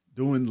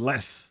doing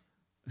less.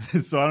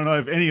 So I don't know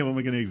if any of them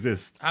are going to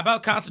exist. How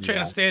about concentrate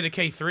on State of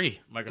K3,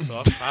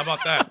 Microsoft? How about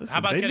that? How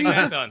about They getting need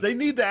that this- done? They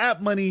need the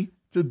app money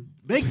to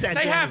make that.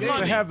 They damn have game.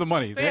 money. They have the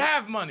money. They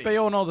have money. They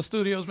own all the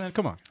studios, man.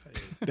 Come on.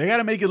 They got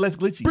to make it less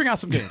glitchy. Bring out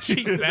some games.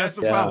 Cheap That's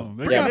bastard. the problem.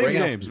 They Bring gotta out some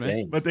make it- games,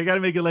 man. But they got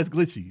to make it less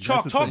glitchy. That's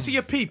Talk, the talk thing. to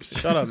your peeps.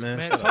 Shut up, man.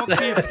 Man, Shut talk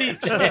to your peeps.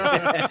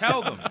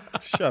 Tell them.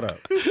 Shut up.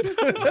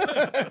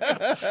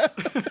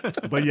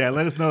 But yeah,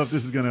 let us know if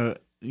this is gonna,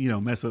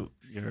 mess up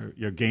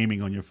your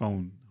gaming on your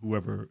phone.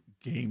 Whoever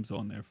games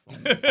on their phone.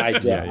 Only I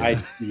don't-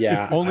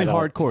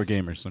 hardcore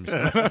gamers. Let me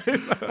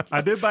say. I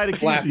did buy the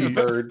Flappy Kishi.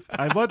 Bird.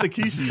 I bought the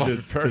Kishi Flappy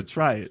to Bird.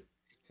 try it.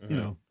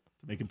 To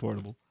make it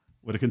portable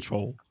with a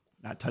control,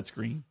 not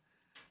touchscreen.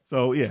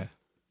 So yeah,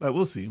 but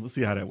we'll see. We'll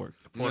see how that works.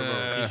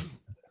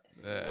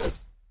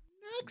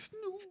 Next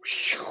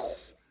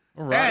news.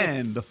 All right.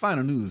 And the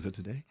final news of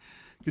today.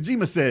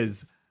 Kojima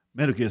says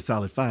Metal Gear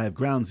Solid 5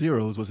 Ground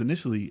Zeroes was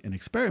initially an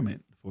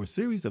experiment for a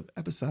series of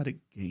episodic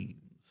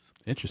games.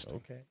 Interesting.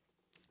 Okay.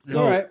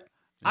 So, All right.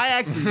 I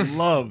actually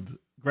loved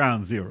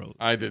Ground Zeroes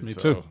I did Me so.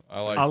 too.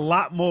 I like a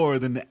lot more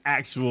than the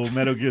actual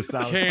Metal Gear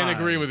Solid 5. Can't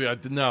agree with you. I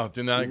did not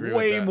agree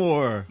Way with that.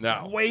 more.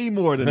 No. Way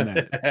more than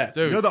that.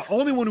 Dude. You're the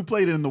only one who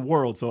played it in the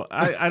world, so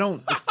I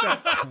don't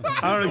accept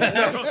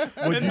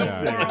what In you the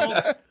said.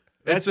 world.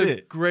 That's It's a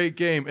it. great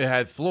game. It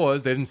had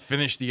flaws. They didn't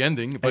finish the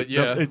ending, but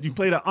yeah. You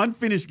played an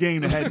unfinished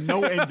game that had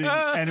no ending,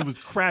 and it was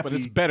crappy. But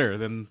it's better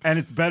than. And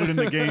it's better than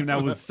the game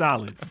that was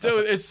solid.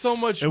 Dude, it's so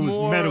much It was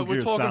more. Metal We're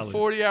Gear talking Solid.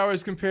 40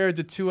 hours compared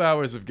to 2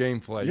 hours of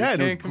gameplay. Yeah, You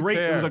and it was can't great.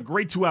 It compare. was a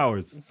great 2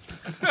 hours.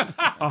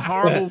 A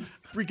horrible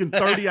freaking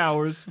 30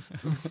 hours.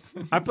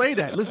 I played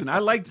that. Listen, I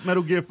liked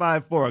Metal Gear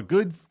 5 for a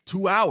good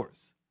 2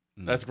 hours.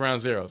 That's Ground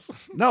Zeroes.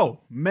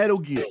 No, Metal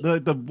Gear,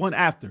 the one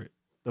after it,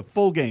 the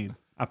full game.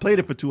 I played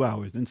it for 2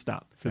 hours, then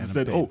stopped. Because it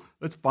said, Pain.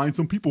 let's find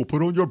some people,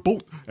 put on your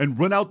boat, and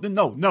run out.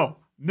 No.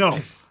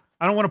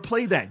 I don't want to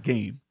play that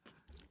game.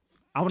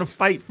 I want to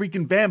fight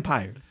freaking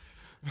vampires.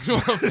 You're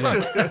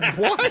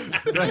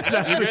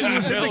getting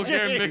Metal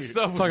Gear mixed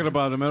up. Talking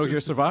about a Metal Gear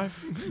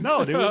Survive?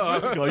 No, they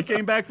was much ago. He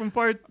came back from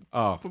part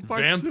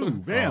Vamp? 2.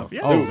 Vamp.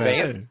 Yeah, Oh,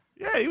 Vamp.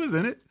 Yeah, he was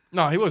in it.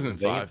 No, he wasn't in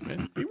 5,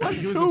 man. He was,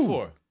 He was too. in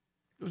 4.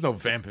 There was no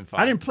Vamp in 5.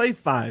 I didn't play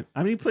 5. I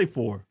mean, he played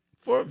 4.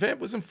 Vamp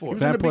was in 4. He was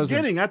Vamp in the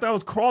wasn't. beginning. I thought I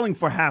was crawling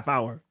for a half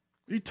hour.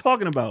 What are you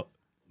talking about?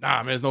 Nah,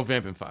 man, there's no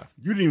Vamp in 5.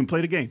 You didn't even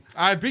play the game.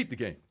 I beat the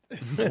game.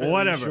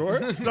 Whatever.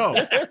 Sure? So,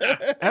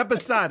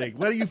 episodic.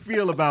 What do you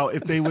feel about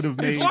if they would have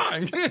He's made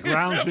lying.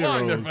 Ground He's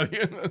lying,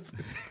 Zeroes?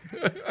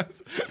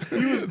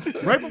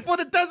 everybody. right before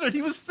the desert?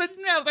 He was sitting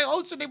there. I was like,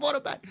 oh shit, they brought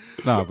it back.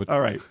 No, but All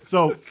right.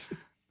 So,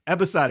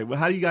 episodic. Well,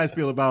 how do you guys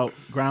feel about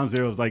Ground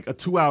Zeroes? Like a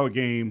 2-hour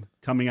game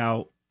coming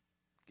out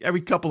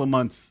every couple of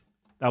months.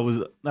 That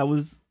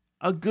was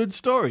a good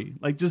story.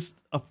 Like just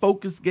a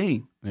focused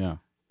game. yeah,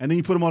 And then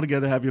you put them all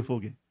together, have your full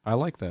game. I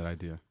like that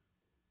idea.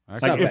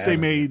 Like not if bad. they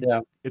made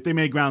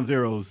Yeah. Ground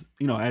Zeroes,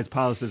 as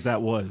polished as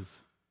that was,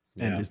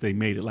 and Yeah. if they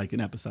made it like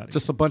an episodic.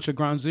 just a bunch of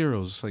Ground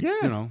Zeros, like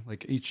Yeah.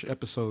 like each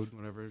episode,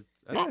 whatever.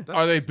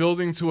 Are they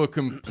building to a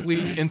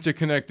complete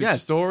interconnected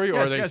Yes. story, or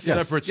Yes, are they yes, yes,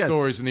 separate yes.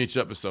 stories in each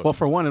episode? Well,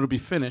 for one, it'll be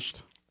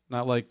finished,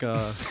 not like.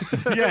 yeah,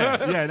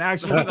 an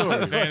actual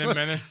story. Phantom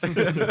Menace.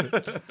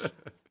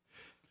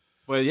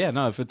 Well, yeah,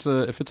 no. If it's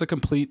a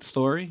complete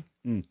story,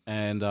 Mm.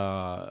 and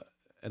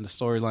the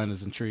storyline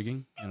is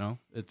intriguing,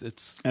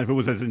 it's And if it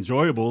was as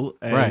enjoyable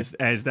as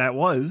that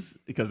was,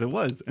 because it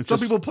was. And some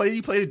Just- people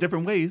you played it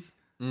different ways.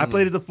 I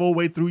played it the full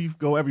way through. You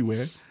go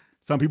everywhere.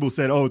 Some people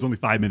said, "Oh, it's only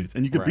 5 minutes,"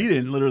 and you could Right. beat it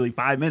in literally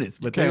 5 minutes.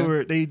 But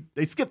can. they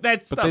skipped that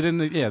but stuff. they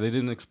didn't. Yeah, they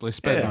didn't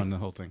sped Yeah. on the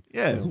whole thing.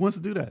 Yeah, who wants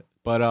to do that?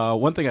 But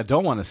one thing I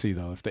don't want to see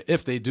though,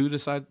 if they do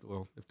decide,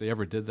 well, if they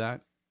ever did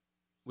that,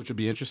 which would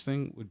be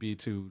interesting, would be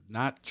to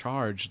not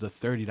charge the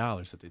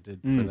 $30 that they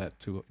did for that.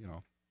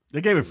 They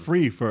gave it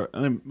free for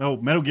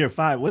Metal Gear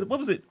 5. What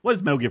was it? What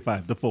is Metal Gear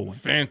 5? The full one.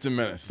 Phantom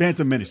Menace.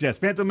 Phantom Menace. Yes,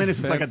 Phantom Menace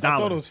is like $1. I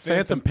thought it was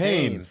Phantom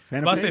Pain.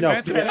 Phantom I say Pain?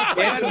 Phantom Phantom Menace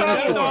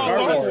Menace is is Star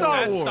Wars.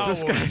 That's Star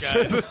Wars,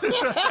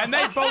 guys. And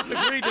they both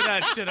agreed to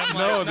that shit. I'm like,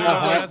 no,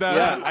 that's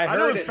Yeah, I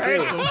heard it too.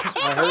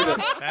 I heard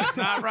it. That's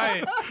not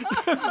right.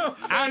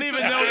 I don't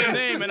even know the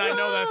name, and I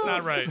know that's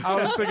not right. I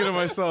was thinking to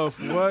myself,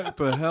 what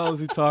the hell is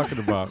he talking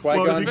about? Well,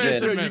 Qui-Gon you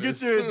get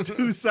Jinn. your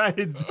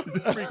two-sided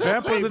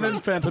Vamp wasn't in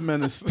Phantom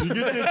Menace. You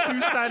get your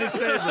two-sided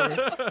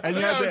saber, and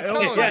you have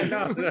the Yeah,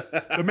 no.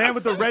 the man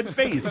with the red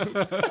face.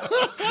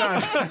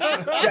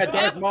 Yeah,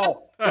 Darth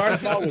Maul.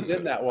 Darth Maul was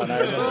in that one. I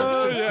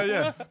remember.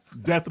 yeah.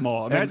 Death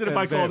Maul. Imagine if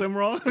I called him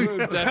wrong.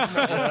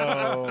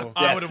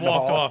 I would have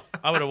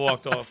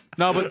walked off.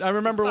 No, but I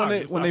remember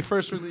when they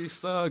first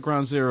released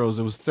Ground Zeroes,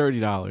 it was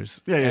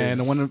 $30. Yeah.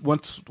 And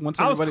once That was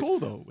everybody, cool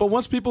though. but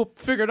once people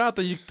figured out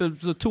that the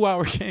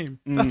 2-hour game,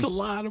 that's a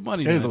lot of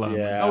money. It is man. a lot.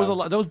 Yeah. That was a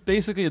lot. That was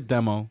basically a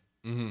demo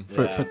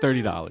for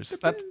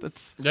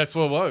 $30. That's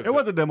what it was. It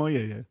was a demo,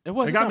 yeah. It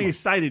was It a got me demo.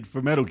 excited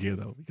for Metal Gear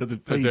though, because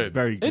it played did.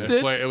 very It good.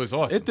 did. It was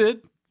awesome. It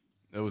did.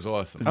 It was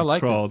awesome. I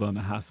liked it. Crawled on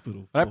the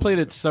hospital. But I played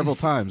it several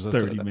times.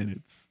 30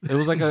 minutes. It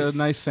was like a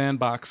nice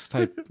sandbox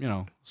type,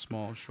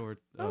 small, short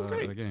That was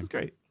great. game. It was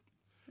great.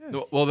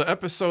 Well, the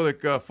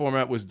episodic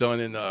format was done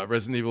in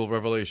Resident Evil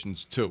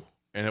Revelations 2,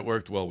 and it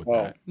worked well with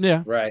that.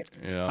 Yeah. Right.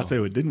 You know? I'll tell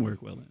you what didn't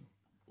work well in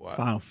Wow.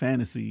 Final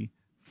Fantasy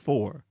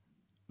 4.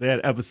 They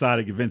had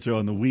episodic adventure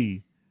on the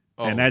Wii.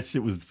 Oh. And that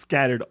shit was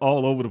scattered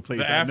all over the place.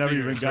 The I never after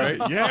even years, got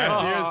right? yeah,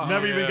 After years,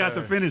 never even got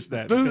to yeah. finish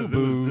that because it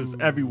was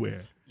just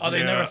everywhere. Oh,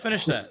 they never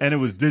finished that. And it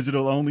was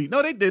digital only.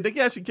 No, they did. They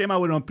actually came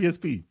out with it on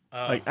PSP,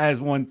 like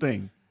as one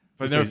thing.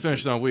 But never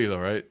finished on Wii, though,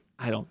 right?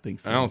 I don't think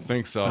so. I don't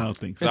think so. I don't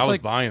think so. 'Cause I It's was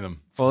like- buying them.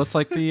 Well, it's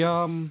like the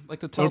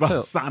What about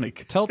Telltale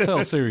Sonic?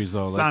 Telltale series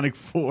though. Like, Sonic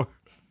 4.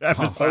 Oh,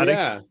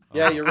 Episodic.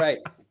 yeah, you're right.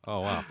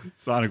 oh wow.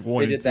 Sonic 1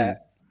 They and did 2.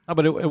 that. Oh,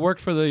 but it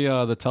worked for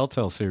the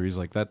Telltale series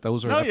like that.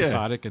 Those are Oh, yeah.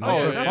 episodic and Oh,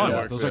 those are yeah, fun.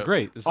 yeah. Those are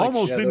great. It's like,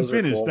 Almost Yeah, didn't those are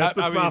finish. cool. That's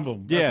the I mean,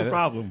 problem. yeah, That's the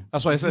problem.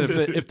 that's why I said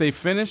if they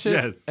finish it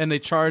Yes. and they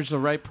charge the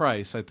right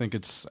price, I think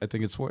it's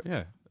worth.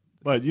 Yeah.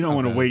 But you don't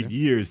want to bad, wait yeah.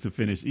 years to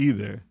finish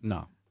either.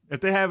 No. If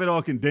they have it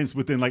all condensed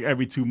within like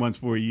every 2 months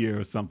for a year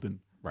or something,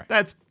 Right.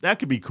 that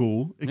could be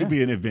cool. It could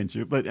be an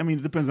adventure. But I mean,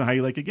 it depends on how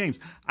you like your games.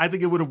 I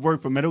think it would have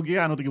worked for Metal Gear.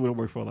 I don't think it would have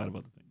worked for a lot of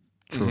other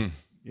things. True.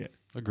 Yeah.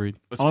 Agreed.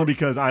 Only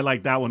because I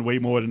like that one way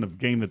more than the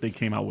game that they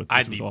came out with. Which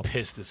I'd was be awful.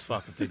 pissed as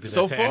fuck if they did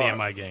So that to any far- of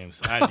my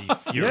games. I'd be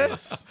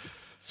furious.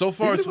 So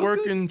far, Even it's if it was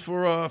working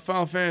for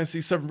Final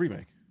Fantasy VII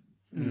Remake.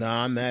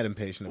 Nah, I'm that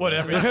impatient. about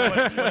Whatever. it.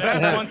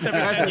 That's once every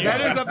 10 years.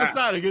 That is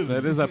episodic, isn't That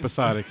it? is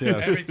episodic.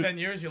 Yes. Every 10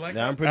 years, you like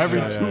Nah, I'm that? pretty Every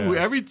sure.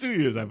 every 2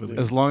 years, I believe.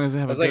 As long as they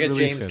have It was a like good a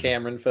release James schedule.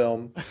 Cameron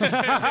film.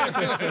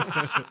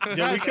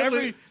 Yeah,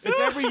 it's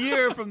every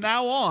year from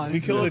now on. We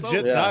can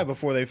legit Yeah. die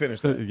before they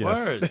finish that. Yes.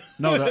 Word.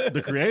 No,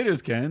 the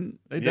creators can.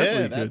 They Yeah,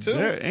 definitely that could. too.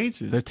 They're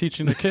ancient. They're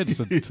teaching the kids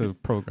to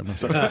program.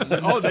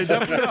 Oh, they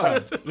definitely are.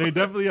 They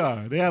definitely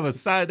are. They have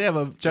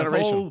a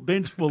Generation. whole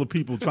bench full of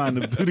people trying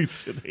to do these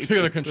shit. You're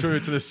going to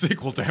contribute to the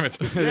sequel, damn it.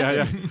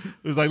 yeah.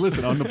 It's like,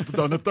 listen, on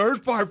the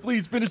third part,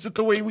 please finish it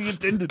the way we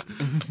intended,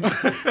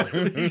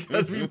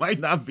 because we might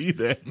not be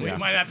there. We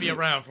might not be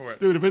around for it.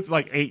 Dude, if it's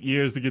like 8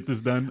 years to get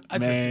this done,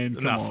 That's man,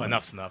 come on.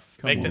 enough's enough.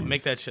 Come on.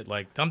 Make that shit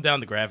like dumb down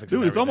the graphics. Dude,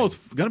 and it's everything. almost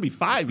gonna be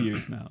 5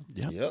 years now.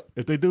 Yep.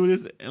 If they do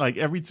this like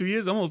every 2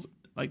 years, almost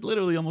like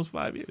literally almost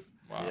 5 years.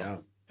 Yeah.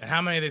 And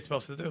how many are they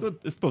supposed to do? So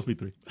it's supposed to be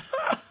 3.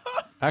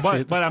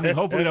 Actually, But I mean,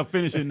 hopefully they'll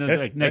finish it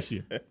like next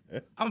year.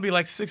 I'm gonna be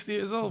like 60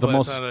 years old The by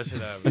most- the time that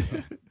shit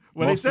happens.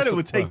 Well, they Most said it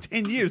would take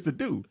disappointing. 10 years to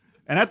do,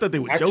 and I thought they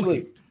were Actually,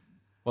 joking.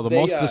 well, the they,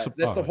 most that's the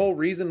disappointing. whole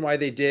reason why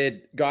they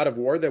did God of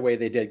War the way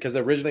they did, because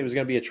originally it was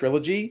going to be a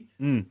trilogy,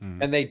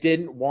 and they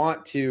didn't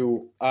want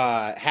to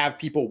have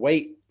people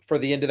wait for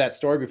the end of that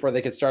story before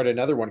they could start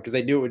another one, because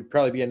they knew it would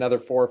probably be another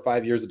 4 or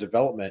 5 years of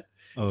development.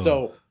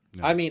 So,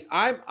 I mean,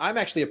 I'm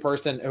actually a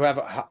person who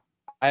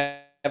I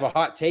have a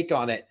hot take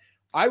on it.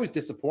 I was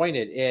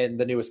disappointed in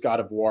the newest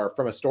God of War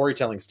from a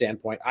storytelling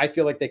standpoint. I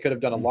feel like they could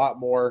have done a lot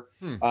more.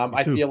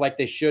 I too. feel like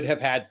they should have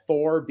had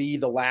Thor be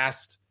the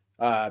last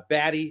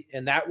baddie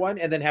in that one,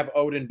 and then have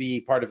Odin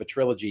be part of a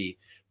trilogy.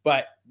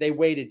 But they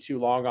waited too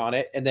long on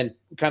it and then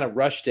kind of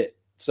rushed it.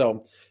 So,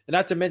 and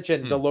not to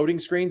mention the loading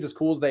screens, as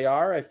cool as they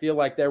are, I feel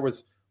like there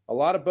was a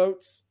lot of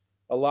boats,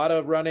 a lot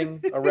of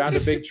running around a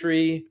big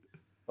tree,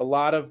 a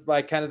lot of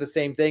like kind of the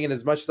same thing. And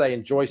as much as I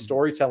enjoy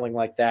storytelling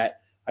like that,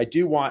 I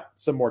do want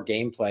some more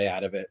gameplay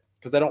out of it,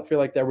 because I don't feel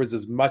like there was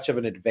as much of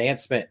an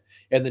advancement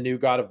in the new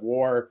God of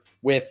War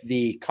with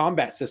the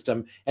combat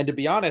system. And to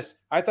be honest,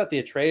 I thought the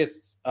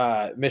Atreus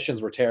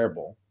missions were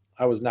terrible.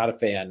 I was not a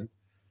fan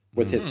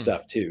with his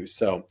stuff too.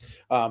 So,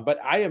 but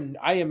I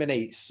am in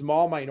a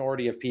small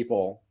minority of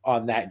people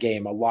on that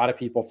game. A lot of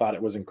people thought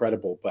it was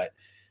incredible, but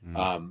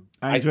I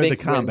enjoyed the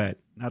think combat,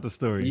 not the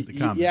story. The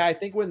combat. yeah, I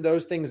think when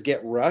those things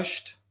get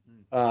rushed,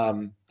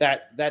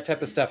 that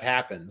type of stuff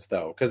happens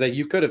though, because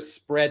you could have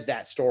spread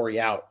that story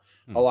out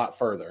a lot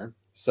further.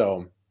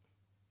 So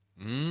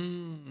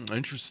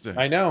Interesting.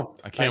 I know.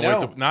 I can't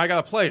wait to. Now I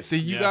gotta play it. See,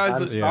 you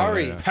guys. I'm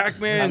sorry.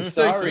 Pac-Man I'm 6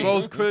 sorry. are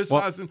both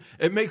criticizing.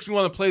 It makes me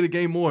want to play the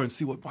game more and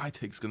see what my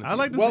take's gonna be. I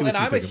like this. Well, and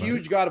I'm a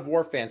huge God of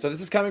War fan. So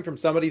this is coming from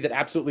somebody that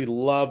absolutely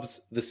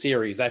loves the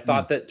series. I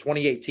thought that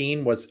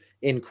 2018 was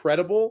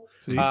incredible.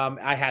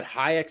 I had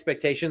high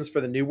expectations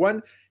for the new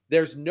one.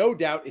 There's no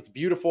doubt it's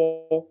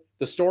beautiful.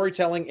 The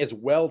storytelling is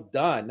well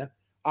done.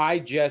 I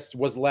just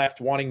was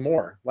left wanting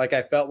more. Like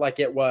I felt like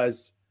it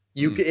was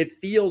it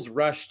feels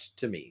rushed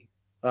to me.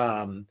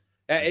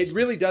 It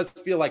really does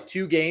feel like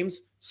two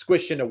games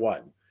squished into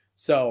one.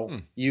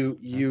 So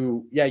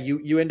you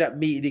end up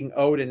meeting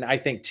Odin, I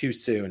think, too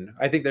soon.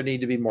 I think there need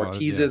to be more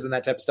teases and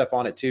that type of stuff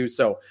on it too.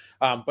 So,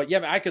 but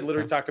yeah, I could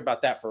literally talk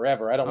about that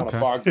forever. I don't want to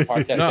bog the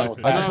podcast down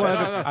with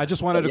that. I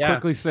just wanted to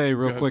quickly say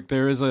real quick,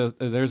 there's a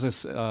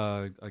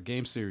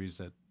game series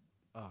that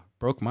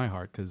broke my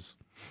heart because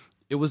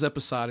it was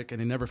episodic and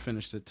they never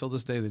finished it. Till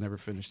this day, they never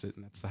finished it,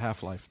 and that's the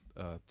Half-Life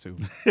 2.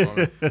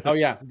 Oh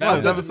yeah, that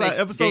was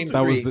episode.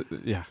 That was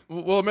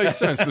Well, it makes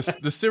sense.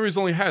 The series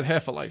only had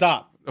half a life.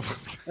 Stop.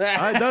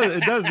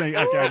 It does make.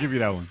 Okay, I'll give you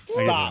that one.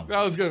 Stop.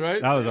 That was good,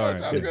 right? That was all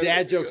right. The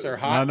dad jokes are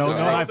hot. No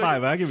high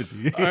five. I'll give it to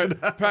you. All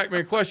right,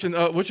 Pac-Man question.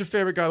 What's your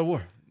favorite God of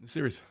War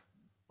series?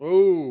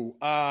 Ooh,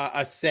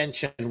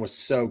 Ascension was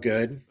so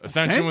good.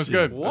 Ascension was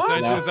good. What?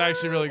 Ascension is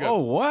actually really good. Oh,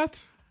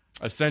 what?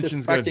 Ascension's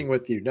Just fucking good.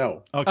 with you.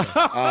 No. Okay.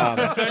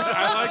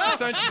 I like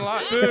Ascension a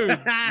lot, dude.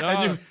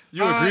 No,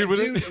 You agreed with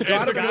dude, it?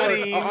 God of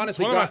War,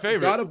 honestly, one of my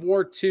favorite. God of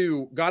War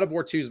 2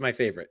 is my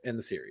favorite in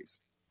the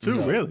series.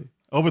 Two, really?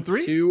 Over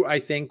three? 2, I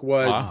think,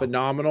 was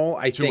phenomenal.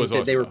 I think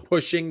that they were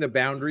pushing the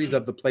boundaries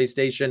of the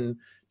PlayStation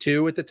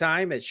 2 at the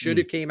time. It should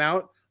have came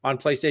out on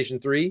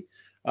PlayStation 3,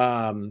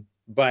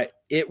 but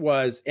it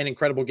was an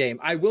incredible game.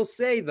 I will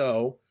say,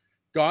 though,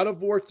 God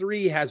of War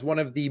 3 has one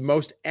of the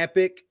most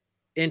epic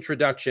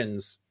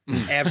introductions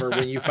ever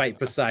when you fight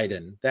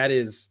Poseidon. That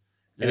is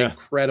an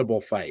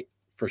incredible fight,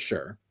 for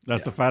sure.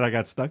 That's the fight I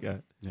got stuck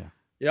at.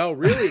 Yo,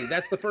 really?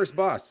 That's the first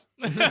boss.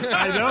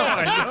 I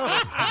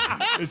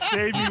know. It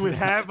saved me with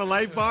half a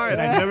life bar, and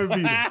I never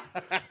beat it.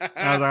 And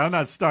I was like, I'm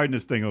not starting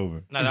this thing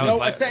over.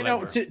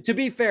 To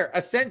be fair,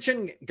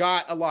 Ascension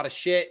got a lot of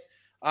shit.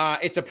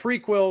 It's a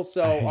prequel,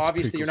 so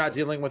obviously you're not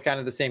dealing with kind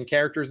of the same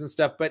characters and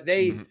stuff, but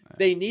they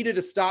needed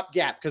a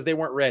stopgap because they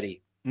weren't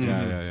ready.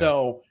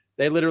 So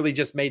they literally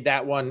just made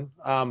that one.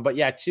 But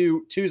yeah,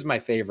 two's my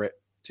favorite.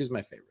 Two's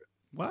my favorite.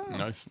 Wow.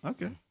 Nice.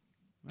 Okay.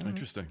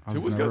 Interesting. I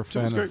Two was never good. Two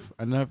was great.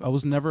 I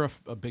was never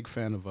a big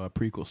fan of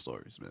prequel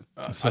stories, man.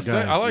 I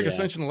like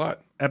Ascension a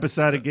lot.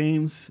 Episodic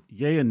games,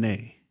 yay or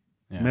nay?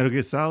 Metal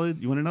Gear Solid,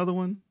 you want another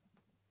one?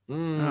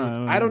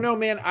 I don't know,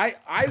 man. I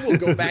will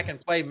go back and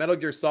play Metal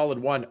Gear Solid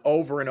 1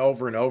 over and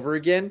over and over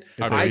again.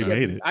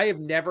 I have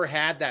never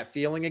had that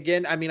feeling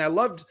again. I mean, I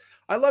loved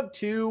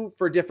 2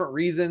 for different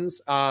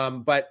reasons.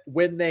 But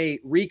when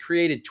they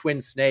recreated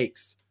Twin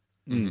Snakes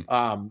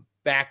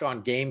back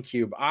on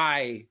GameCube,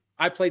 I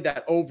played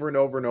that over and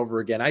over and over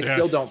again. I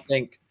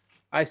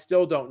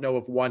still don't know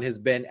if 1 has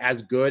been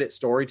as good at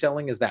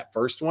storytelling as that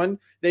first one.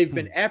 They've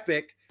been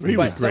epic,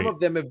 but some of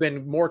them have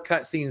been more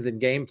cutscenes than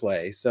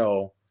gameplay.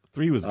 So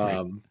 3 was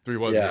great. 3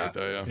 was great,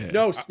 though, yeah.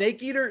 No,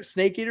 Snake Eater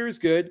is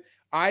good.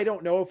 I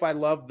don't know if I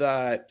love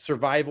the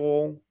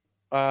survival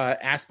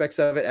aspects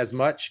of it as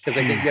much because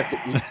I think you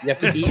have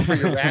to eat for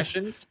your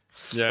rations.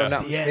 If I'm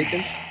not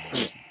mistaken.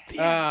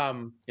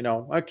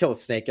 I kill a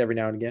snake every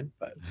now and again,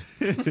 but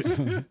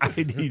I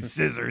need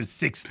scissors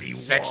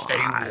 61.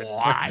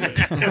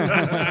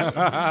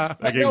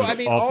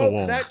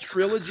 That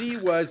trilogy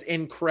was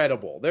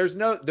incredible. There's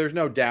no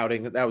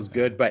doubting that was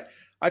good, but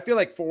I feel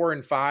like 4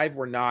 and 5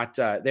 were not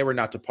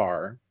to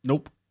par.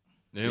 Nope.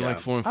 You didn't like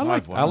 4 and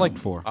 5. I liked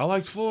 4. I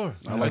liked 4.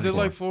 I did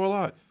like 4 a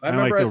lot. I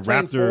remember I was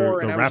playing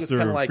 4 and I was just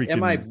kind of like,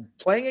 am I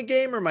playing a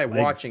game or am I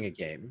watching a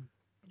game?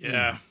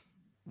 Yeah.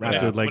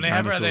 Whenever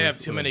they have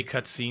too many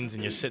cutscenes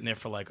and you're sitting there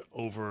for like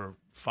over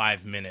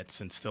 5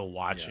 minutes and still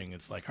watching,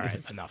 it's like, all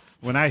right, enough.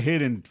 When I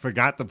hit and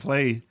forgot to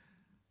play,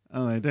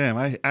 I'm like, damn,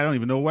 I don't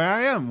even know where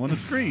I am on the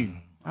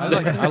screen. I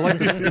like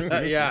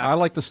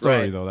the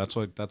story though. That's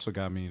what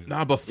got me.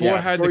 Nah, but 4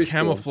 had the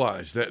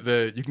camouflage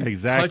that you can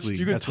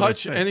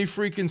touch any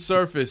freaking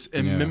surface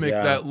and mimic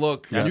that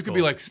look. And you could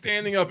be like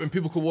standing up and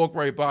people could walk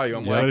right by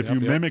you. But if you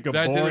mimic a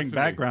boring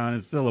background,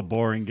 it's still a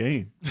boring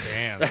game.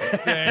 Damn.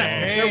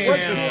 There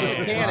was cool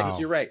mechanics.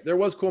 You're right. There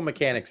was cool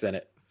mechanics in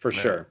it for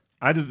sure.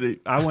 I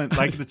went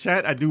like the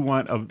chat. I do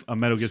want a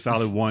Metal Gear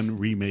Solid 1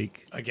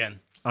 remake again.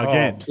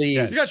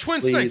 Please. You got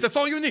Twin Snakes. That's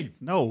all you need.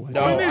 No.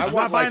 I'm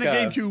not buying a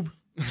GameCube.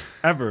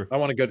 Ever. I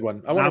want a good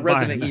one. I want a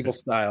Resident Evil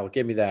style.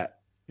 Give me that.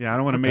 Yeah, I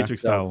don't want a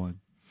Matrix style one.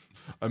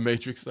 A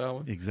Matrix style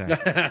one? Exactly.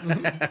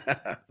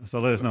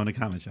 So let us know in the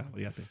comments, y'all. What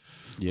do you think?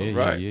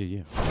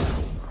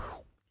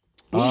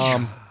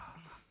 Yeah.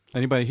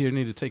 Anybody here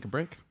need to take a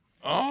break?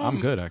 I'm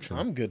good,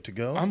 actually. I'm good to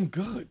go. I'm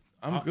good.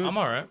 I'm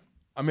all right.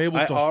 I'm able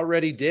to. I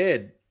already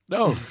did.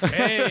 No.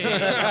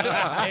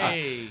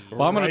 Hey.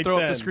 Well, I'm going to throw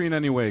up the screen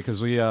anyway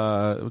because we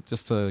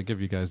just to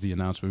give you guys the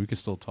announcement, we can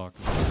still talk.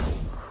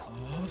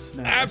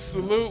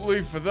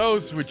 Absolutely. For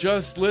those who are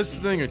just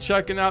listening or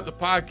checking out the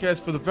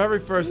podcast for the very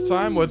first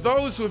time, or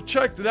those who have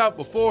checked it out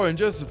before and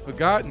just have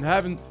forgotten,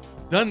 haven't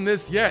done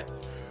this yet,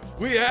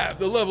 we have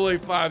the Level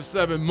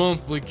 857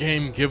 monthly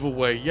game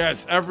giveaway.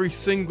 Yes, every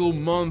single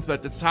month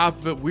at the top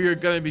of it, we are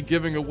going to be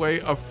giving away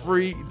a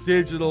free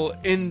digital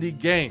indie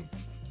game.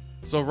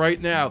 So right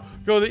now,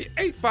 go to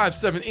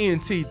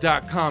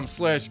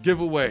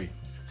 857ent.com/giveaway.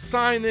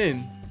 Sign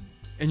in,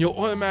 and you'll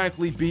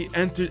automatically be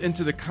entered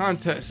into the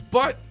contest.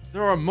 But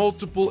there are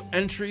multiple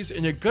entries,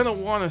 and you're going to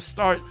want to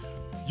start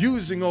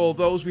using all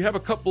those. We have a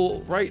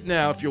couple right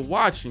now if you're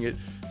watching it.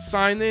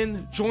 Sign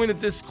in, join the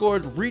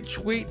Discord,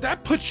 retweet.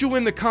 That puts you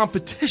in the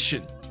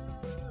competition.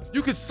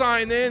 You could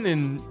sign in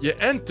and you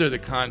enter the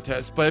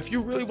contest, but if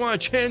you really want a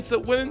chance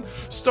at winning,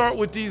 start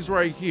with these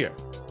right here.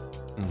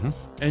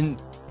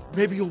 And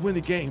maybe you'll win the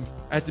game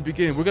at the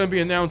beginning. We're going to be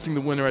announcing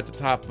the winner at the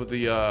top of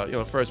the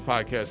first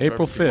podcast. of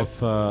April every single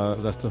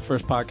 5th. That's the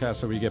first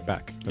podcast that we get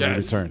back. That we Yes.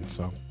 return.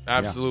 So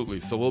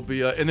Absolutely. So we'll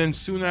be, and then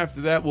soon after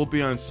that, we'll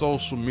be on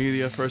social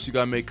media. First, you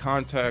got to make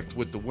contact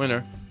with the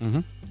winner.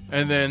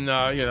 And then,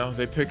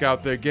 they pick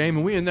out their game,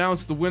 and we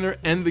announce the winner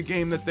and the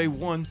game that they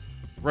won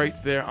right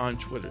there on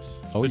Twitters.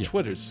 Oh, the yeah.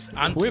 Twitters.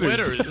 On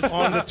Twitters. Twitters.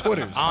 On the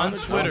Twitters. On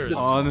Twitters.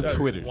 on the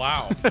Twitter.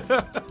 Wow.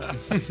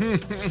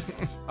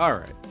 All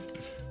right.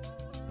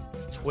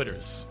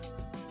 Twitters.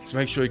 So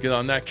make sure you get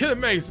on that. Kid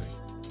Amazing.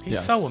 He's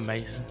Yes. so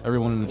amazing.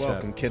 Everyone in the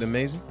Welcome, Kid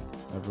Amazing.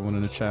 chat. Everyone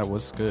in the chat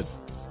was good.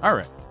 All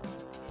right.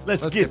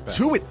 Let's Let's get get back.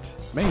 to it.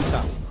 Main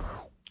topic.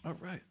 All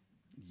right.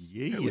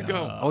 Yeah. Here we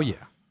go. Oh yeah.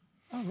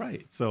 All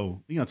right.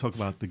 So we're going to talk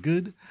about the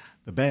good,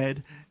 the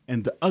bad,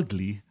 and the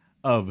ugly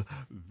of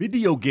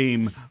video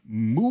game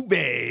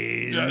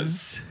movies.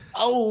 Yes.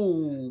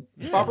 Oh,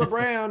 Barbara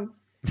Brown.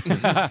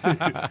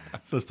 So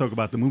let's talk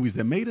about the movies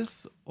that made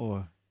us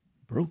or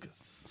broke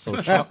us. So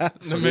Chalk,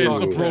 The man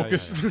so yeah, broke yeah,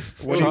 us.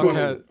 What do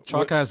you,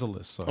 Chalk has a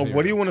list. So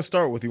what do you want to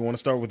start with? You want to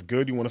start with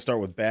good? You want to start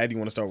with bad? You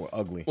want to start with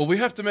ugly? Well, we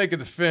have to make a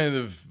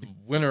definitive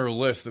winner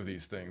list of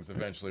these things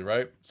eventually,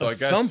 right? So At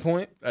some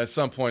point. At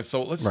some point.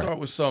 So let's Right. start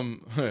with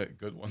some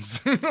good ones.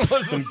 Some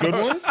good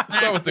ones?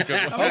 Start with the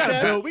good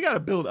ones. We gotta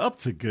build up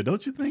to good,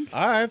 don't you think?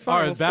 All right, fine. All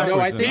right, we'll start No,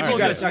 I Backwards think then. we All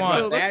got right. to talk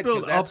about Let's that build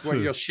because that's up where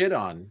to- you'll shit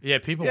on. Yeah,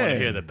 people want to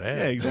hear the bad.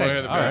 Yeah,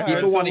 exactly. All right.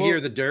 People so want to hear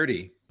we'll- the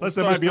dirty. Plus,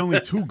 there might be only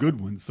two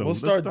good ones. So We'll let's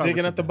start digging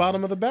with at the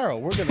bottom of the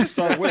barrel. We're going to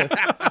start with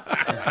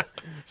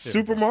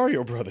Super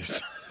Mario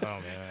Brothers. Oh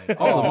man.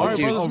 Oh, the Mario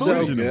dude, Brothers so movie.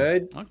 original.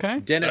 good. Okay.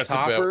 Dennis That's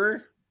a bit-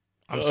 Hopper.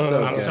 I'm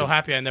good. so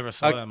happy I never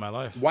saw that in my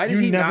life. Why did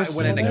You he never not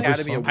win an saw that?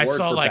 Academy I Award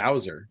saw, for like-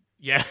 Bowser?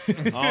 Yeah.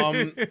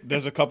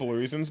 There's a couple of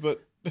reasons,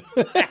 but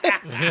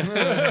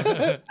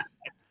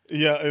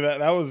yeah,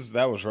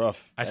 that was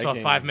rough. I That saw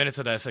game- 5 minutes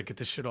of that. I said, "Get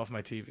this shit off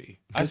my TV."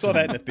 I saw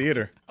that in the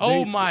theater.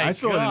 Oh my I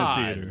saw it in the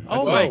god! theater. I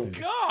Oh saw my it.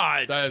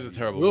 god! That is a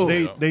terrible They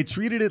movie. they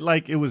treated it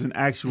like it was an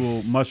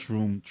actual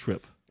mushroom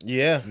trip.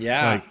 Yeah.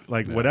 Yeah.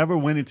 Like whatever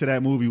went into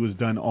that movie was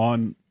done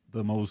on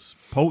the most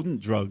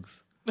potent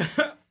drugs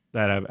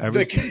that I've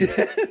ever seen.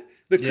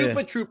 The Yeah.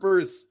 Koopa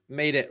Troopers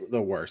made it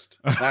the worst.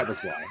 That was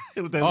why.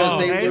 Because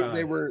Oh,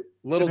 They were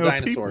little They were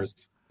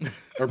dinosaurs.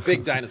 Or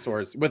big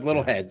dinosaurs with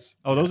little heads.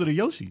 Oh, those are the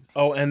Yoshis.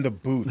 Oh, and the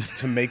boots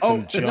to make Oh,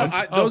 them jump.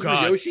 those were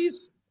God.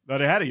 Yoshis? No,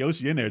 they had a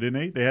Yoshi in there, didn't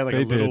they? They had like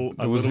They a little. did.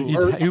 A It was,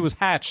 little he was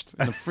hatched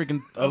in a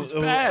freaking. It was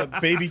bad.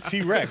 a baby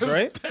T-Rex,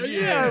 right?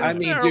 Yeah, it I was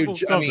mean, terrible.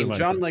 dude, Something like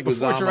John that.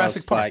 Leguizamo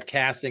Jurassic Park. like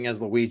casting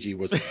as Luigi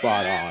was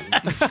spot on.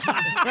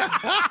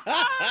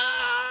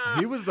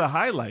 he was the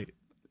highlight.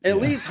 At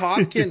least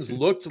Hopkins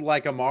looked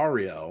like a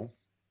Mario,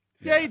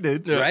 Yeah, he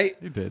did. right?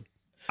 He did.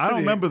 I don't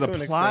remember the to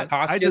an plot.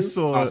 extent. I just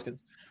saw.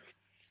 Hoskins.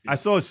 I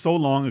saw it so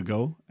long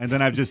ago, and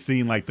then I've just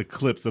seen like the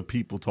clips of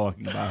people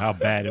talking about how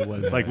bad it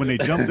was. Like when they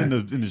jumped in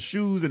the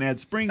shoes and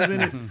had springs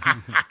in it.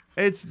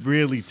 It's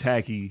really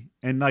tacky,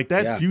 and like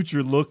that Yeah.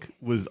 future look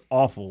was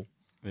awful.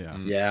 Yeah.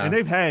 Yeah. And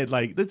they've had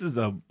like this is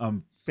a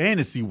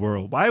fantasy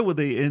world. Why would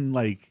they in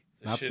like?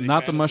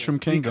 Not the Mushroom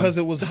Kingdom. Because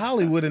it was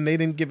Hollywood and they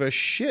didn't give a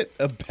shit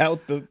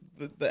about the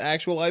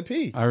actual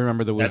IP. I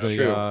remember there was That's a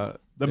true.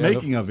 The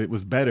making of it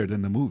was better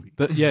than the movie.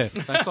 yeah,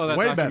 I saw that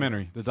Way better.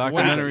 documentary. The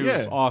documentary better,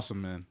 was yeah.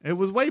 awesome, man. It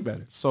was way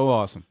better. So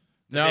awesome.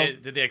 Now,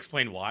 Did they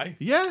explain why?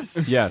 Yes.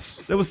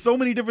 Yes. There was so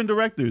many different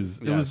directors.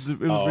 It was Yes.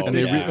 ridiculous. And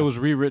it was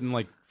rewritten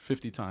like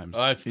 50 times.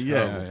 that's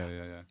Yeah. terrible.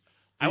 yeah.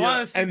 I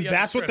want to see. and the other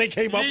that's what they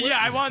script. came up with? Yeah,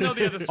 I want to know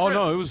the other scripts. Oh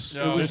no, it was.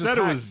 No. It was They just said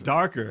it was hacks.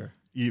 darker.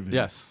 Even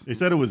Yes. they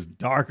said it was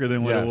darker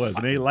than what Yes. it was,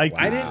 and they liked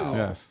it. I didn't.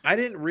 Yes. I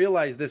didn't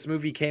realize this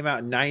movie came out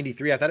in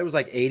 '93. I thought it was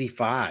like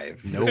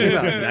 '85. No, it came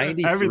out in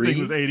 '93. Everything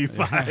was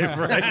 85,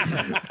 right?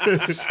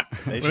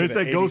 When they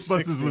said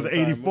Ghostbusters was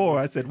 84,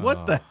 I said,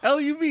 "What the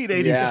hell you mean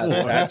 84?" Yeah,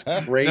 that's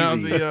crazy.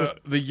 Now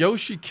the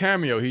Yoshi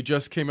cameo, he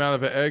just came out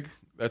of an egg.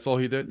 That's all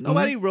he did.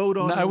 Nobody wrote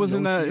on. No, I was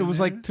in Yoshi that. It was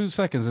there. like 2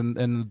 seconds,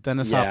 and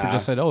Dennis Yeah. Hopper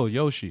just said, "Oh,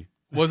 Yoshi."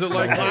 Was it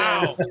like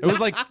Wow.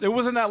 It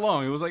wasn't that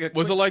long. It was like a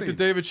Was it quick like the scene.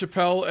 David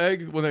Chappelle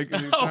egg when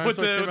the Oh, with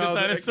the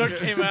dinosaur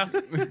came out.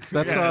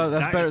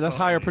 That's better. That's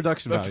higher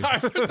production value.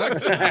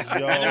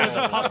 And there was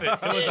a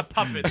puppet. There was a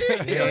puppet.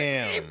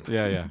 Damn.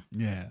 Yeah.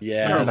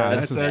 Yeah, Terrible.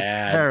 that's That's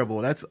bad.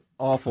 terrible. That's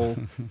awful.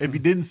 If you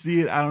didn't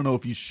see it, I don't know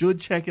if you should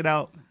check it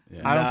out. I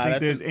don't Nah, think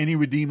that's there's any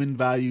redeeming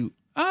value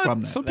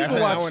from that. Some That's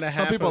people an hour watch. and a Some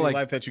half of people your like.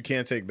 life that you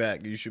can't take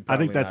back. You should I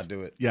probably think that's not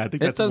do it. Yeah, I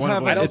think It that's does one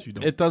have of them that you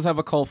don't. it does have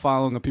a cult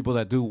following of people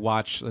that do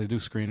watch. They do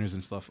screeners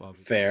and stuff of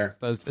it. Fair.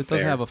 It does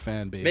Fair. have a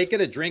fan base. Make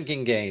it a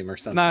drinking game or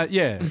something.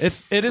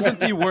 It isn't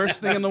the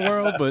worst thing in the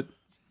world, but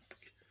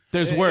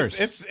there's worse.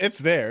 It's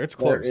there. It's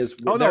There close. is.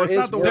 Oh no, there it's is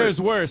not the worse. worst.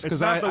 There's worse It's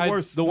because not the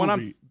worst. the one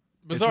movie.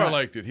 Bizarre not-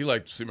 liked it. He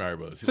liked Super Mario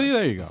Brothers. See,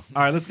 there you go.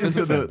 All right, let's get It's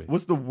to a fan the base.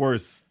 what's the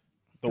worst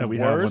The that we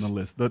have on worst? the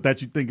list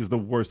that you think is the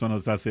worst on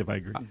us. I'll see if I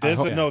agree.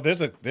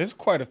 There's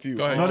quite a few.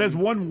 Go ahead. No, there's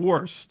one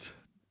worst.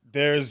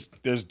 There's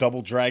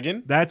Double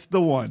Dragon. That's the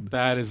one.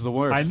 That is the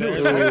worst. I knew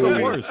it. That's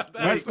the worst.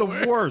 That's the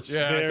worst.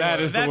 Yeah, That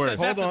is the worst.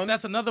 Hold on.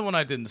 That's another one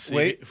I didn't see.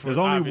 Wait, for There's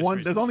only obvious one.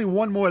 reasons. There's only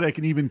one more that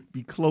can even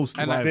be close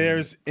to. And rivaling.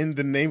 There's In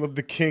the Name of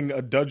the King,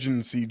 a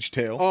Dungeon Siege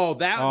Tale. Oh,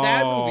 that Oh,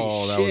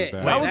 movie that was shit.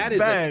 bad. That was That is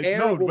bad. a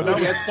terrible No, but that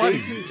movie. was That's funny.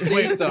 Jason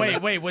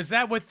Statham. Wait, was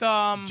that with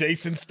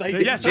Jason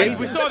Statham. Yes, Jason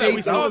we saw that.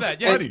 We saw was that.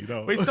 Yes, funny,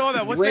 though. we saw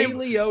that. What's Ray name?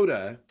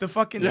 Liotta. The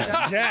fucking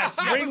Yes,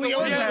 Ray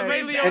Liotta. Yeah,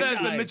 Ray Liotta as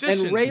the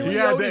magician. And Ray He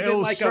had the Liotta's ill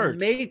in like shirt. a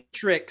Matrix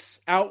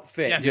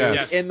outfit.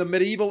 Yes. In the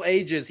medieval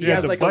ages, he He had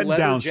has the like a leather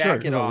button-down shirt.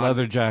 jacket a on.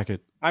 leather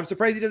jacket. I'm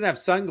surprised he doesn't have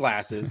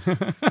sunglasses.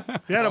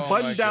 He had a Oh, my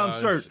button-down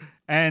gosh. shirt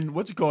and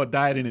what you call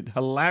died in it.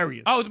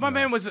 Hilarious. Oh, my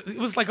man was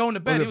like going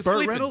to bed. Was He it was Burt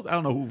sleeping. Reynolds? I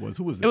don't know who it was.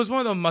 Who was it? It was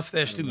one of the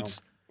mustache dudes.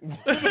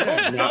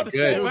 Not It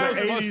good. was Where's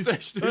the the 80s.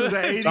 mustache? It was the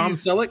 80s. Tom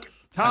Selleck.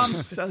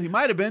 He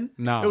might have been.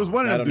 No. It was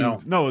one I of them don't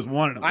dudes. know. No, it was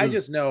one of them. I It was-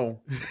 just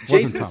know Wasn't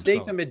Jason Tom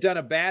Statham had done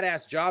a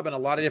badass job in a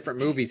lot of different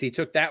movies. He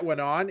took that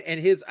one on,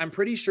 and I'm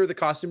pretty sure the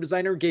costume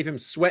designer gave him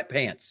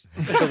sweatpants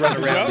to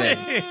run around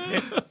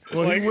in.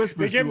 Well, he Like,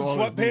 whispers they gave him through all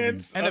his movies.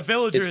 sweatpants, And the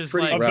villager It's is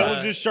pretty like, a rough.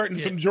 villager's shirt, and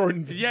some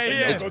Jordans. Yeah, yeah, And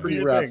yeah. go It's do pretty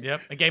your rough. thing.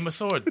 Yep, a game of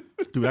sword.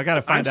 Dude, I gotta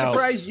I'm find out.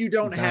 surprised you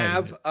don't died in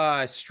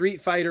have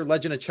Street Fighter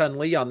Legend of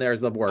Chun-Li on there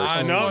as the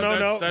worst.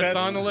 No, That's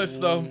on the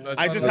list though. That's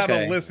I on just the have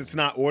Okay. a list. It's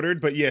not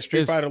ordered, but yeah,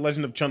 Street Is- Fighter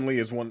Legend of Chun Li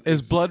is one.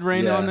 Is Blood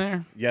Rain Yeah. on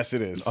there? Yes,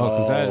 it is. Oh,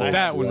 because Oh,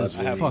 that one is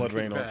I have fucking Blood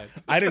Rain on. bad.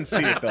 I didn't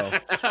see it though.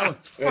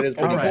 It is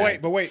pretty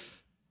But bad. wait.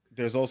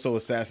 There's also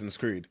Assassin's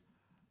Creed.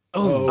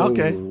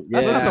 Okay.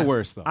 That's yeah. not the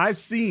worst though. I've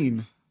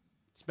seen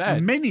It's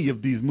bad. many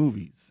of these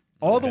movies.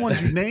 All the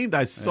ones you named,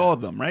 I saw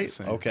them, right?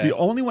 Same. Okay. The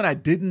only one I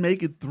didn't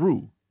make it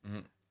through,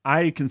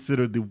 I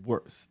considered the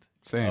worst.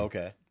 Same.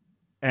 Okay.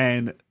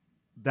 And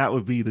that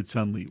would be the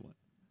Chun-Li one.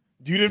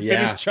 You didn't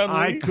Yeah. finish Chun Li.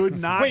 I could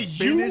not Wait,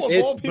 you finish of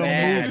It's all people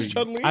bad. finished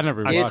Chun Li? I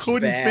never I watched it.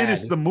 couldn't bad.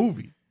 finish the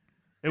movie.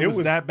 It was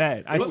was- that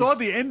bad. I saw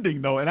the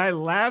ending though, and I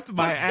laughed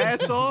my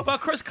ass off. But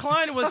Chris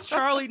Klein was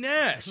Charlie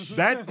Nash.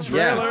 That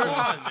trailer, Come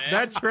on, man.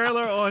 that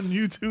trailer on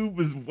YouTube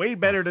was way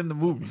better than the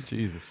movie.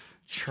 Jesus.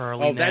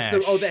 Charlie Oh, Nash.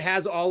 that's that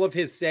has all of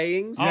his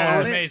sayings. Oh, Yes.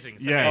 it's amazing.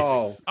 It's Yes. amazing.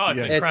 Oh, Oh, it's Yes.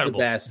 it's the incredible.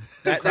 best.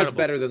 That's incredible.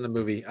 better than the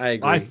movie. I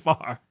agree. By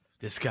far.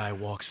 This guy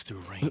walks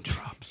through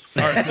raindrops.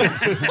 All right,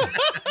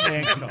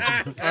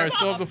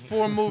 so of the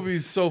 4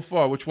 movies so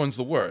far, which one's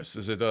the worst?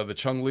 Is it the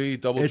Chung-Li,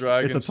 Double It's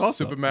Dragon, a toss-up.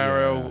 Super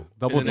Mario, Yeah.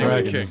 Double In the Name of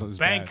the Dragon King? is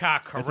bad.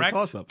 Bangkok, It's a correct?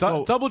 toss-up.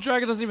 Double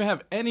Dragon doesn't even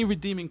have any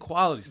redeeming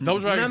qualities. Double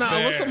Dragon's No,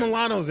 bad. Alyssa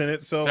Milano's in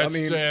it, so That's, I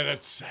mean,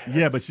 that's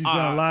Yeah, but she's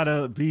done a lot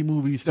of B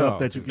movie stuff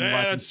that you can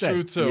watch that's instead.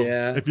 true too.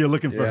 yeah. If you're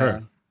looking for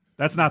her,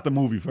 that's not the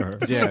movie for her.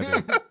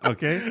 Yeah, dude.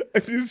 Okay,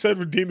 you said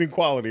redeeming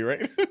quality,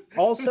 right?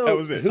 Also, That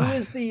was it. who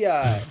is the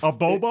a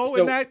Bobo So-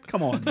 in that?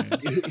 Come on, man.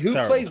 who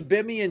Terrible. plays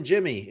Bimmy and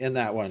Jimmy in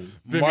that one?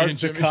 Vivian Mark and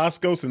Jimmy.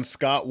 Dacascos and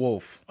Scott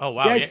Wolf. Oh,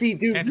 wow. Yeah, see,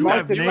 dude, Answer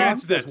Mark that- you Dacascos,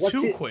 answered that what's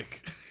too it-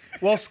 quick.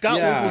 Well, Scott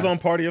Yeah. Wolf was on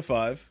Party of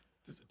 5.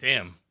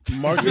 Damn.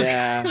 Mark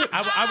Yeah.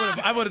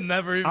 I would have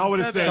never even I would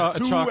have said said that.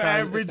 two Chalk eye.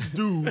 average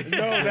dudes. and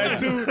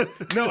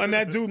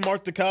that dude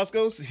Mark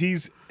Dacascos,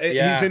 he's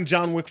Yeah. in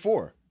John Wick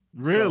 4.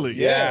 Really?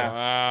 Yeah.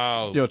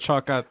 Wow. Yo,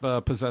 Chalk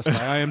got possessed by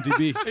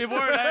IMDb. Hey,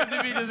 word,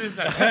 IMDb doesn't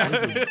say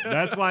that.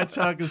 That's why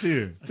Chuck is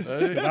here.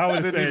 I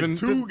would have said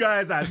two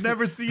guys I've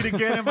never seen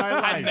again in my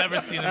life. I've never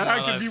seen them And in I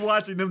my could life. be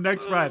watching them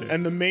next Friday.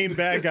 And the main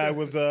bad guy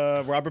was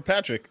Robert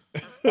Patrick.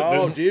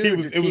 Oh, dude, it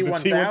was the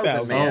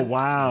T-1000, man. Oh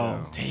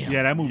wow! Damn.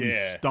 Yeah, that movie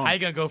Yeah. stunk. How you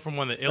gonna go from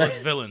one of the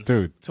illest villains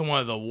Dude. to one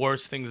of the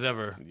worst things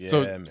ever? Yeah,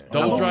 So, man. That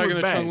Double movie Dragon was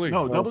or bad. Chun-Li?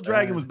 No, Double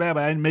Dragon was bad,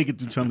 but I didn't make it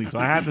through Chun-Li, so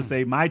I have to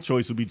say my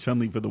choice would be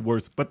Chun-Li for the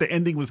worst. But the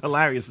ending was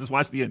hilarious. Just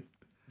watch the end.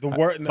 The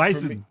word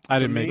Bison. I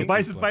didn't make The it.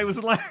 Bison fight was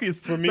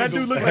hilarious. me, That the-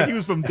 dude looked like he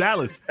was from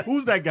Dallas.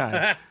 Who's that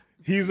guy?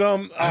 He's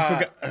I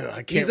forgot. I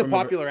can't He's a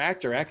remember. popular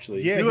actor,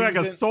 actually. Yeah, He looked he like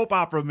a was in- soap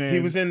opera man.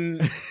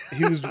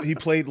 He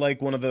played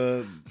like one of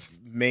the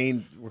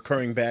main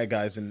recurring bad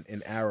guys in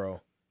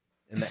Arrow,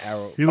 in the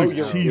Arrow. He looked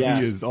you're- cheesy yeah.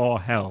 as all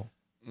hell.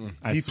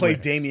 I He swear.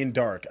 played Damien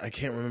Dark. I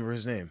can't remember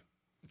his name.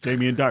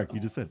 Damien Dark. You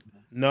just said.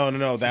 No.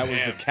 That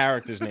was the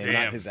character's name,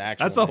 not his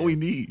actual. That's all name. we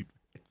need.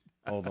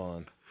 Hold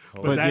on.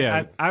 But that,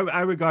 yeah.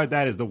 I regard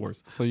that as the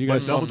worst. So you But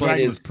guys saw Double Blood?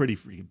 Dragon It was is- pretty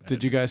freaking bad.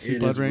 Did you guys see It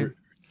Blood is Rain?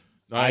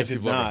 No, I didn't see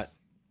did Blood Rain. not.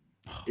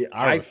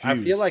 I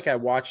refused. feel like I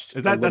watched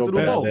Is that- a that's little a new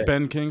bit of ball? it.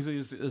 Ben Kingsley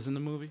is in the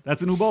movie.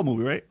 That's a new ball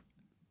movie, right?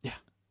 Yeah.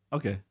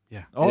 Okay.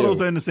 Yeah. All Ew.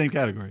 those are in the same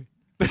category.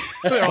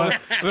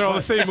 They're all the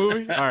same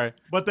movie. All right.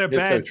 But they're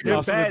It's so bad. true. They're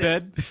House of the bad.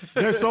 Dead.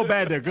 They're so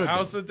bad they're good.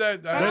 House of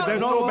Dead. They're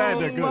so bad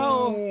they're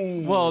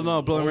good. Well,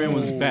 no, Blood Rain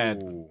was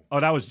bad. Oh,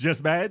 that was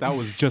just bad? That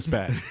was just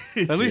bad.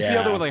 At least the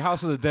Yeah. other one, like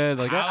House of the Dead,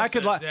 like I House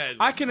could, of the Dead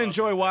I was can fucking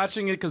enjoy bad.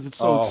 watching it because it's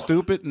so Oh.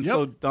 stupid and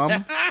so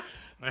dumb.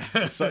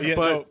 So yeah,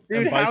 But- no,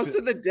 Dude, and House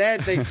Bison- of the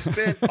Dead, they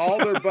spent all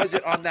their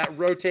budget on that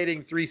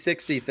rotating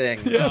 360 thing.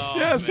 Yes, Oh,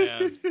 yes.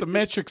 man. The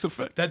Matrix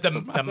effect. The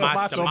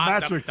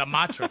Matrix.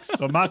 Matrix.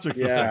 The Matrix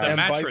Yeah. effect. The M.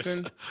 mattress.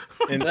 Bison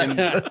in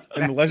The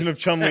Legend of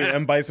Chun-Li,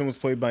 M. Bison was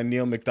played by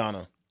Neil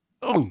McDonough.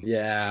 Oh,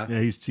 Yeah. Yeah,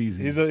 he's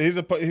cheesy. He's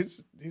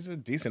a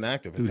decent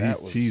actor, but Dude, that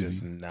he's was cheesy.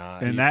 just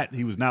not. and that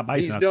he was not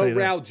Bison. He's I'll tell no you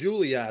that. Raul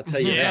Julia, I'll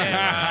tell you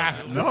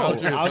that. Yeah. No,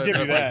 I'll give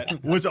you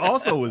that. which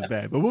also was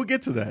bad, but we'll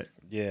get to that.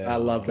 Yeah, I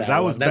love that. That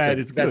one. was That's bad,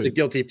 A, it's that's a good.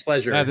 guilty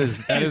pleasure. that is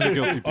a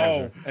guilty Oh,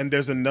 pleasure. and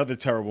there's another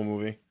terrible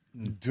movie,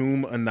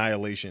 Doom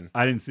Annihilation.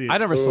 I didn't see it. I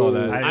never saw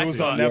that. I It was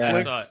on Yeah. Netflix.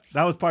 I saw it.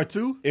 That was part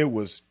 2? It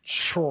was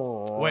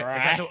Wait, is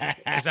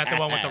that the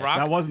one with the Rock?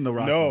 That wasn't The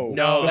Rock. No,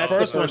 No, that's the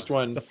first first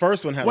one. The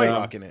first one had Wait. The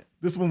Rock in it.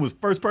 This one was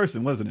first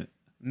person, wasn't it?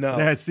 No,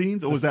 They had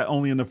scenes, or was that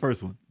only in the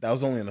first one? that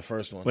was only in the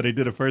first one. But they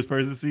did a first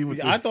person scene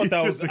with I thought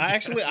that was. I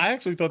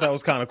actually thought that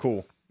was kind of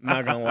cool.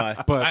 Not gonna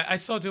lie. But I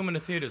saw Doom in the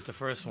theaters, the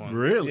first one.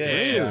 Really?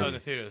 Yeah, I saw it in the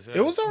theaters. Yeah.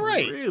 It was all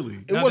right. Really?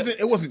 It wasn't.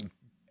 It wasn't.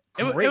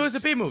 It Great. was a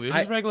B movie. It was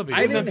just a regular B. I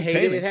It was didn't hate it.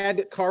 entertaining. It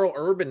had Carl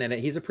Urban in it.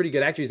 He's a pretty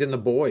good actor. He's in The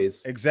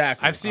Boys.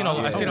 Exactly. I've seen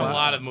I've seen wow. a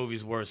lot of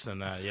movies worse than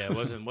that. Yeah, it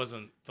wasn't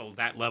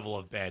that level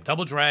of bad.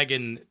 Double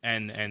Dragon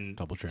and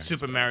Double Dragon's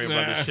Super Mario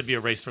Brothers should be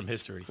erased from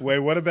history. Wait,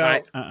 what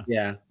about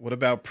Yeah. what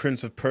about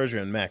Prince of Persia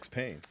and Max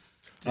Payne?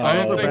 I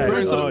didn't, Oh, think bad.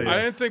 Prince Oh, of, yeah.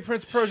 I didn't think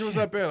Prince of Persia was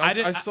that bad.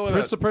 I saw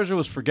Prince that. of Persia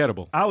was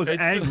forgettable. I was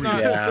It's angry. not,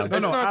 Yeah. it's No, I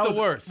not was-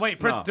 the worst. Wait,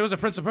 Prince, there was a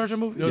Prince of Persia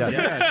movie?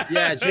 Yeah.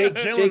 Yeah, Jake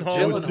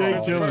Gyllenhaal was Jake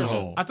Gyllenhaal.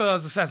 Gyllenhaal. I thought that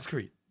was Assassin's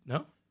Creed.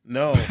 No?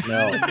 No,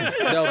 No,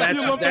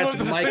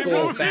 that's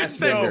Michael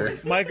Fassbender.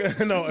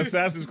 No,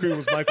 Assassin's Creed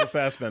was Michael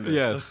Fassbender.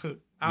 Yes.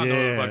 I don't know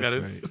Yeah, what the fuck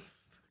that that's is.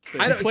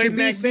 right. I don't, to played be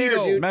fair,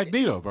 Magneto. dude,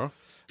 Magneto, bro.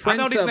 I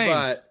know Prince these of,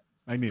 names.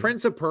 Magneto.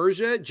 Prince of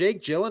Persia,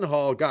 Jake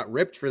Gyllenhaal got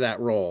ripped for that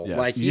role. Yes.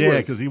 Like he Yeah, was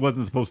because he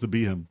wasn't supposed to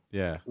be him.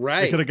 Yeah.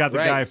 right. They could have got the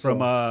right, guy so-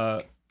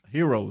 from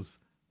Heroes.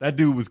 That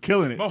dude was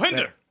killing it.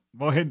 Mohinder.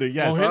 Mohinder,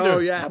 yes. Oh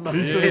yeah,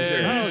 He should have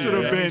Yeah, he should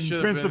have yeah. been He should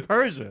have Prince been. of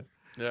Persia.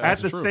 Yeah, At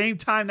that's the true. same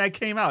time that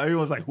came out,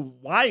 everyone was like,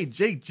 "Why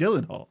Jake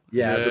Gyllenhaal?"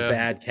 yeah, it was a Yeah.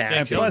 bad And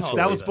cast. Jake plus, Gyllenhaal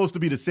that was was that. supposed to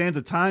be the Sands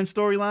of Time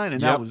storyline,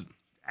 and Yep. that was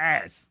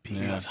ass.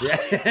 Yeah,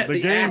 The the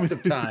game Acts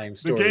of Time The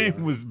story.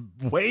 game was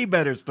way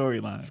better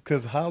storyline.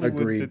 because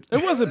Hollywood. Agreed.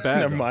 It wasn't bad.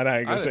 Never though. mind. I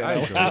ain't gonna say I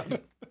that. enjoyed out it.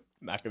 loud.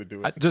 Not gonna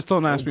do it. Just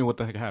don't ask me what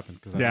the heck happened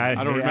because Yeah, I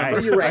don't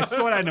remember. You're right. I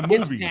saw that in the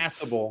It's movies.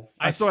 passable.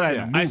 I saw that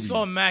in the I movies.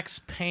 saw Max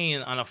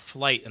Payne on a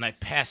flight and I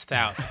passed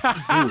out.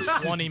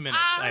 20 minutes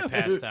I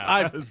passed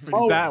out.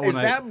 Oh, that is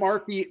one that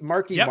Marky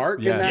Yep. Mark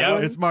in Yeah. that Yep.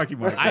 one? It's Marky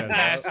Mark. I yeah.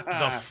 passed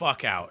the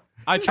fuck out.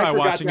 I I tried forgot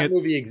watching that it.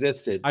 movie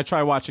existed. I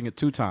tried watching it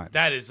 2 times.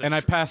 That is a and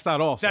I passed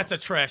out also. That's a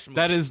trash movie.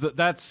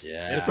 That's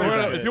Yeah.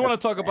 if you want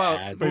to talk about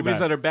Bad. movies bad.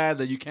 that are bad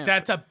that you can't.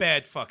 That's a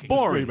bad fucking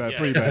boring. Pretty bad, Yeah.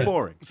 pretty bad.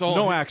 Boring. So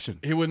no he- action,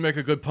 He wouldn't make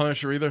a good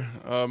Punisher either,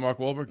 Mark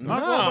Wahlberg.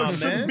 Mark Nah, Wahlberg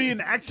shouldn't man. be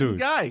an action Dude.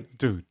 guy.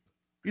 dude.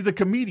 He's a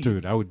comedian.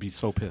 Dude, I would be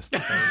so pissed. Yo,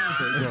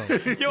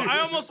 I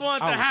almost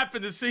wanted to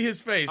happen to see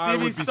his face. I He'd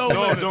be would be so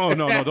no, livid. no,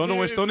 no, no.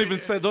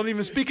 Don't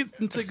even speak it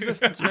into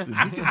existence, man.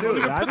 He can do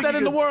it. I Put think that he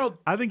in the can- world,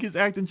 I think his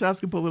acting chops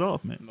can pull it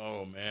off, man.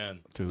 Oh man.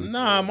 dude.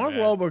 Nah, Mark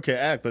man. Wahlberg can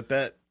act, but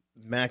that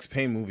Max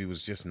Payne movie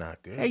was just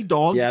not good. Hey,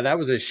 dog. Yeah, that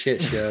was a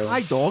shit show. Hi,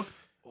 dog.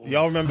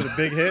 Y'all remember the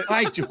Big Hit?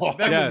 I do.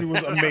 That Yeah. movie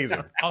was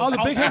amazing. Oh, the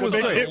Big Hit was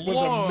Big great. Hit was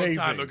Long amazing.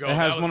 time ago. It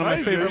has one of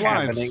my favorite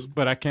lines, happening.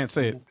 but I can't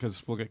say it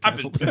because we'll get I've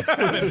been, canceled.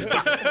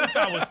 since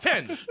I was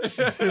 10.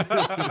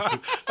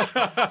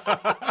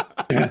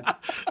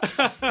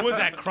 What was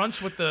that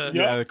crunch with the?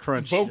 Yeah, the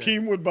crunch.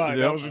 Bokeem Woodbine.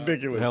 That was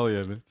ridiculous. Hell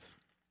yeah, man.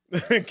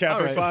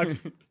 Catherine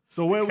Fox.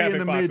 So where we Cafe in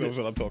the Fox mid? knows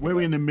what I'm talking Where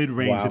we about. in the mid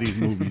range Wow. of these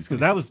movies? Because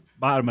that was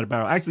bottom of the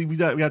barrel. Actually, we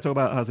got to talk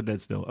about House of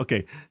Dead still.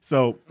 Okay,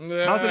 so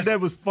Yeah. House of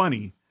Dead was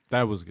funny.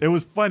 That was It good.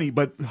 was funny,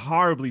 but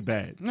horribly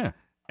bad. Yeah,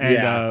 And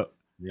Yeah.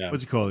 Yeah.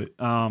 what you call it?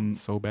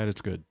 so bad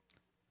it's good.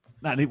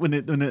 Not when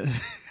it.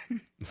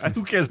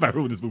 Who cares about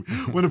ruining this movie?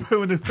 When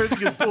the person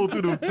gets pulled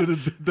through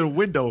the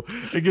window,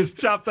 it gets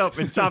chopped up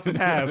and chopped in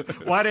half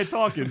while they're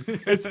talking.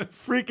 It's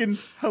freaking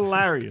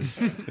hilarious.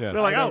 Yes. They're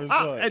like, I never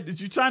saw it. and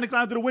she's trying to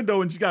climb through the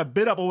window and she got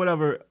bit up or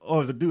whatever. Or it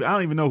was a dude. I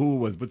don't even know who it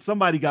was, but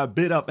somebody got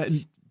bit up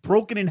and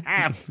broken in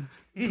half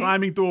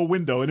climbing through a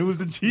window, and it was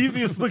the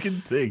cheesiest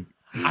looking thing.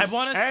 I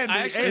want to. I And the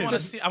actually end- want to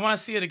see. I want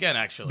to see it again.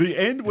 Actually, The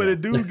end where the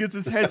dude gets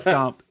his head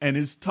stomped and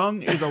his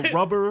tongue is a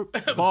rubber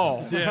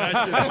ball. Yeah,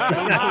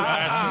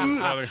 that's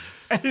funny.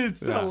 And it's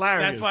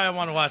hilarious. that's why I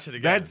want to watch it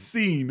again. That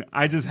scene,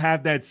 I just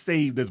have that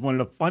saved as one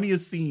of the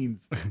funniest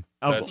scenes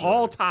of That's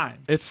all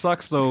time. It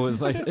sucks though.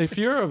 It's like if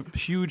you're a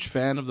huge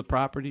fan of the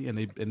property and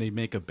they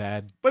make a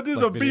bad, But this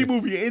is like, a B video-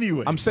 movie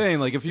anyway. I'm saying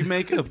like if you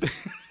make a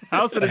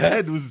House of the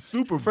Dead was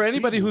super for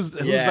anybody who's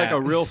Yeah. like a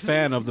real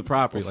fan of the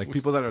property, like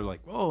people that are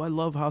like, oh, I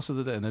love House of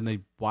the Dead, and then they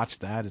watch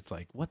that, it's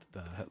like, what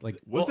the heck? Like,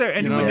 Was there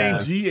anyone know-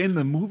 named G in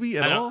the movie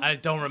at all? I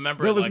don't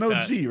remember. There it was like no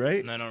that. G,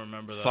 right? I don't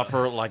remember that.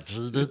 Suffer like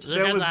Jesus.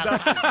 There was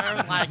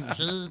no, like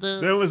Jesus.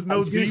 there was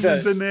no Dude,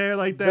 demons the- in there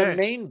like The that.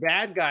 main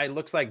bad guy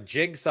looks like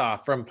Jigsaw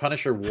from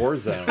Punisher Warzone.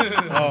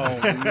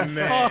 Oh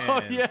man.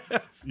 oh yeah,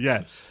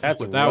 Yes.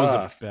 That's that was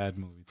rough. a bad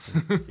movie.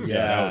 Too.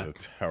 Yeah, that was a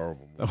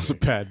terrible movie. That was a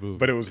bad movie.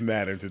 But it was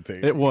mad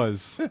entertaining. It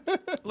was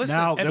Listen,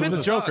 Now, if that it was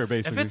a Joker, sucks-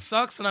 basically. If it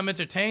sucks and I'm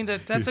entertained,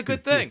 that's a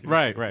good thing.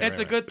 right. It's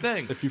a good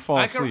thing. If you fall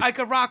I asleep.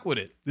 could rock with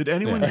it. Did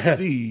anyone Yeah.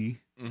 see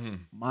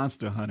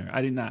Monster Hunter?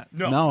 I did not.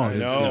 No,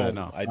 it's- No,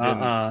 no. I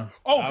didn't. Oh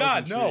I was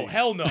God, no, intrigued.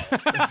 hell no!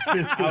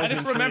 I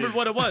just remembered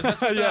what it was. That's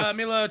with Yes.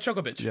 Mila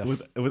Djokovic.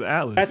 Yes. With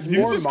Alice. That's You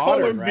more just call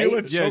modern, him right?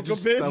 Mila Yeah,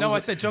 just- Djokovic? that No, I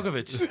was- said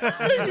Djokovic.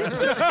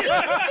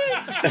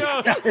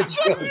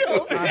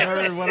 I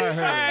heard what I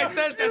heard. I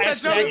said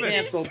Hashtag Djokovic.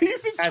 canceled.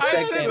 I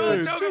Hashtag said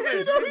Mila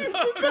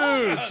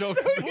canceled.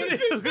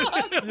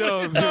 Djokovic.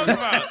 Yo, What are you talking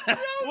about?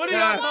 What are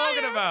y'all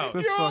talking about?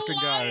 this fucking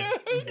guy.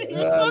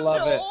 I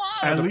love it.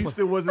 At least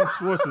it wasn't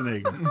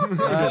Schwarzenegger.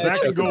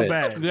 That can go Djokovic.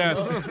 bad. Yes.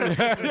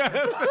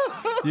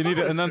 You need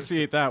to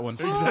enunciate that one.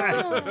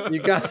 You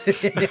got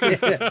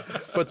it.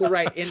 Put the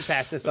right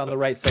emphasis on the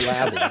right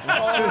syllable.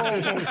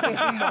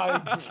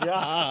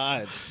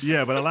 God.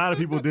 Yeah, but a lot of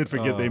people did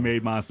forget they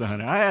made Monster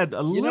Hunter. I had a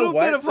You little know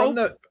what? bit of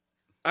hope.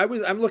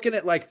 I'm looking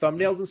at like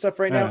thumbnails and stuff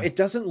right now. Yeah. It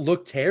doesn't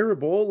look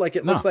terrible. Like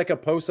it looks No. like a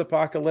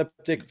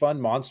post-apocalyptic fun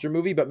monster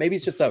movie, but maybe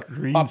it's just a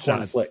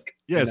popcorn flick.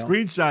 Yeah, you know?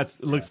 screenshots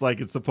it looks like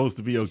it's supposed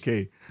to be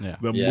okay. Yeah.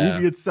 The Yeah.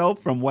 movie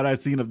itself, from what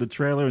I've seen of the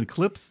trailer and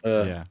clips,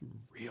 Yeah.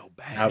 Real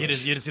bad. You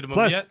didn't see the movie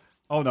plus, yet?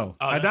 oh no,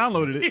 Oh, I no.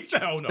 downloaded He it.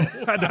 said, "Oh no."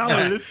 I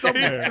downloaded it He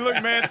somewhere.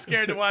 looked mad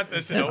scared to watch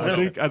that shit. Oh, no.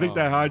 I think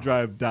that hard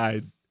drive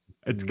died.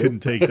 It couldn't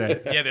take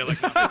that. Yeah, they're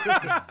like, no.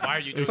 Why are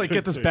you doing It's like,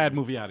 get this bad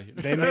movie out of here.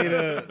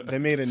 They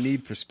made a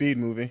Need for Speed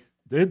movie.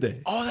 Did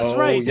they? Oh, that's Oh,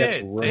 right. that's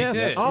They right. did. Yes.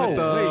 They did.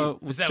 Oh,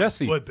 with Is that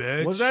Jesse. What,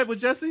 bitch? Was that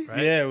with Jesse? Right?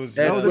 Yeah, it was.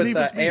 That's was a with Need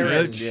for Speed.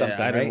 Aaron Yeah,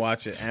 something, I didn't right?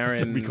 watch it.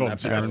 Aaron. We call him I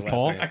forgot his Aaron last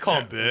Paul? name. I call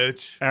him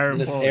bitch.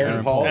 Aaron Paul.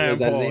 Aaron Paul. Aaron Is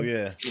that his Paul, name?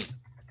 yeah.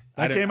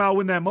 I That didn't- came out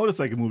when that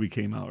motorcycle movie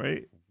came out,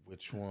 right?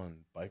 Which one?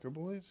 Biker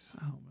Boys?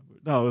 I don't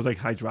remember. No, it was like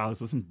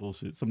Hydraulics or some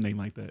bullshit, some name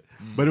like that.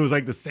 But it was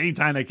like the same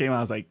time that came out.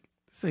 I was like,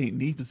 this ain't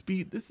Need for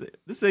Speed. This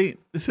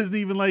isn't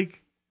even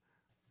like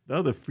the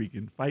other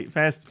freaking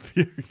Fast and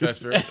Furious.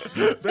 Fast and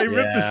Furious. They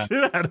ripped Yeah. the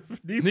shit out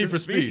of Need for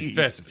Speed.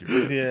 Fast and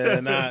Furious. Yeah,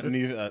 not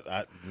Need.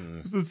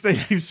 It's the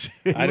same shit.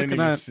 I didn't Looking even.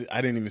 at-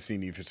 I didn't even see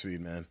Need for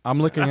Speed, man.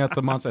 I'm looking at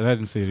the monster. I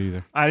didn't see it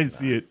either. I didn't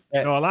see it.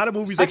 No, a lot of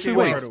movies. Actually, that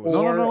wait. came heard out- it was-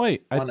 No,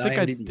 wait. I on think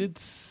I IMDb. did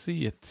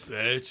see it.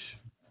 Bitch.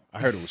 I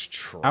heard it was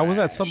trash. I was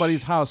at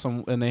somebody's house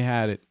and they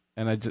had it,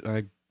 and I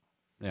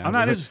yeah, I'm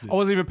not interested. I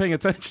wasn't even paying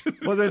attention.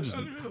 wasn't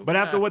interesting. But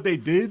after what they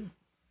did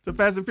to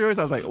Fast and Furious,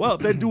 I was like, well, if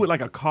they do it like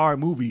a car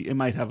movie, it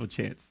might have a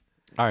chance.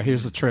 All right,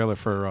 here's the trailer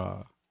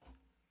for.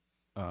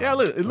 Yeah,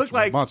 look, it looked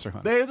like Monster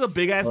Hunter. there's a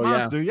big ass Oh, yeah.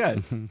 monster.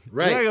 Yes,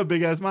 Right. like a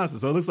big ass monster.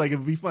 So it looks like it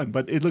would be fun.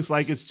 But it looks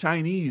like it's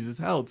Chinese as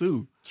hell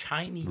too.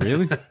 Chinese.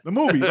 Really? The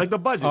movie, like the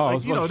budget, Oh, I like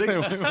was you know, about to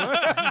they, say,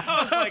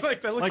 I was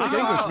like, that looks like like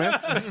English,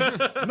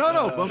 man.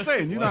 no, but I'm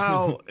saying, you know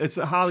how it's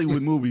a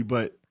Hollywood movie,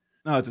 but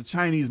no, it's a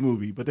Chinese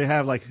movie, but they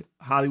have like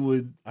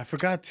Hollywood I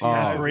forgot T.I.'s in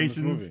this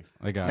aspirations, movie.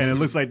 I got and it. it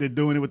looks like they're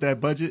doing it with that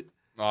budget.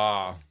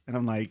 Ah. And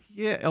I'm like,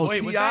 yeah,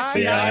 Wait, was T.I. that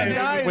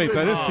T.I.? Wait,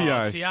 that is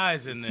T.I.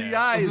 T.I.'s in there.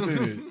 T.I. is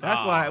in it.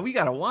 That's why we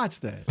gotta watch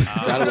that.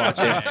 Gotta watch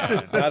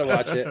it. Gotta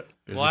watch it.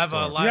 We'll have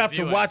a live You have to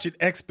viewing. watch it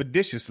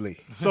expeditiously.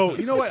 So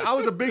you know what? I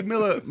was a big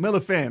Miller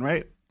fan,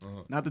 right?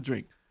 Not the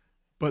drink,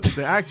 but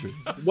the actress.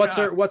 What's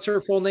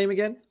her full name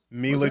again?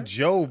 Mila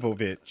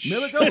Jovovich.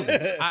 Mila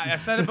Jovovich. I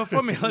said it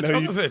before, Mila No,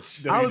 you-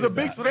 Djokovic. no, I you was a did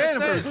big not. fan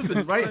of hers. That's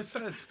Listen, what I right?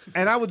 said.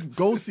 And I would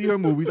go see her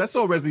movies. I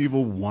saw Resident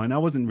Evil 1. I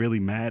wasn't really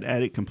mad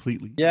at it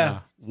completely. Yeah.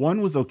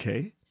 1 was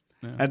okay.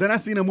 And then I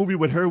seen a movie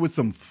with her with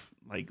some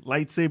like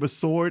lightsaber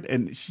sword,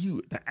 and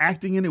the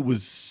acting in it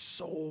was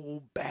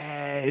so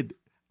bad.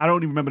 I don't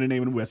even remember the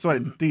name of the movie. I saw it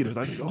in theaters.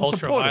 I was like, oh,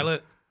 support it.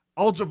 Ultraviolet.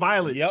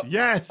 Ultraviolet. Yep.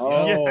 Yes.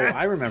 Oh, yes.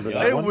 I remember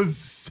that It one. was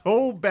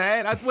so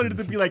bad. I wanted it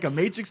to be like a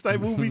Matrix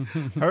type movie.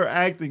 Her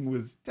acting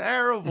was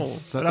terrible.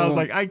 And I was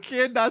like, I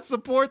cannot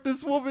support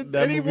this woman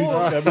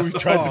anymore. That movie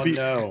tried to Oh, be.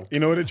 no. You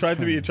know what it tried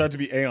to be? It tried to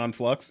be Aeon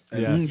Flux.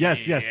 And, Yes.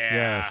 Yes, yes,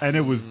 Yes. And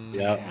it was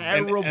Yeah.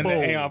 terrible. and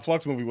the Aeon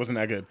Flux movie wasn't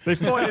that good. They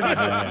fought in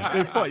the,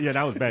 they fought, yeah,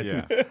 that was bad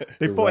too.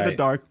 They fought in the right.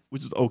 dark,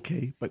 which was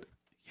okay, but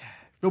yeah,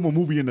 film a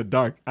movie in the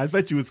dark. I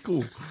bet you it's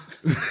cool.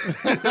 You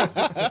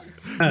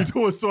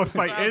do a sword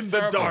fight in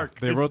the dark.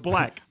 They It's wrote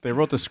black. They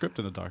wrote the script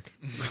in the dark.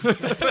 She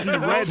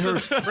read her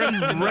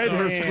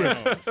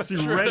script. She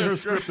read her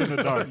script in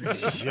the dark.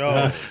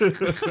 Yo.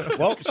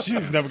 Well,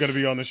 she's never going to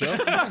be on the show.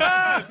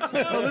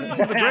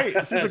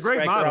 She's a great Strike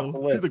her off model. the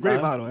list, She's a great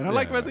huh? model, and I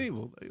like Resident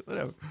Evil.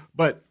 Whatever.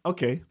 But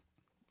okay,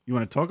 you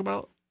want to talk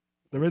about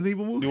the Resident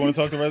Evil movie? You want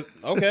to talk to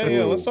Okay,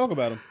 yeah, let's talk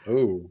about them.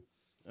 Ooh.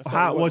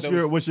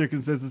 What's your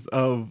consensus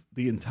of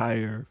the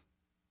entire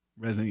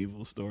Resident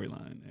Evil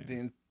storyline?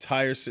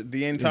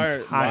 The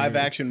entire live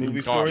action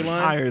movie storyline.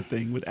 Entire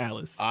thing with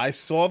Alice. I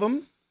saw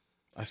them.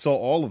 I saw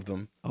all of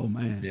them. Oh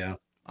man. Yeah.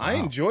 I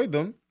enjoyed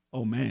them.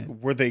 Oh man.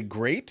 Were they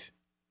great?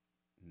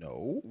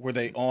 No. Were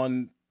they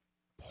on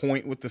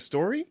point with the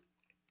story?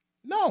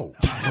 No.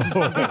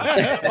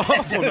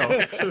 Also, no.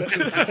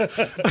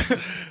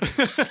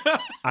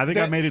 I think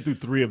I made it through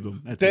 3 of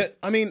them. That's it.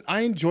 I mean,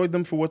 I enjoyed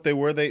them for what they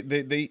were.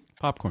 They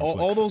Popcorn.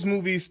 all those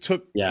movies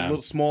took Yeah.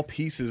 little small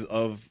pieces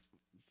of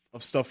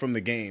stuff from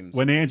the games.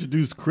 When they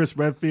introduced Chris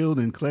Redfield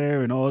and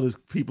Claire and all those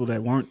people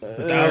that weren't, that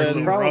was a the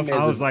little problem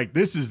rough. I was like,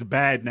 this is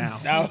bad now.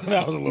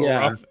 That was a little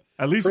rough.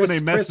 At least when they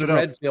messed Chris it up.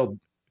 Redfield,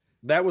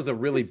 that was a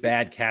really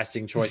bad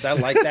casting choice. I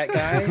like that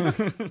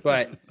guy,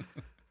 but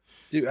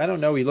dude, I don't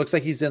know. He looks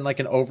like he's in like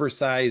an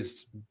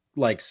oversized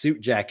like suit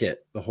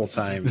jacket the whole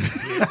time.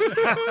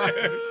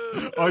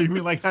 Oh, you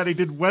mean like how they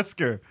did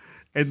Wesker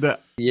in the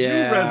new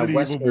Resident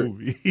Evil Wesker.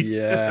 movie?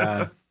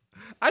 Yeah.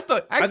 I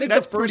thought I actually think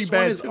that's the pretty first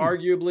one bad is too.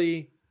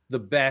 arguably the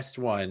best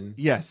one.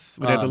 Yes,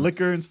 we had the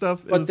liquor and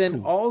stuff. It But was then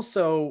cool.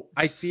 also,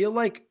 I feel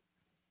like,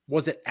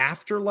 was it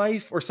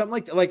Afterlife or something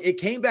like that? Like it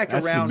came back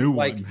That's the around new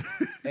like, one.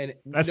 and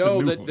That's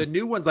no, the new the one.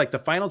 new one's like the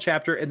final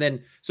chapter. And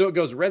then, so it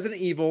goes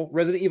Resident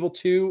Evil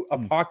 2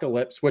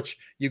 Apocalypse, which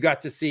you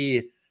got to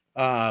see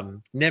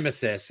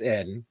Nemesis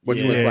in,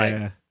 which was like,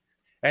 Yeah.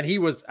 and he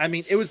was, I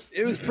mean, it was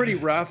pretty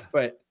rough,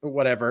 but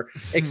whatever.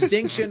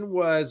 Extinction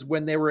was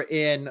when they were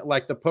in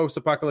like the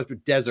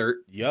post-apocalyptic desert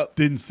Yep.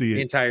 Didn't see the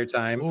it. entire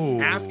time. Ooh.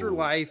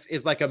 Afterlife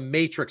is like a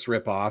Matrix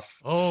ripoff.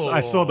 Oh,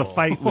 I saw the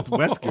fight with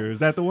Wesker. Is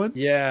that the one?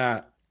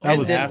 Yeah. That And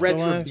was then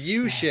Afterlife?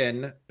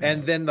 Retribution,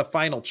 and then the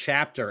final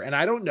chapter. And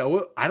I don't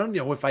know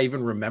if I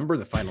even remember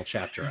the final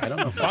chapter. I don't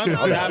know if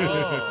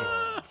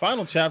that's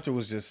Final chapter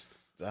was just,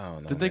 I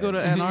don't know. Did they go to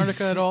man.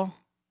 Antarctica at all?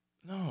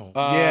 no.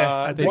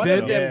 Yeah, they one did?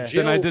 of them, Yeah.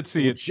 Jill, Then I did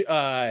see it.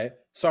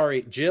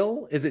 Sorry,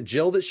 Jill. Is it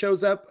Jill that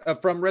shows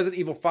up from Resident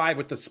Evil 5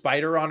 with the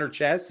spider on her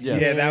chest? Yeah.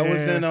 Yeah, that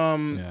was in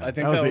Yeah. I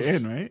think That was the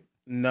end, right?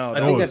 No, I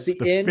that think was that's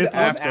the the end of fifth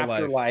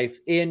Afterlife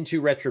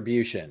into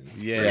Retribution.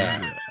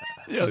 yeah.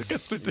 Yeah,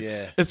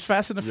 Yeah. it's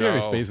Fast and the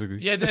Furious, Yo.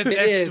 basically. Yeah, is.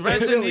 it's It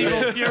Resident really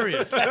Evil is.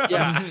 Furious.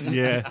 Yeah.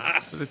 Yeah.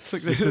 It's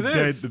like,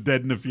 The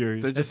dead and the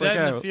furious. They're just The Dead like,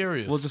 and the yeah,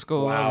 Furious. we'll just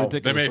go Wow.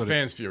 ridiculous. They made with it.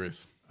 fans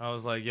furious. I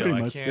was like, yo, Pretty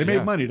I much. can't. It made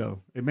yeah. money though.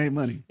 It made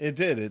money. It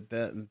did.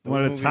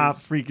 One of the top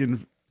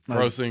freaking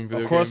Grossing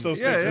video across games.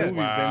 those 6 Yeah, yeah. movies.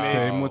 Wow. They made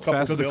Same a with couple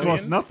Fast and the Because it billion.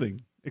 costs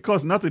nothing. It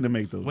costs nothing to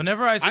make those.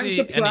 Whenever I I'm see any of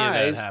that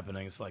surprised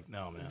happening, it's like,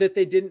 no, man. That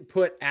they didn't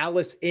put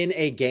Alice in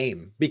a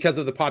game because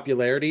of the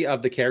popularity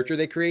of the character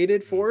they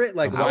created for it.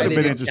 Like, That why would've they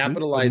been didn't interesting.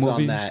 capitalize A on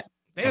movie. that?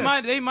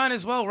 They might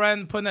as well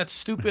rather than putting that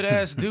stupid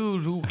ass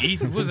dude who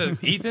Ethan was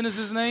it Ethan is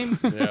his name?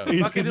 Yeah.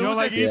 Fucking you don't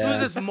like who's Ethan?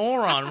 this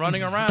moron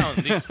running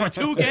around for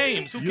 2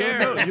 games? Who You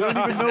don't cares? even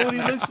know what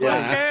he looks Who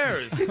like.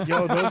 cares?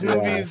 Yo,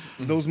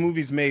 those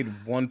movies made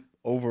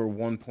over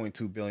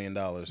 $1.2 billion.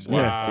 Wow.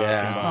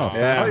 Yeah. Oh,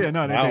 Yeah. yeah,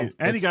 no, they Wow. made,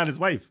 and he got his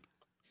wife.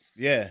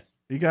 Yeah.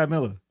 He got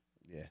Miller.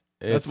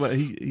 That's It's what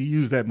he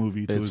used that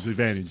movie to it's his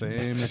advantage. Same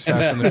as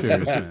Fast and the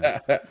Furious,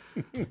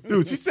 man.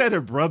 Dude, she said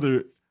her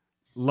brother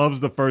loves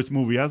the first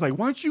movie. I was like,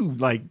 weren't you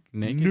like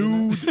Naked in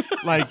nude,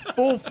 like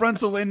full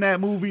frontal in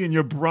that movie and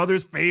your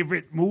brother's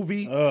favorite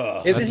movie?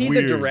 Ugh. Isn't That's he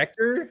weird. the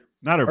director?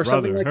 Not her or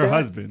something brother. like Her that?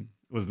 husband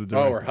was the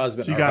director. Oh, her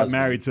husband. She her got husband.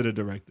 married to the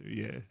director.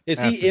 Yeah. Is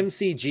After. he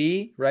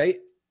MCG, right?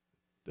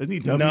 Isn't he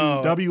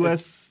No,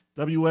 WS?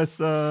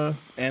 Anderson.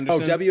 Oh,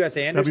 W.S.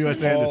 Anderson?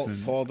 W.S.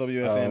 Anderson. Paul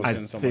W.S. Oh,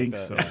 Anderson, I something think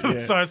like so. that. Yeah.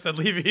 So I said,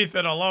 leave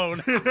Ethan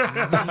alone. leave him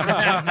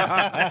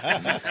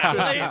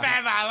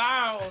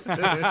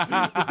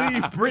alone.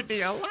 Leave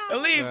Brittany alone.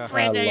 Leave I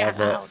Brittany love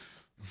it. alone.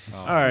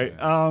 All right.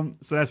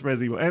 So that's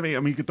Resident Evil. I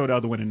mean, you could throw the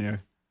other one in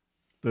there.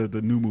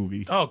 The new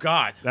movie. Oh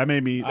God. That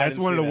made me. I That's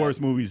didn't one of see the that.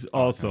 worst movies.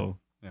 Also,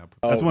 Yeah.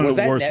 That's one of was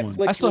the that worst Netflix ones.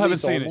 I still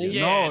haven't release seen it only?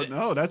 yet. Yeah.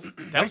 no, that's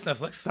That was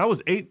Netflix. that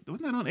was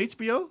Wasn't that on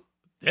HBO?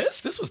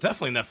 This was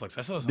definitely Netflix.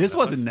 I saw this. On This Netflix.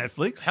 wasn't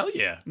Netflix. Hell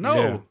yeah.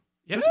 No,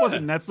 Yeah. this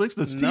wasn't Netflix.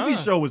 The TV Nah.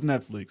 show was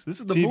Netflix.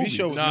 This is the TV movie.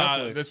 show was Nah,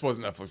 Netflix. this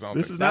wasn't Netflix. I don't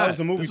This think is That not. was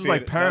a movie This was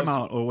like theater. That was-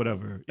 Paramount or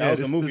whatever. that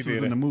was a movie This was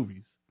theater. in the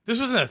movies.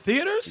 This was in the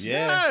theaters.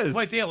 Yeah. Yes.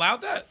 Wait, they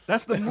allowed that?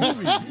 That's the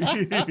movie.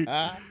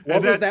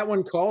 What was that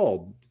one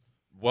called?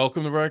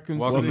 Welcome to Raccoon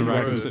Welcome City. to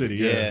Raccoon Word. City.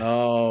 Yeah.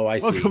 Oh, I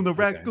see. Welcome to Okay.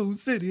 Raccoon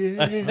City.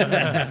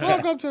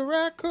 Welcome to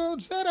Raccoon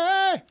City.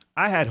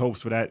 I had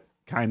hopes for that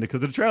kind of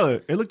because of the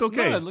trailer. It looked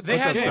okay. No, it looked They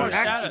had okay. more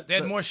Action- they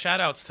had more shout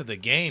outs to the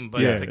game,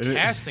 but Yeah, the it-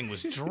 casting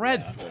was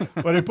dreadful.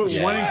 But they put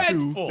one and two.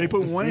 Dreadful. They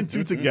put 1 and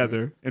 2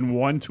 together in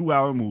 1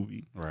 2-hour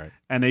movie. Right.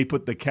 And they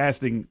put the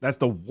casting. That's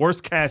the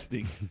worst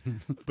casting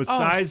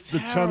besides the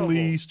terrible.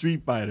 Chun-Li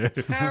Street Fighter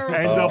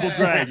and Double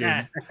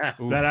Dragon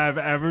that I've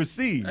ever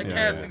seen. That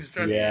casting's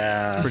dreadful.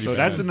 Yeah. Pretty So bad.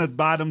 that's in the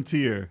bottom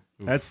tier.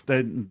 That's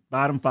the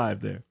bottom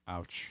 5 there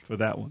Ouch. for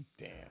that one.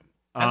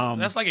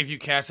 That's like if you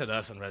casted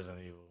us in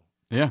Resident Evil.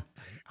 Yeah.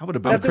 I would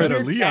have been That's a a better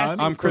weird Leon. casting.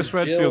 I'm Chris For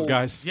Redfield, Jill.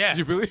 guys. Yeah,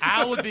 You really?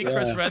 I would be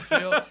Chris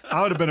Redfield.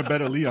 I would have been a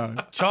better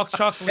Leon.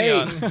 Chalk's Hey,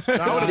 Leon. I would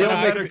have Neil been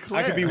a Mc- better I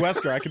Claire. could be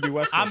Wesker. I could be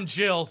Wesker. I'm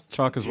Jill.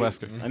 Chalk is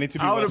Wesker. I need to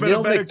be I would have Wesker. been a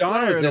Neil better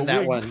McDonald's Claire in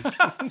that wig.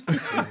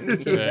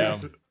 one.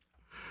 Damn.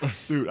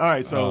 Dude, all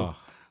right, so Oh.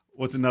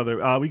 what's another?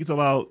 We can talk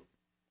about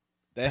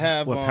They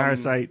have what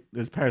Parasite.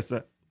 There's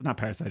Parasite, not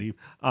Parasite Eve.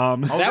 I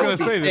was That gonna would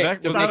be say, sick did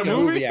that, to was make that a a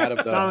movie? movie out of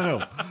the. Silent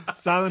Hill.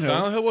 Silent Hill.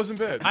 Silent Hill wasn't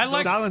bad. I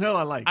like Silent Hill.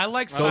 I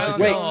like. Silent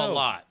Wait. Hill a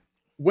lot.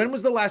 When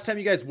was the last time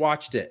you guys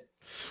watched it?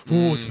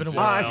 Ooh, it's been a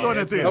while. I saw it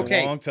at the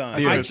Okay. long time.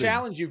 Theater I thing.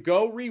 challenge you,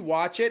 go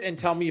rewatch it and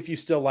tell me if you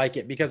still like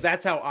it, because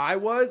that's how I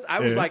was. I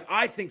was Yeah. like,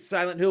 I think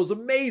Silent Hill's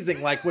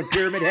amazing. Like when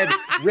Pyramid Head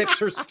rips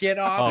her skin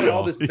off and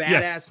all this badass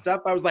yeah.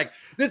 stuff. I was like,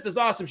 this is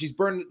awesome. She's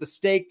burning at the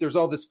stake. There's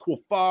all this cool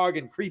fog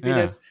and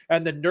creepiness,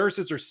 and the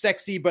nurses are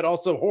sexy, but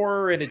also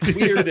horror, and it's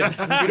weird, and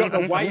you don't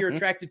know why you're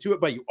attracted to it,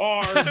 but you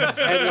are.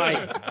 And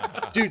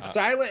like, dude,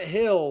 Silent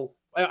Hill,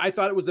 I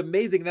thought it was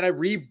amazing. Then I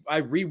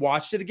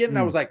rewatched it again, and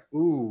I was like,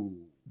 ooh.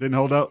 Didn't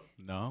hold up.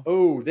 No.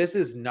 Oh, this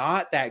is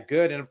not that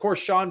good. And of course,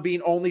 Sean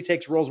Bean only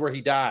takes roles where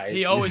he dies.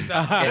 He always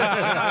does.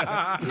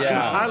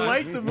 Yeah. I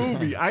like the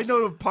movie. I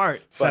know the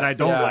part that I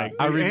don't yeah.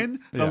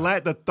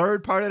 like. The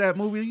third part of that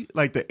movie,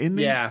 like the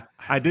ending. Yeah.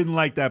 I didn't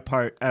like that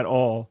part at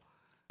all.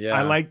 Yeah.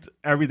 I liked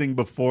everything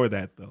before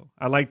that though.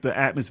 I liked the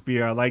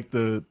atmosphere. I liked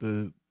the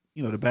the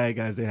bad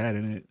guys they had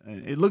in it.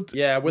 It looked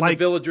Yeah, when like,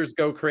 the villagers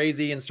go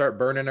crazy and start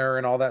burning her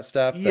and all that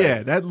stuff.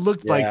 Yeah, that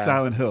looked like Yeah.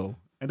 Silent Hill.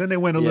 And then they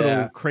went a Yeah.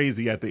 little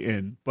crazy at the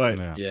end. But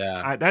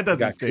Yeah. that doesn't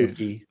got stand.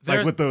 kooky.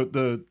 Like with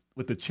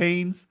the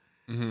chains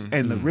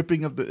and the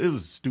ripping of it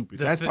was stupid.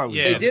 That part was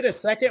They did a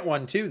second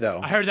one too,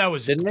 though. I heard that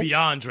was Didn't they?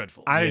 beyond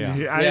dreadful. I didn't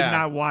hear, I Yeah. did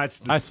not watch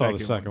the I saw the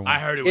second one. I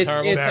heard it was It's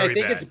very I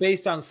think bad. it's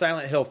based on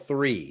Silent Hill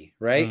 3,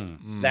 right?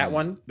 That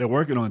one. They're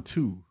working on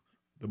 2,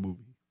 the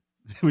movie,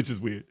 which is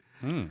weird.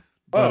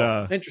 But,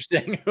 But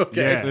interesting.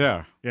 Okay.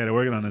 yeah, they're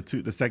working on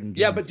the second game.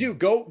 Yeah, but dude,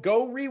 go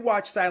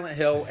rewatch Silent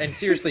Hill and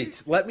seriously,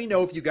 let me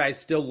know if you guys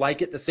still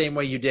like it the same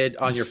way you did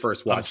on your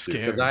first watch.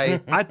 Because I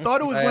thought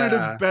it was one of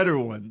the better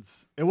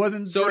ones. It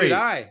wasn't. So great. did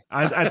I.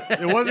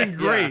 It wasn't Yeah.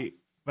 great,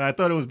 but I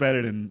thought it was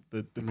better than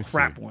the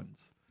crap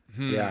ones.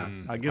 Yeah.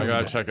 I I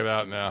gotta check it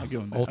out now. I give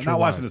them that. Ultra I'm not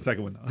watching wide. the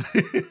second one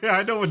though.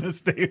 I know when to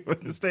stay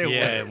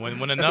Yeah, away.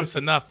 when enough's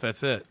enough,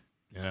 that's it.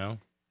 You know.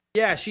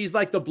 Yeah, she's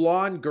like the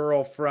blonde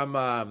girl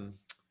from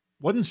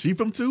Wasn't she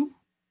from 2?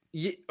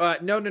 no,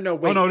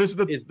 wait. Oh no, this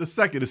is the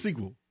second, the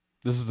sequel.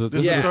 This is the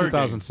This is the third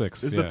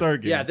 2006. This is the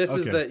third game. Yeah, this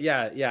is Okay.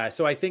 yeah.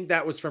 So I think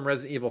that was from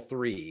Resident Evil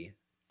 3.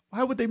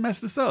 Why would they mess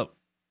this up?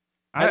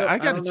 I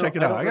got to check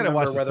it out. I got to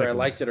watch the whether I second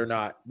liked it or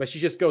not, but she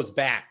just goes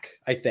back.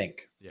 I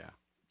think. Yeah.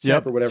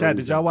 Yep. For whatever Chad,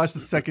 did reason. y'all watch the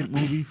second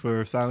movie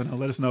for Silent Hill?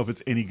 Let us know if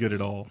it's any good at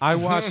all. I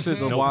watched it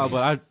a Nope. while,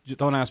 but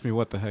don't ask me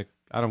what the heck.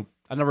 I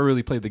never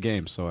really played the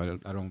game, so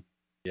I don't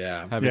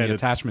Yeah. have Yeah, any the-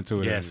 attachment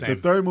to it. Yeah, or same. The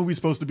third movie's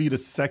supposed to be the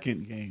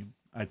second game,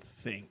 I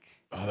think.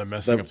 Oh, they're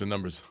messing up the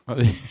numbers.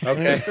 anything.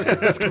 Okay.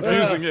 It's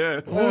confusing, yeah.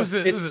 Who's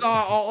it? It's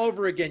Saw all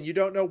over again. You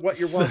don't know what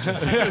you're watching.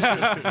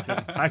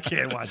 I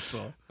can't watch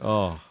Saw.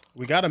 Oh,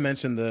 We got to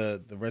mention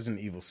the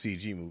Resident Evil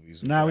CG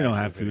movies. which Nah, are we don't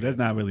actually have to. pretty That's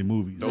good. not really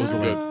movies. Those are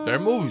good. They're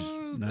movies.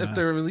 if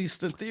they're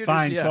released in theaters,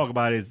 Fine, yeah. talk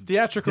about it.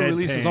 Theatrical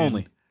releases deadpan.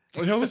 only.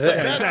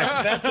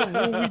 That's a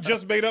rule we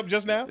just made up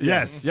just now.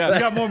 Yes. Yes. We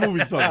got more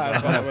movies to talk Ah,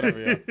 about. fine, whatever.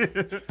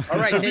 Yeah. All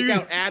right, take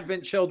out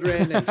Advent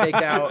Children and take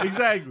out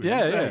Exactly.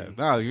 Yeah, exactly.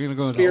 yeah. No, you're gonna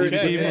go into Spirits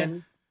Okay,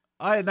 Within.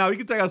 All right, now we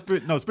can take out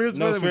Spirit. No, Spirits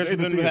No, Within was Spirits in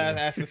the Within theater.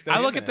 has to stay I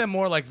in look at there. them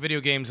more like video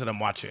games that I'm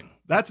watching.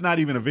 That's not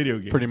even a video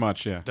game. pretty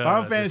much, yeah.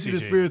 Final Fantasy: The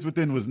CG. Spirits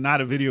Within was not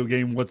a video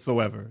game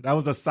whatsoever. That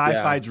was a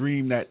sci-fi Yeah.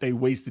 dream that they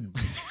wasted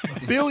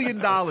 $1 billion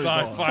on.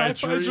 Sci-fi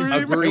dream.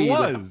 Agreed. It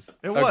was.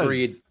 It was.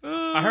 Agreed.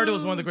 I heard it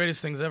was one of the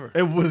greatest things ever.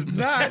 It was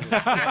not.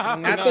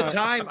 At the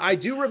time, I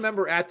do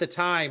remember at the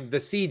time the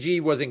CG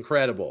was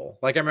incredible.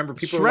 Like I remember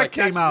people were Shrek like,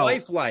 came "That's out-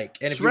 lifelike,"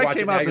 and if you Shrek watch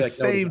came it now, out you're the like,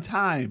 "No, it's same not."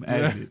 time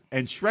as it,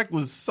 and Shrek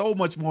was so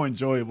much more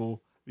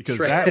enjoyable because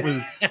Shrek. that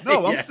was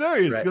no. I'm Yes,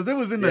 serious Shrek. because it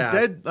was in the Yeah.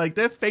 dead. Like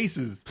their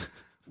faces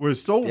were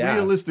so Yeah.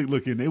 realistic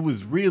looking. It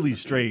was really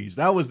strange.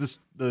 That was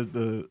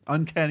the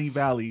uncanny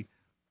valley.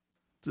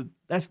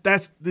 That's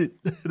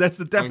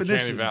the definition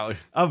Uncanny Valley.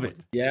 of it.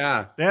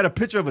 Yeah, They had a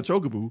picture of a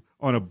chocobo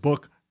on a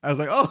book. I was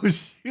like, oh, a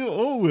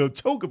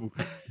chocobo.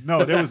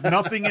 No, there was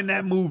nothing in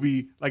that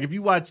movie. Like if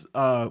you watch,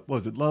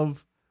 was it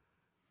Love,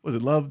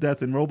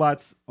 Death, and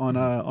Robots on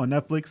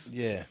Netflix?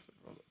 Yeah.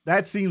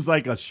 That seems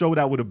like a show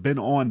that would have been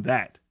on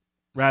that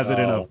rather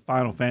than a Oh.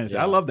 Final Fantasy.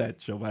 Yeah. I love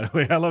that show, by the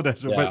way. I love that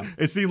show, but Yeah.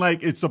 it seemed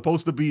like it's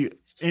supposed to be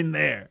in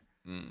there.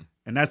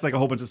 and that's like a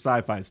whole bunch of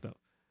sci-fi stuff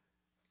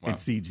and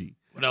CG.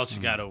 What else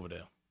you got over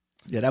there?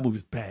 Yeah, that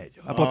movie's bad.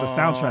 Yo. I bought the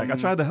soundtrack. I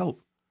tried to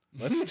help.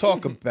 Let's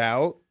talk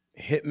about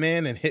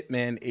Hitman and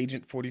Hitman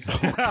Agent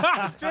 47.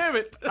 Damn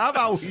it! How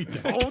about we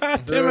don't?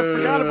 Damn, I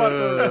forgot about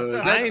those.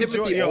 Is that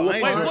Timothy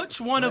Olyphant? Wait,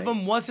 which one of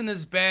them wasn't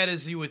as bad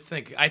as you would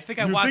think? I think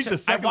I You watched think the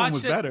second I one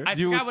watched was better? I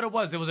forgot what it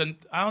was. It was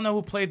I don't know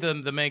who played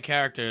the main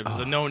character. It was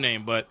a no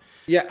name, but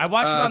Yeah, I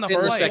watched it on the in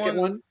flight. The second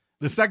one.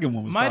 The second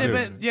one was might have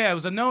probably been. better. Yeah, it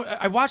was a no.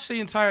 I watched the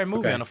entire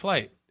movie Okay. on a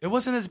flight. It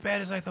wasn't as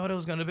bad as I thought it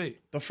was going to be.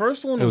 The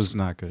first one It was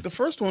not good. The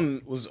first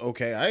one was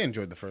okay. I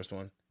enjoyed the first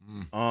one.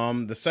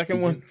 The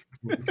second one,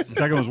 The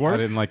second was I worse.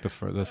 didn't like the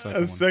second the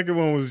one. second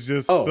one was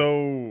just Oh.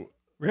 so.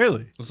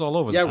 Really? It was all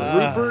over. Yeah,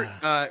 the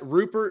place.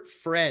 Rupert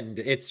Friend.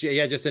 It's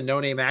just a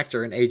no-name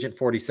actor in Agent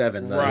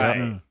 47, Right,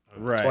 Yeah.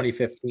 right.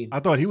 2015. I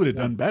thought he would have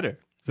done better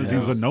since he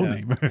was a no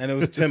name. And it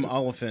was Tim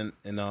Oliphant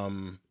and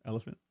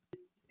Elephant.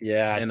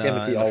 Yeah, in,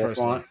 Timothy in the first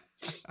Olyphant.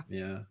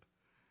 Yeah.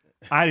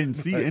 I didn't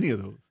see any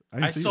of those.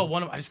 I saw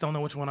one. I just don't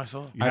know which one I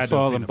saw. You I had to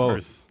saw have them seen the both.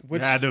 first.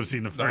 Which- You had to have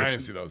seen the No, I didn't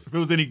first. see those. If it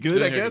was any good, I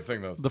Didn't hear you guess.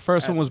 sing those. The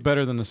first one was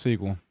better than the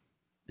sequel,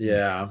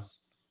 Yeah.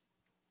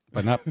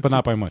 but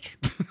not by much.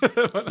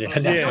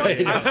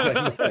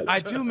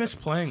 I do miss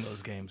playing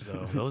those games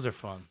though. Those are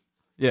fun.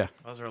 Yeah.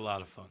 Those are a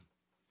lot of fun.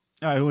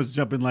 All right, who was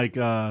jumping like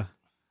some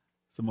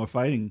more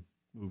fighting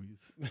movies?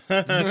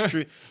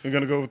 You're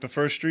gonna go with the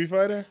first Street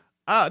Fighter?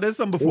 There's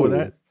some before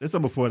that. There's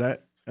some before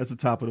that. That's the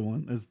top of the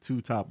one. There's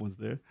two top ones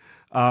there.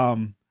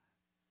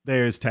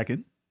 There's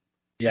Tekken.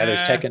 Yeah,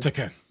 there's Tekken.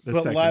 Tekken. There's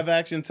But Tekken. live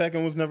action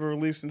Tekken was never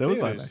released in There was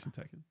theaters. live action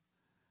Tekken.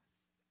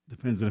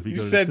 Depends on if you, You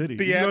go said to the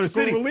city. You go to the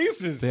theatrical city.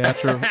 releases.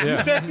 Theatrical. You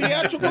Yeah. said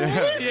theatrical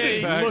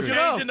releases. Yeah, Look it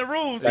up. changing the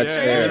rules. That's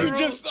You're fair. changing You the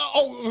just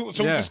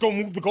so Yeah. just go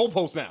move the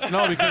goalpost now.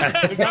 No, because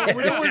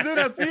It was in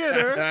a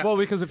theater. well,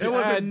 because if It you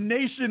wasn't add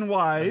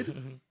nationwide.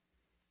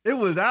 It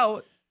was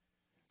out.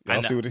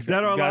 Y'all see what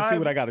Dead or you gotta see Alive?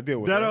 what I got to deal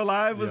with. Dead or right?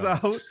 Alive was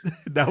out.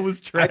 That was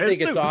I trash. think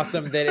it's too.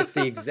 awesome that it's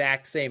the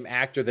exact same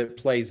actor that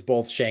plays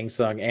both Shang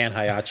Tsung and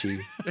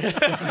Hayachi.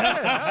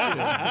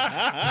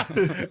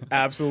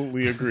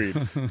 Absolutely agreed.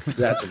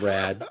 That's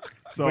rad.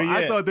 So But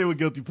I yeah. thought they were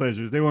guilty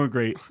pleasures. They weren't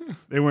great.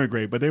 They weren't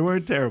great, but they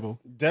weren't terrible.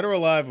 Dead or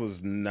Alive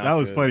was not. That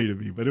was good. funny to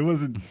me, but it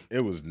wasn't.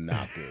 It was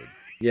not good.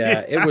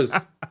 Yeah, it was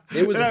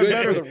good for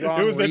the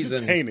wrong It was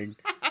reasons. entertaining,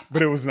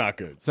 but it was not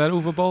good. is that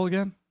Uwe Boll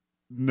again?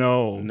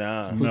 No,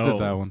 Nah. Who no.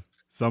 did that one?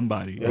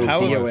 Somebody. It was How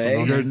was-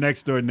 DOA. Your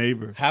next door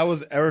neighbor. How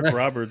was Eric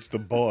Roberts the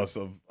boss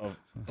of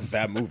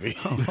that movie?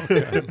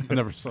 I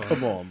never saw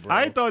Come it. on, bro.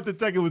 I thought the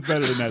Tekken was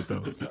better than that,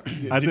 though.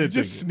 I did you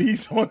just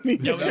sneeze on me?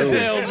 Hell,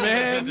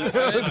 man.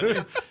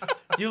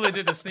 You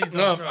legit just sneezed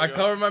No, on the I show, yo.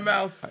 covered my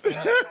mouth.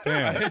 I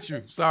Damn. hit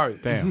you. Sorry.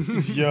 Damn.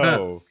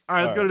 Yo. All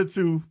right, let's go to the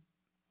two.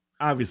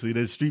 Obviously,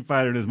 there's Street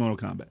Fighter and there's Mortal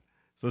Kombat.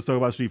 So let's talk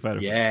about Street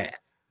Fighter. Yeah.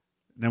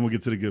 Then we'll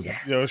get to the good one.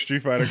 Yo,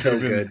 Street Fighter could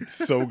have been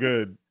so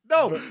good.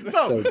 No.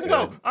 So good.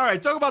 All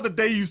right, talk about the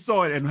day you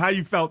saw it and how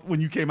you felt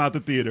when you came out the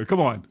theater. Come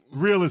on,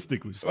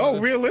 realistically. Oh,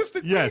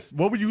 realistically? Yes.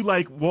 What were you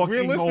like walking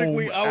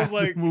Realistically, home I was after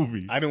like, the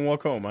movie? I didn't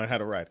walk home. I had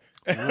a ride.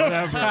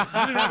 Whatever.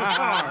 You didn't have a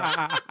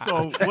car,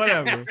 so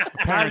whatever.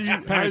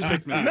 Parents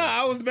picked me. Nah,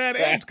 I was mad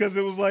amped because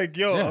it was like,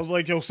 yo, I was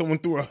like, yo, he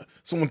threw a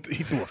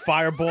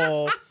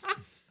fireball.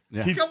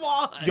 Yeah. Come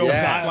on. Yo,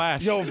 Yeah.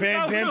 Flash. Yo, Van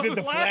That Damme was did a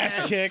the flash.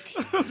 flash kick.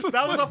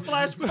 That was a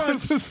flash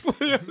punch.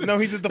 No,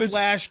 he did the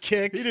flash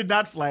kick. He did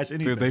not flash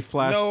anything. Dude, they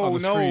flashed on No,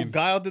 the screen.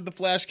 Guile did the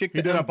flash kick He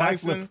to did a M.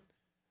 Bison. backflip.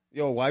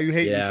 Yo, why you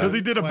hating? Yeah. son? Because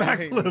he did a Why you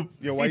hating? backflip.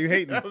 Yo, why you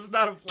hating? That was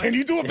not a flash. Can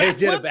you do a They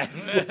did a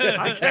backflip? back.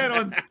 I can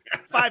on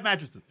 5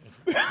 mattresses.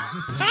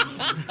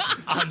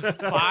 On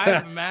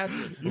 5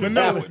 mattresses. But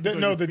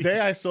no, the day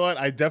I saw it,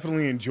 I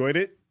definitely enjoyed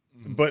it.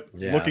 But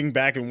Yeah. looking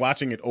back and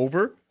watching it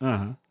over,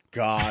 Uh-huh.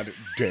 god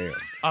damn.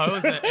 Oh,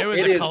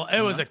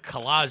 it was a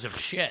collage of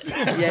shit.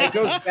 Yeah,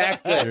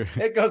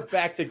 it goes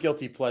back to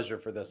guilty pleasure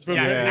for this one.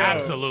 Yeah, Yeah.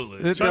 absolutely.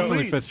 It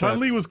definitely fits that.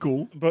 Chun-Li was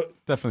cool, But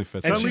Definitely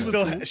fits and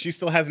that. she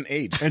still hasn't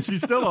aged. and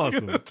she's still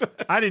awesome.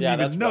 I didn't Yeah, even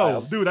that's know.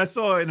 wild. Dude, I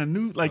saw it in a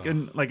new,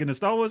 in the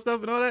Star Wars stuff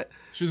and all that.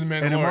 She was a And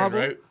in Mandalorian, Marvel?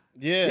 right?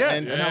 Yeah, Yeah.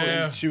 and,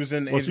 Yeah. and she was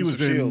in Well, she Agents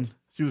was of in, Shield.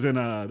 she was in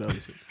the other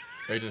shit.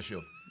 Agent of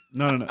Shield.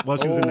 No. Well,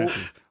 she was in that Oh.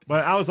 too.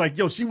 But I was like,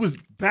 yo, she was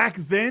back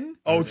then.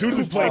 Oh, dude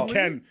who played Chun-Li?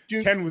 Ken.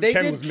 Dude, Ken was they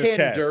Ken did was Ken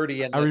miscast.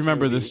 dirty in I this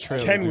remember movie. this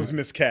trailer. Ken was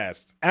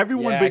miscast.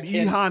 Everyone Yeah, but E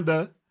Ken-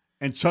 Honda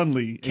and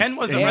Chun-Li. Ken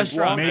was a and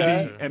restaurant maybe,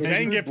 manager. and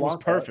maybe, Zangief was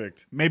Blanca.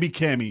 perfect. maybe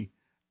Cammy.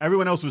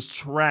 Everyone else was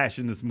trash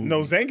in this movie.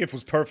 No, Zangief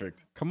was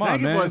perfect. Come on,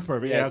 Zangief man. was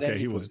perfect. Yeah, okay, Zangief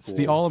he was. cool. It's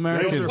the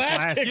All-American. Those are Flash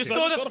flash kicks. You kicks.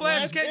 saw the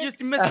flash kick?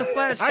 You missed the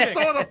flash kick. I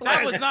saw the flash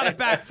That was not a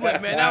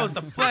backflip, man. That was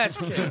the flash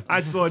kick.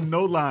 I saw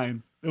no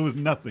line. There was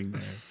nothing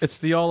there. It's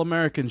the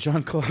All-American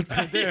Jean-Claude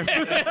Van Damme.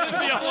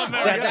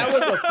 Yeah, that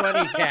was a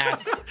funny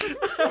cast.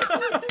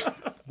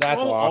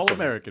 That's awesome.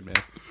 All-American, man.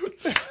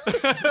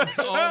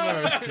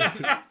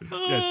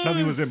 Yes,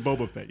 Chun-Li was in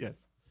Boba Fett.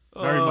 Yes,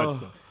 very much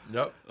so.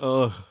 Yep.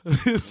 Oh,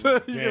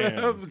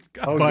 Damn.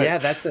 Oh But- yeah,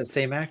 that's that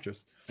same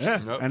actress.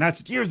 Yeah, Yep. and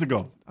that's years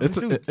ago. I was It's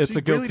a- like, dude, it's she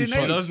a guilty really didn't show.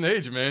 She age. doesn't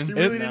age, man. She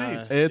really Nah.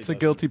 didn't age. It's a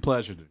guilty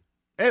pleasure, dude.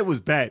 It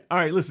was bad. All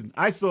right, listen.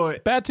 I saw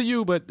it. Bad to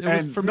you, but it was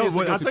And for me. no, it's a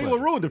I'll guilty tell you what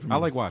pleasure. ruined it for me. I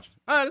like watching.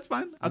 All right, that's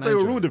fine. I'll And tell you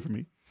I what enjoy ruined it for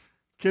me.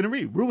 Ken and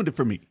Reed ruined it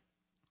for me.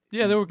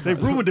 Yeah, they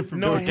ruined it for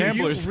me. No, They were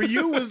gamblers.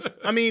 Ryu was.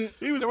 I mean,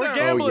 He was They were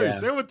terrible. gamblers. yeah.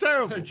 They were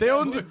terrible. They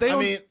owned. They I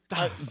owned. mean,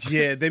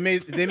 yeah, they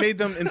made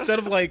them instead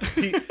of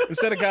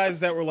instead of guys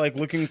that were like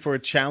looking for a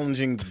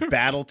challenging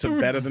battle to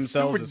better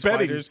themselves were as betting.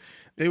 fighters.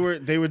 They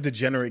were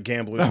degenerate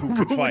gamblers who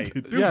could fight.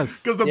 Yes.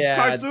 because the Yeah.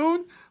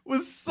 cartoon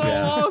was so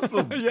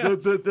awesome.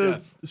 Yes,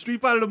 The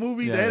Street Fighter the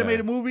movie, Yeah, the yeah.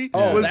 animated movie,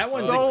 Oh, was that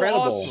one's so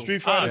incredible. awesome.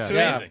 Street Fighter Oh, 2.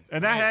 yeah.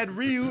 And I had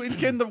Ryu and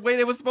Ken the way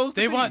they were supposed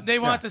to They be.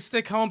 want to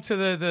stick home to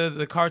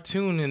the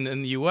cartoon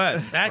in the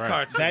U.S. That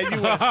cartoon. That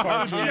U.S.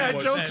 cartoon Yeah,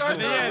 was. Joe Yeah,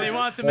 cartoon. they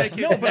want to make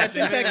it. No, but I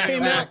think that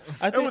came out.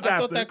 I was thought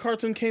after. that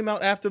cartoon came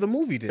out after the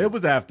movie did. It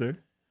was after.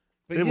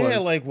 But it yeah,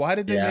 was. like why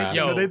did they Yeah. make?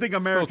 Yo, So they think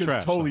America's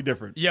trash, totally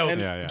different. Yo,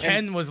 Yeah.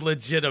 Ken was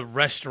legit a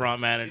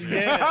restaurant manager.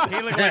 Yeah.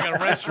 He looked like a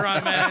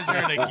restaurant manager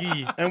and a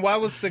gi. And why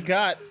was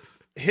Sagat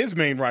his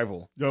main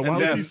rival? Yo, why And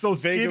was then he so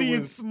Vega skinny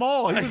and was-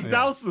 small? He was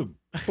Dowsum.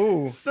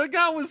 Who?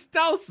 Sagat was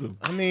Dowsum.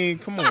 I mean,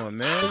 come on,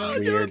 man.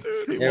 Weird.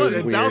 He It was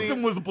was. weird.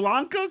 Dowsum was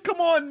Blanca?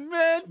 Come on,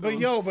 man. But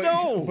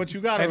no. but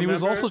you got to And he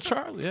was remember, also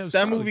Charlie. Yeah, it was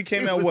that Charlie. movie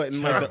came out what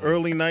in like the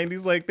early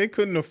 '90s. Like they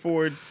couldn't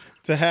afford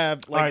to have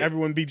like All right.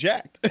 everyone be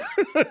jacked.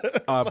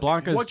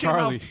 Blanca is What came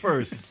Charlie. out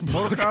first?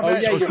 Mortal Kombat? Oh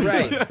yeah, you're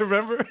right.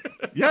 Remember?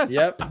 Yes.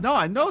 Yep. No,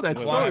 I know that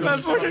story.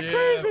 That's fucking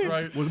crazy.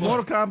 Right. Was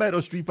Mortal Kombat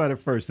or Street Fighter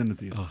first in the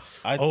theater?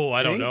 I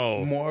don't think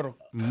know. Mortal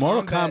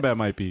Kombat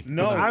might be.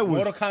 No, I was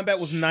Mortal Kombat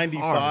was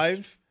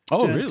 '95,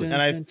 Oh, really?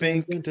 and I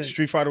think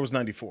Street Fighter was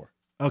 '94.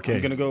 Okay,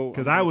 I'm gonna go-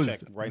 because I'm I gonna was check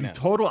right the now.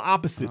 total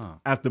opposite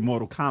after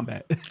Mortal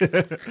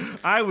Kombat.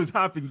 I was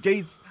hopping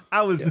gates.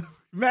 I was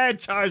mad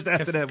charged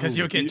after that Because movie.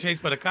 you were getting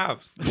chased by the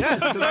cops. Yes,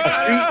 'cause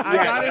I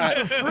got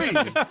it for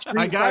free. I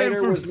Street got it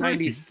Fighter for was free.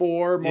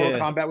 94. Mortal Yeah.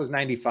 Kombat was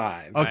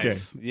 95. Okay,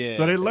 Nice. Yeah.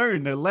 so they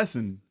learned their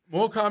lesson.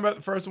 Mortal Kombat,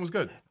 the first one was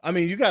good. I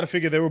mean, you got to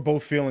figure they were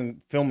both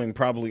filming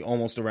probably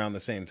almost around the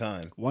same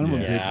time. One of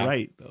them Yeah. did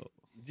right though,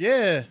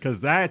 Yeah. because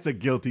that's a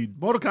guilty.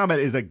 Mortal Kombat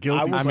is a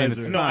guilty I pleasure.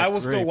 it's no, not I will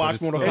great, still but watch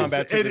it's Mortal still-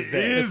 Kombat to It this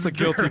day. is It's a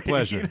guilty great.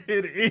 pleasure.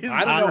 It is.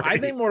 I don't know. I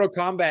great. think Mortal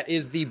Kombat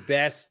is the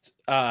best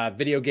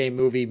video game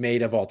movie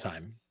made of all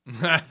time.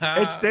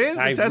 it stands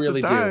the I test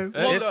really of do. time.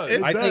 Well,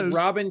 It's- I think does.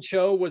 Robin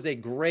Cho was a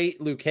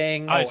great Liu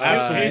Kang. Oh,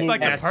 absolutely. He's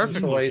like the casting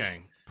perfect Liu choice.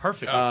 Kang.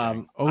 Perfect.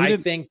 Oh, we I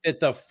didn't- think that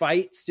the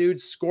fights, dude,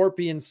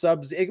 Scorpion,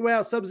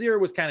 Sub-Zero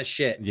was kind of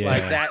shit. Yeah.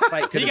 Like that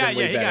fight could he have been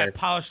way got better.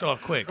 polished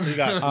off quick. You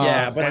got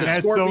Yeah, but and the that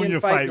Scorpion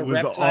Sonya fight, fight the was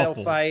reptile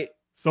awful. fight.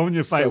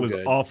 Sonya fight So was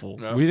good. awful.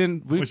 Yeah. We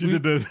didn't. When she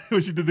did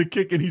the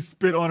kick and he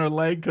spit on her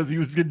leg because he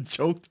was getting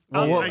choked.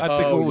 Well, I was what, like, I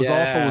think what was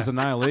yeah. awful was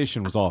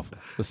Annihilation was awful.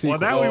 The sequel. well,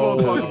 that we won't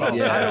talk about.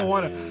 yeah. I don't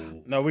want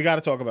to. No, we got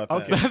to talk about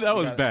that. Okay. that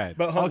was We gotta- bad.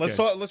 But hold on, let's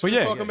Okay. talk. Let's But just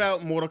yeah, talk yeah.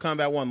 about Mortal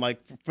Kombat 1. Like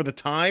for the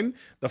time,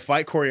 the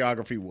fight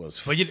choreography was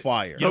But you-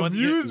 fire. you know The what,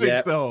 music,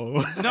 Yeah.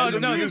 though. No,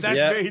 the no, music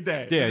that's- made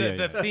that. Yeah,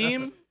 the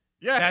theme.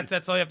 Yes.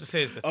 That's all you have to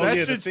say is the Oh, theme. that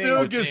yeah, the shit theme still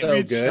was gets so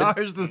me good.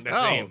 charged as The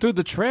hell. theme. Dude,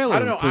 the trailer. I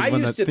don't know. I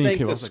when used that to theme think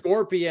came, I the was like,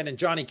 Scorpion and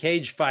Johnny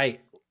Cage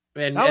fight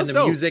and That was the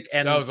dope. music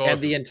and That was and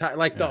awesome. the entire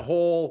like the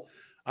whole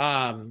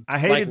I like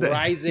hated that.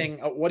 rising.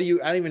 What do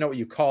you? I don't even know what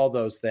you call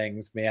those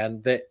things,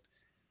 man. That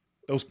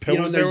Those You know,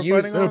 pillars they're they were used-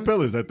 fighting They were on.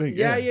 pillars, I think.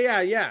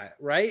 yeah,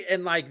 right.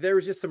 And like there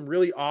was just some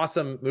really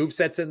awesome move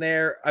sets in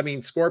there. I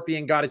mean,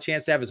 Scorpion got a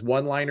chance to have his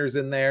one-liners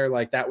in there.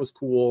 Like that was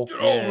cool.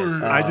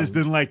 I just Um,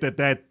 didn't like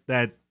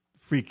that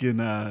freaking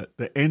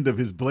the end of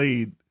his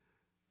blade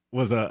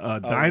was a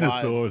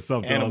dinosaur or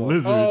something, animal. a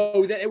lizard.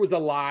 Oh, that it was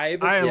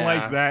alive. I didn't Yeah.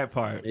 like that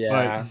part.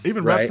 Yeah, But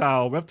even right.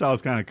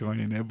 Reptile's kind of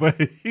corny in there, but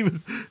he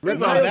was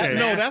Reptile- okay.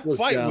 That was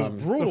fight dumb.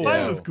 was brutal. The fight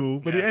Yeah. was cool,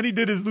 but Yeah. and he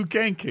did his Liu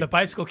Kang kick. The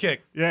bicycle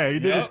kick. Yeah, he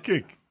did his Yep.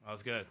 kick. That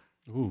was good.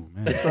 ooh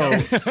man. So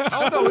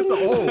I don't know. It's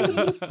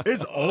old.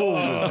 It's old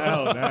as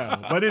hell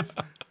now, but it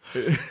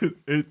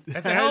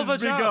That's a hell of a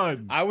has job.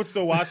 begun. I would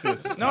still watch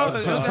this. No, it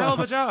was a hell of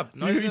a job.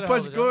 No, he did a hell of a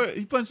punched job. Gore.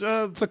 He punched.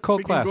 It's a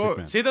cult freaking classic, Gore.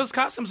 man. See, those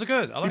costumes are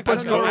good. I like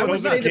punched that. Gore I with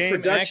would those say the game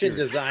production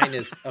accurate. design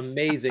is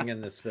amazing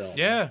in this film.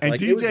 Yeah. And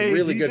Like, it was DJ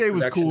really good DJ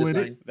was production cool in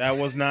design. it. That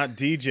was not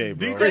DJ,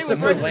 bro. DJ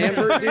Christopher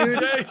Lambert,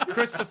 dude.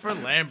 Christopher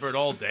Lambert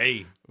all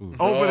day.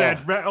 Over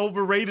that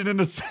overrated in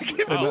the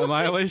second. And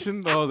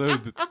Annihilation. Oh,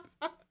 the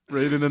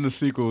rated in the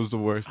sequel was the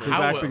worst. His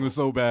How- acting was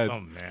so bad. Oh,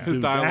 man. His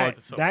Dude, dialogue.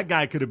 that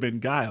guy could have been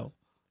Guile.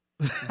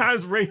 I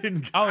was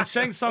rating. Oh, and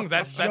Shang Tsung.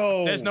 That's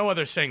Yo. there's no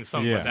other Shang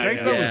Tsung. Yeah. But that Shang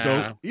guy. Tsung was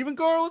Yeah. dope. Even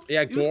Goro was.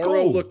 Yeah, he was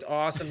Goro cool. looked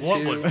awesome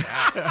What too. was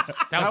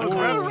that? That was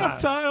was cool.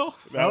 Reptile.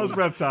 That was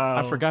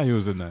Reptile. I forgot he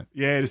was in that.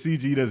 Yeah, the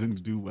CG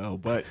doesn't do well,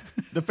 but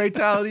the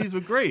fatalities were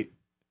great.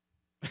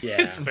 Yeah.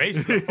 His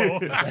face. though.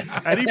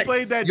 And he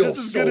played that Your just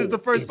as good as the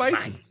soul first is Bison.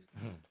 mine.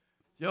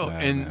 Yo, Nah,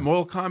 in man.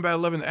 Mortal Kombat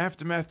 11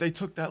 Aftermath, they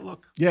took that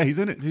look. Yeah, he's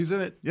in it. He's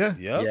in it. Yeah.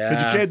 Yep. Yeah.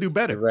 Because you can't do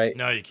better. You're right.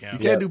 No, you You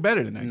can't. can't do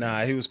better than that.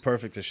 Nah, he was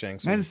perfect as Shang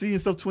Tsung. Imagine seeing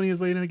yourself 20 years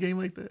later in a game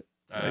like that.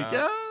 Like,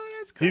 yo,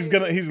 that's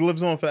crazy. He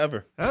lives on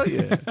forever. Hell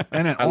yeah.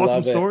 And an I awesome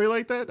love it. story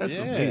like that? That's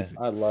Yeah. amazing.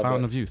 I love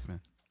Fountain it. of Youth, man.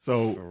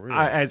 So real.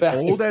 as Fact,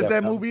 old as that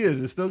definitely. movie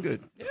is, it's still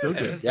good. It's still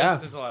good.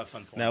 There's a lot of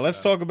fun points. Now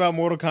let's talk about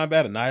Mortal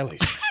Kombat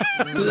Annihilation.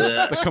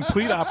 The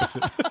complete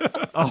opposite.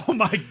 Oh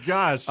my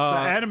gosh, the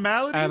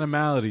animalities,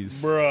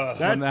 Animalities. Bruh.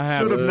 that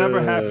that should have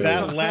never happened.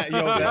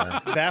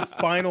 That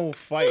final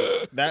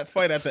fight, that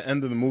fight at the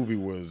end of the movie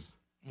was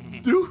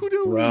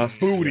Doo-doo. Rough.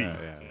 booty. Wasn't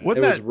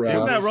It was that, rough.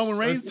 wasn't that Roman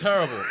Reigns? It's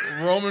terrible.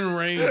 Roman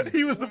Reigns.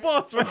 He was the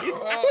boss,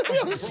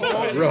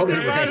 right?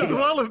 Roman He might as Reigns.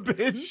 well have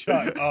been.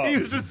 Shut up. He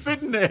was just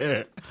sitting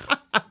there.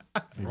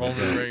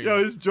 Roman Reigns.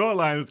 Yo, his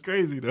jawline was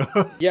crazy though.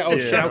 Yeah. Oh,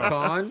 Yeah. Shao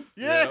Kahn.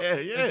 yeah.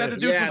 Is that the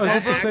dude Yeah, from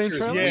that the same actor's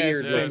trailer?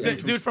 weird. Yeah, looking.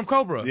 the dude from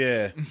Cobra?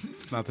 Yeah.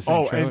 It's not the same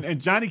Oh, trailer.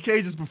 and Johnny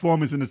Cage's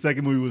performance in the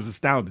second movie was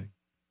astounding.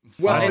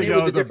 Well, I and think it that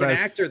was a was the different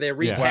best. actor. They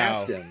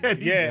recast him.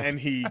 Yeah, and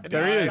he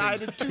There he is.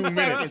 died in 2 2 minutes.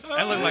 minutes.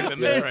 That looked like the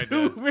Miz right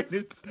there. 2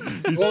 minutes.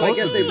 He's Well, I supposed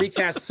guess to they be.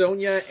 recast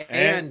Sonya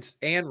and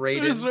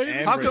Raiden.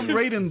 And How come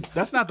Raiden. Raiden?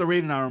 That's not the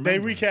Raiden I remember. They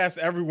recast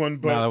everyone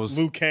but No, that was-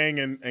 Liu Kang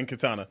and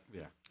Katana.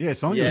 Yeah,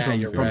 Sonya's Yeah,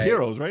 from, you're from right.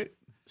 Heroes, right?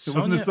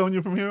 Wasn't it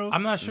Sonya from Heroes?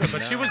 I'm not sure,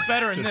 but she was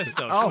better in this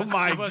though. She Oh was,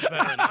 my she was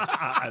better in this.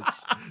 gosh,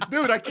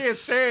 dude! I can't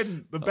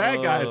stand the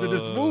bad guys in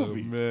this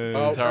movie. Man.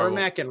 Oh, Terrible.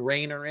 Ermac and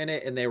Rain are in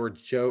it, and they were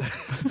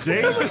jokes.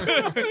 Jay,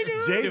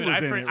 Jay Dude, was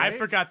in it, I right?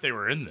 forgot they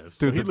were in this.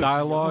 Dude, He the looks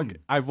dialogue. young.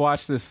 I've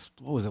watched this.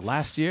 What was it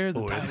last year? The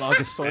Oh, it's- dialogue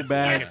is so I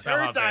bad. can tell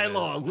how Her bad it is.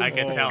 dialogue was I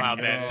can tell how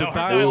awful. bad. The No, her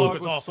dialogue dialogue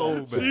was was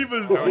awful. so bad. She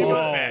was. She was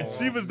bad.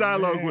 Shiva's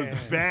dialogue was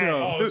bad.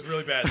 Oh, it was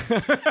really bad.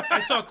 I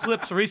saw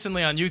clips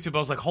recently on YouTube. I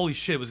was like, "Holy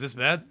shit, was this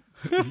bad?"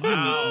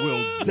 Wow.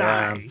 Will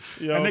die.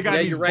 Yo, And they got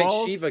Yeah, these you're right.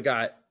 balls. Shiva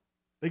got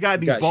They got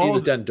these She was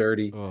balls. done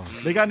dirty.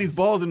 They got these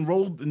balls and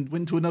rolled and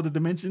went to another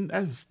dimension.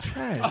 That was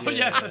trash. Oh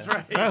yes, that's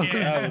right. That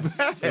Yeah. That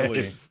was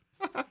silly.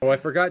 Oh, I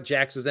forgot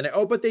Jax was in it.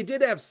 Oh, but they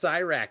did have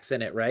Cyrax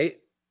in it, right?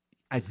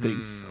 I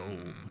think so.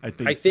 I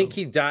think. I think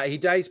so. he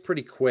dies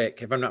pretty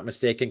quick, if I'm not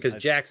mistaken,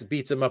 because Jax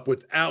beats him up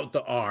without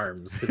the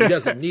arms because he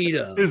doesn't need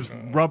them. his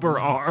rubber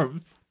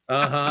arms.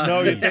 Uh-huh.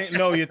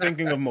 No, you're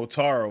thinking of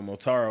Motaro.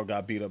 Motaro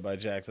got beat up by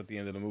Jax at the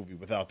end of the movie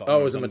without the. Oh,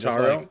 arms. was it I'm just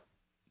Motaro? like,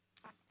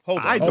 hold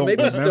on. I Oh, don't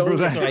maybe remember Stone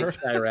that. fights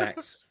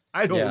Cyrax.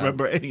 I don't Yeah.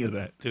 remember any of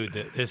that. Dude,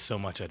 there's so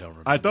much I don't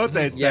remember. I thought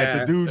that Yeah.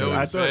 the dude. It was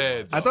I thought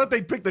bad, I thought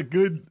they picked a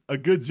good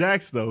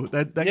Jax though.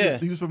 That Yeah.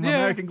 he was from Yeah.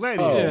 American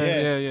Gladiator. Oh.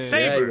 Yeah. Yeah,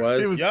 Saber. he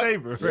was. He was Yep.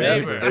 Saber. right?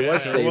 Saber. It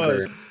was It Saber.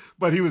 was.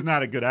 But he was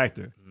not a good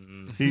actor.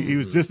 He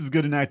was just as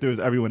good an actor as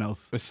everyone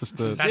else. It's just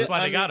the. That's why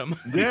they got him.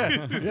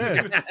 Yeah,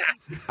 yeah.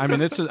 I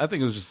mean, I think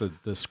it was just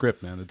the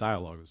script, man. The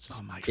dialogue was just.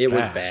 It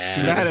was He bad.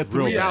 had a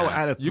real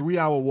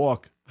 3-hour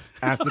walk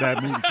after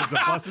that movie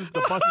because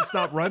the buses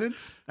stopped running.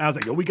 And I was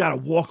like, yo, we gotta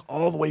walk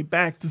all the way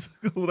back to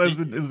school. It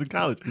was in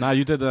college. Nah,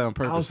 you did that on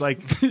purpose. I was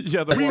like, you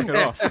had to walk it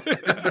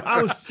off.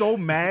 I was so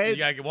mad You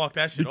gotta walk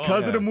that shit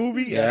because off. of the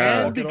movie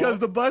Yeah. and because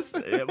the bus. I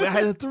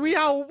had a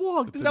 3-hour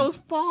walk, dude. That was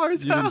far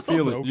as You hell. didn't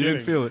feel it. No You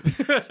didn't feel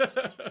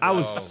it. I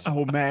was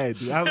so mad,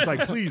 dude. I was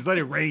like, please let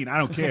it rain. I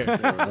don't care.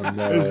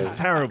 It was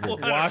terrible.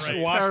 Wash the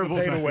Terrible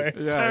pain night. away.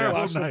 Terrible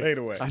Wash the night. pain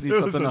away. I need It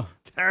was something a else.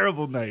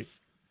 terrible night.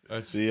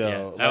 That's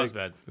Yo, that was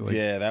bad.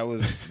 Yeah, that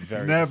was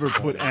very. Never put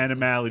disappointing.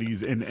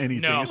 animalities in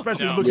anything, No,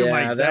 especially no. looking Yeah,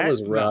 like that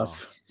was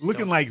rough.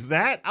 Looking like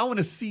that, I want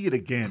to see it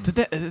again. Did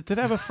they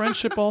have a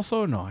friendship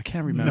also? No, I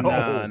can't remember. No.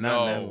 Nah, not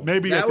No. that.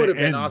 Maybe That at would the have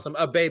been end. awesome.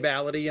 A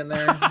babality in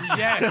there.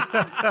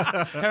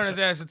 Yeah. Turn his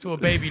ass into a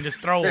baby and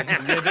just throw him.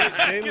 They Get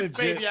the baby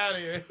legit, out of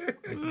here.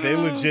 they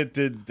legit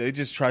did. They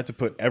just tried to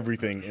put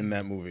everything in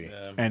that movie.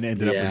 And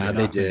ended up yeah, with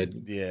they nothing.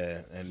 did.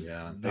 Yeah, and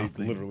Yeah. they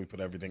literally put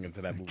everything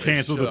into that movie.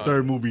 Canceled the Shut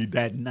third movie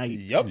that night.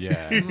 Yep.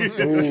 Yeah.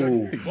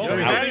 Ooh. Well,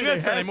 we had don't it, do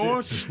this they had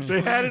anymore.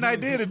 They had an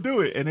idea to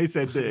do it, and they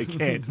said they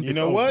can't. You It's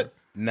know over. what?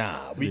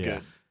 Nah, we Yeah.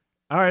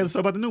 All right, let's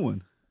talk about the new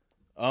one.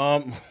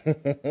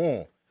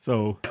 good.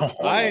 So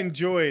I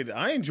enjoyed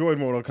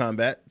Mortal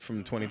Kombat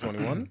from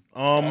 2021.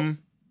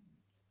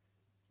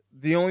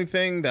 The only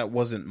thing that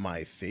wasn't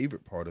my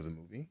favorite part of the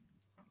movie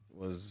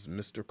was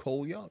Mr.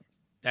 Cole Young.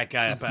 That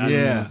guy up out.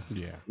 yeah,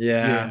 Yeah.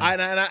 Yeah.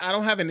 I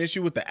don't have an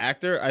issue with the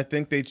actor. I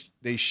think they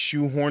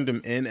shoehorned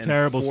him in and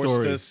Terrible forced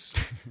stories. us.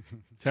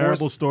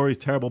 terrible stories,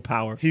 terrible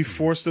power. He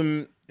forced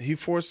him. He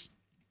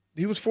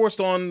was forced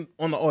on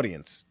the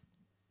audience.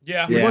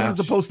 Yeah. He Yeah. wasn't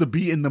supposed to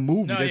be in the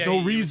movie. No, There's yeah, no he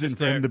was reason just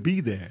for him there. to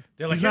be there.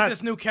 They're like, He's here's not-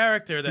 this new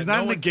character that he's not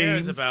no in one the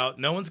cares games. about.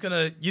 No one's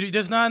gonna.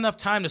 There's not enough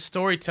time to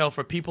storytell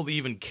for people to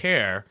even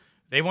care.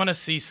 They want to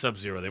see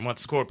Sub-Zero. They want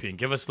Scorpion.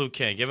 Give us Liu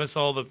Kang. Give us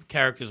all the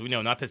characters we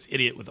know, not this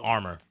idiot with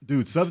armor.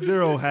 Dude,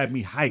 Sub-Zero had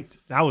me hyped.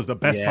 That was the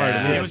best part of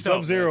Yeah. it. He was dope.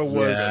 Sub-Zero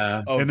was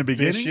Yeah. a In the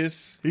beginning,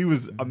 vicious, he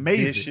was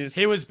amazing. vicious.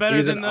 He was better He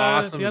was than an the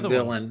awesome other one.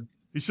 villain.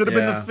 He should have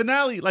been Yeah. the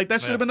finale. Like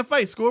that should have been the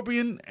fight.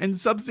 Scorpion and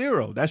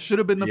Sub-Zero. That should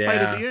have been the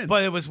fight at the end.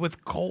 But it was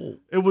with Cole.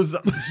 It was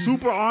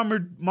super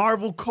armored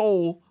Marvel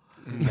Cole.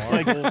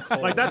 Like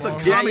that's a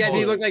comic Yeah, yeah, he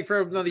book. looked like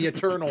from the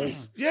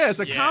Eternals. Yeah, it's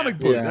a Yeah. comic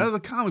book. Yeah. That was a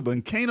comic book.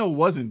 And Kano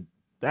wasn't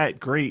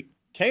that great.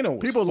 Kano was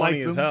People funny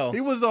liked as him. hell.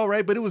 He was all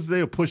right, but they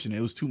were pushing it.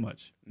 It was too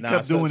much. He Nah,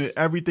 kept so doing it's- it.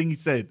 Everything he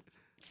said.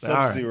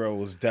 Sub-Zero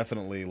was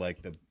definitely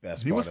like the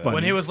best He part was of funny. that.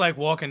 When he was like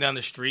walking down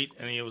the street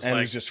and he was And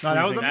like, he's just No,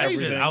 that was freezing amazing.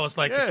 everything. I was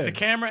like, Yeah. the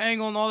camera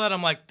angle and all that.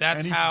 I'm like, that's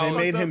And he- how they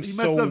made him he messed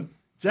so- up how you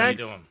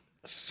Jax. doing.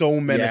 so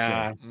menacing.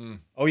 Yeah.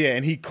 Oh yeah,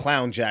 and he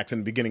clowned Jax in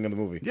the beginning of the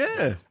movie.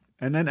 Yeah.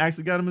 And then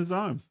actually got him in his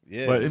arms.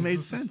 Yeah. But it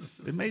made sense.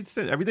 It made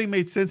sense. Everything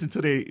made sense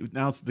until they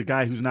announced the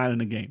guy who's not in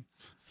the game.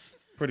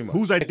 Pretty much.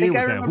 Whose I idea think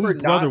was I that? remember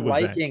Whose brother not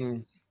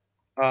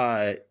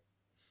was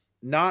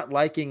not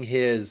liking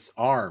his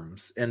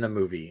arms in the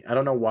movie. I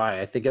don't know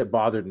why. I think it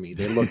bothered me.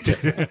 They look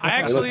different. I They look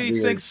actually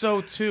weird. think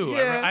so too.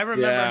 Yeah. I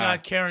remember Yeah.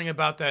 not caring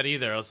about that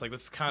either. I was like,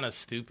 that's kind of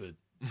stupid.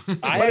 I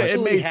But it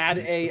actually made had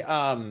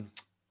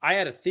I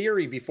had a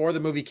theory before the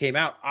movie came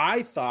out.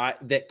 I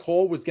thought that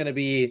Cole was going to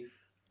be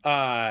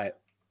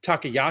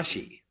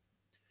Takayashi.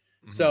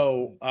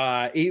 So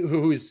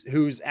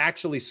who's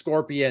actually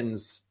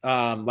Scorpion's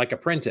like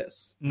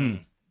apprentice. Mm.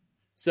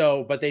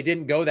 So, but they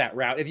didn't go that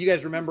route. If you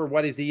guys remember,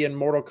 what is he in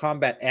Mortal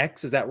Kombat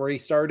X? Is that where he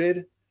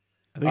started?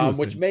 I think it was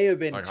Which the- may have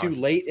been Like too Hashi.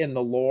 late in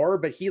the lore,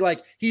 but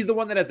he's the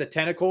one that has the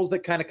tentacles that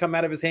kind of come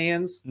out of his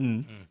hands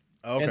Mm.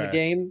 okay. in the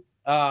game.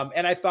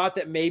 And I thought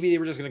that maybe they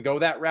were just going to go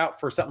that route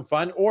for something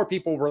fun, or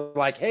people were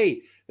like,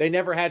 "Hey, they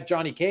never had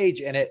Johnny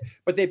Cage in it,"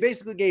 but they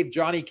basically gave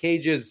Johnny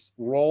Cage's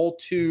role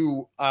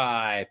to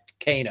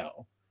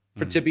Kano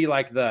to be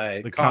like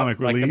the comic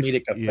like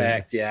relief? comedic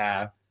effect.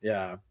 Yeah,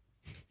 yeah.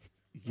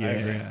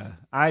 Yeah.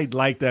 I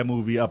liked that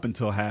movie up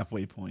until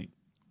halfway point.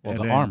 Well, And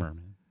the then- armor, man.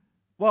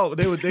 Well,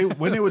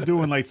 when they were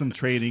doing like some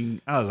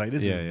trading, I was like,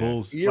 this Yeah, is yeah.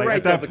 bullshit. You're Like, right.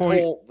 at Though, that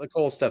point, the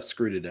Cole stuff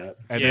screwed it up.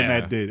 and then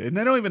Yeah. that did. And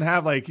they don't even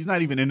have like, he's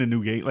not even in the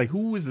new game. Like,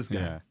 who is this guy?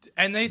 Yeah.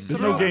 And they There's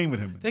threw no game with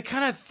him. They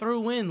kind of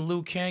threw in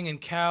Liu Kang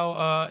and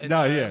Cao. And,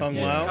 No, yeah. Kung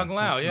Lao? Kung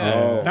Lao, yeah.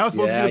 Oh, That was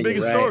supposed to yeah, be the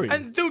biggest you're right. story.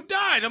 And dude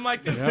died. I'm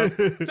like, Yeah.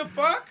 the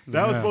fuck?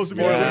 That was supposed to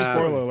be Spoiler, the biggest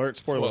story. spoiler alert,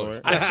 spoiler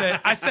alert.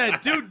 I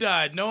said, dude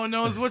died. No one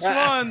knows which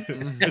one.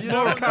 It's You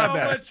Mortal don't know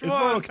Kombat. which It's one.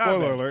 Mortal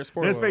Spoiler Kombat. alert,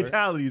 spoiler There's alert.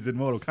 fatalities in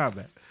Mortal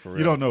Kombat. real.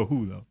 You don't know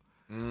who though.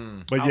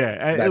 But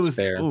yeah, it That's was.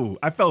 fair. Ooh,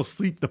 I fell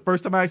asleep the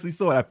first time I actually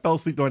saw it. I fell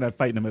asleep during that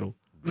fight in the middle,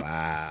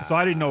 Wow. so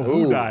I didn't know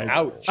who Ooh, died.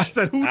 ouch. I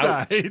said who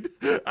Ouch. died.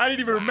 I didn't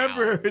even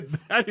remember.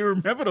 I didn't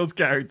remember those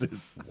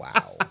characters.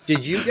 Wow.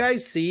 Did you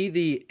guys see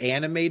the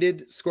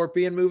animated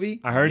Scorpion movie?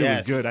 I heard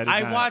Yes. it was good. I, did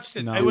I not. watched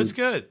it. No. It was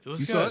good. It was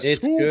You saw good.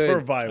 It's Super good.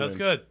 It violent. was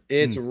good.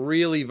 It's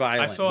really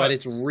violent, saw but it.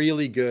 it's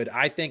really good.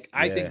 I think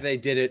Yeah. they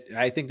did it.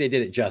 I think they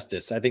did it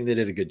justice. I think they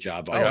did a good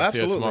job Oh, on it. gotta see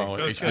it absolutely. tomorrow on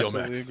HBO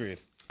Absolutely Max.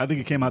 agreed. I think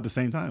it came out at the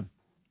same time,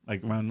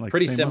 like around like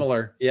Pretty same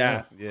similar.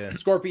 Yeah. Yeah.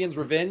 Scorpion's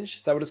Revenge.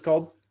 Is that what it's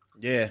called?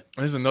 Yeah.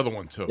 There's another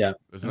one too. Yeah.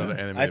 There's another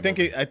anime. I think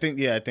movie. it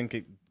I think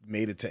it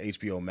made it to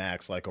HBO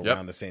Max like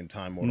around the same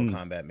time Mortal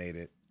Kombat made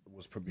it.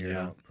 Was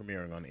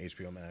premiering on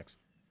HBO Max.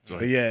 So,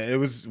 But yeah, it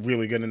was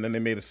really good. And then they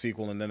made a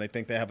sequel, and then I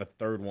think they have a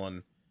third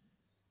one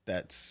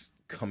that's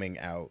coming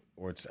out,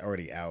 or it's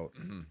already out.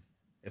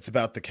 It's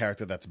about the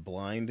character that's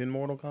blind in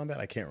Mortal Kombat.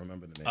 I can't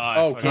remember the name.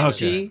 Oh, forgot.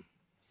 Kenshi.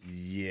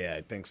 Yeah,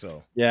 I think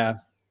so. Yeah.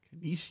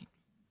 Kenichi.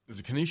 Is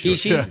it Kanishi?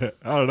 Kishi.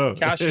 I don't know.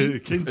 Kashi?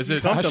 Kenshi. Is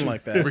it Something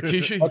like that.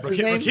 Rikishi? What's his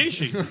name?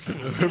 Rikishi.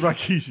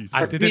 Rikishi.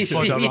 I did it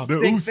for the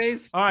Stink Oos.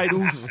 face. All right,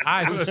 Oos.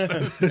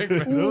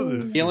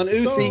 Feeling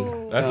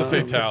Uzi. That's a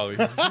fatality.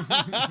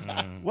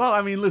 Well,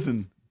 I mean,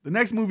 listen, the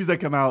next movies that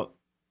come out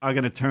are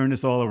going to turn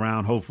this all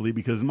around, hopefully,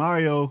 because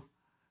Mario,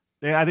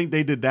 I think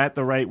they did that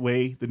the right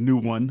way, the new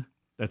one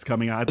that's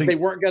coming out. I They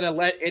think weren't going to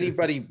let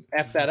anybody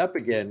F that up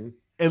again.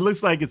 it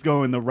looks like it's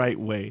going the right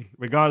way,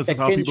 regardless of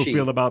how people Kenshi.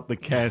 feel about the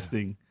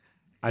casting.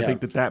 I Yeah.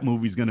 think that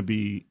movie's going to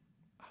be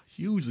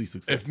hugely If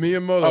successful.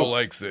 Miyamoto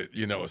likes it,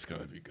 you know it's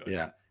gonna be good.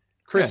 Yeah.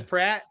 Chris Yeah.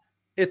 Pratt,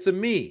 it's a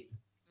me,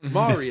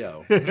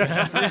 Mario. Listen,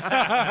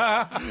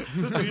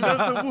 he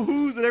does the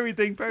woohoos and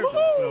everything perfect.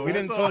 So We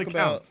that's didn't all talk that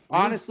about- counts.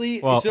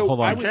 Honestly, Well, so hold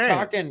on. I was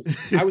Okay.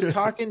 I was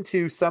talking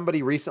to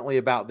somebody recently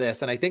about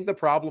this, and I think the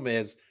problem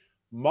is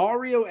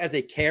Mario as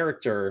a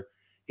character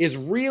is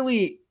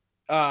really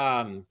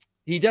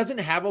he doesn't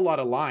have a lot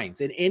of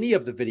lines in any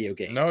of the video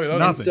games. No, he doesn't. And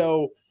Nothing.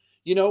 so,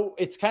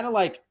 it's kind of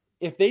like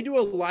if they do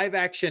a live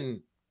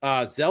action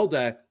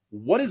Zelda,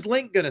 what is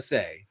Link gonna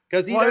say?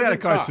 Because he Well, they doesn't had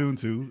a talk. cartoon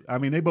too. I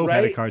mean, they both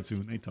had a Right?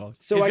 cartoon. They talked.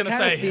 So He's I gonna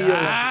kind of say,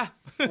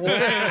 feel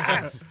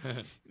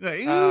Like,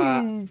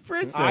 ooh,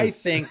 princess. I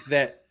think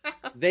that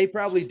they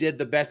probably did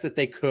the best that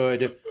they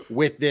could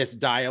with this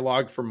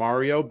dialogue for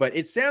Mario, but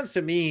it sounds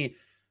to me,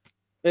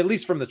 at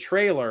least from the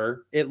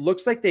trailer, it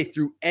looks like they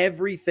threw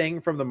everything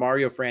from the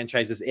Mario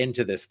franchises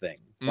into this thing.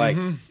 Like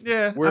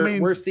yeah,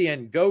 we're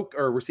seeing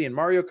we're seeing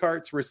Mario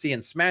Karts, we're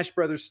seeing Smash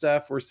Brothers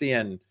stuff, we're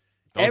seeing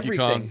Donkey everything.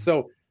 Kong.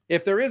 So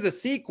if there is a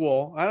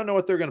sequel, I don't know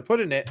what they're going to put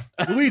in it.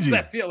 Luigi.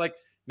 I feel like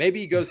maybe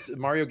he goes to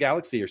Mario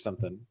Galaxy or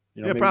something.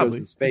 yeah, maybe he goes probably.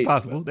 in space. It's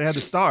possible. but- They had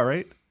the star,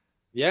 right?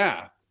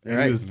 Yeah. And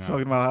Right. he was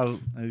talking about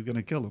how he's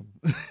gonna kill him.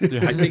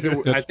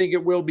 I think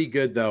it will be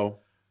good though.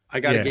 I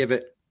got to Yeah. give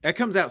it That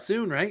comes out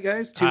soon, right,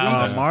 guys? 2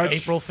 weeks. March.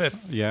 April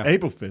 5th. Yeah.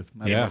 April 5th.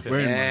 Yeah.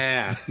 Very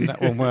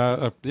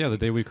much. Yeah. The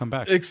day we come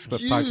back. The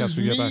Excuse podcast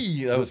we get back.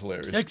 me. That was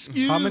hilarious.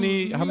 Excuse How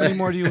many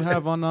more do you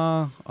have on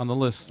the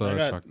list,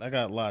 Chuck? I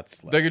got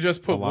lots left. They could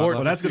just put lot war. left.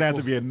 Well, that's gonna have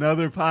to be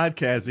another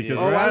podcast because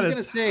Oh, we're I out was of going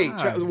to say,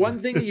 time. one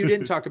thing that you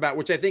didn't talk about,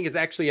 which I think is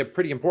actually a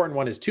pretty important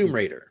one, is Tomb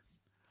Raider.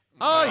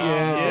 Oh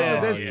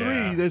yeah. There's yeah.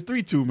 three. There's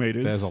 3 Tomb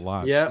Raiders. There's a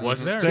lot. Yeah.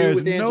 Was there? 2 There's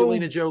with no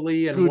Angelina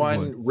Jolie and good 1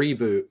 ones.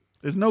 reboot.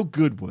 There's no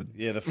good one.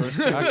 Yeah, the first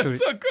two. Actually,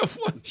 That's a good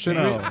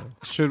one.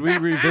 should we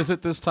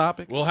revisit this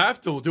topic? We'll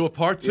have to. We'll do a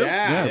part 2.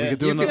 Yeah, we could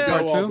do you another could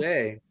part go all 2.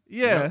 day.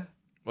 Yeah.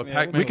 But Yeah,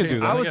 Pac-Man we can do case,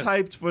 that. I was yeah.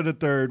 hyped for the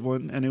 3rd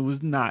one, and it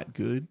was not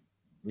good.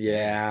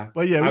 Yeah.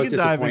 But yeah, I we was can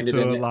dive disappointed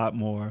into in a it. lot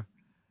more.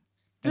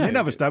 And they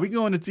never stop. We can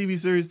go into TV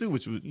series too,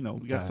 which was, we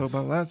got to talk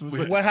about last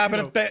week. What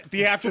happened to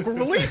theatrical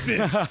releases?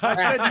 I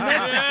said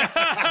next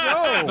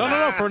show.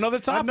 No, for another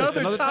topic.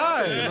 Another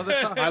time. Another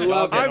time. I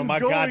love it. I'm my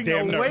going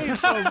goddamn away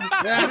nerves. from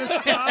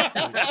this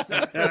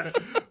topic.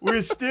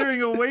 We're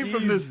steering away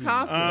from this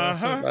topic.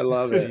 I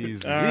love it.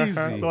 Easy.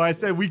 So I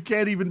said we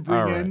can't even bring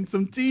All right. in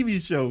some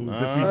TV shows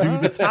if we do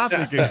the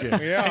topic again.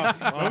 Yeah.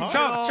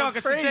 Chuck,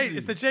 crazy.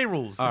 it's the J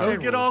rules. All Don't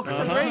get all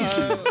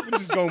crazy. We're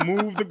just gonna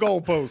move the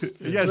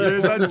goalposts. Yes,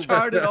 there's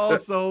Uncharted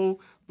also.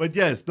 But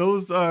yes,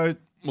 those are,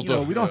 we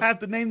don't yeah. have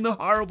to name the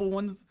horrible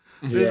ones.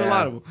 There's a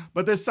lot of them.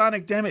 But there's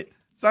Sonic, damn it.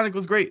 Sonic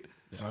was great.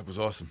 Sonic was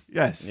awesome.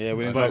 Yes. Yeah,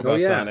 we didn't But- talk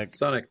about Sonic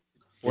Sonic.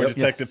 or Yep.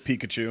 Detective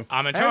Pikachu.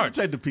 I'm in And charge.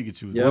 Detective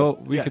Pikachu. as Yep. well.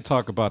 Well, we Yes. could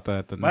talk about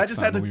that the But I next just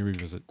time had when to we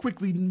revisit.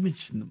 quickly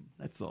mention them.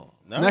 That's all.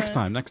 Next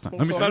time. Let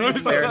me start.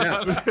 Fair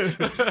enough.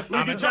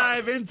 We can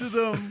dive into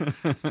them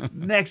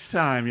next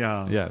time,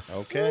 y'all. Yes.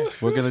 Okay.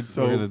 We're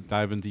gonna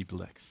dive in deep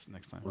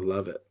next time. I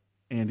love it.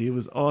 Andy, it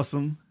was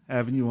awesome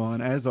having you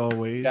on, as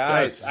always.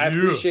 Guys, I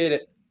you. appreciate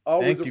it.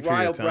 Always Thank you a for your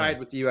wild time. ride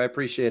with you. I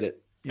appreciate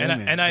it. Yeah,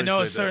 man. And I know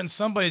a Appreciate certain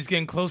somebody's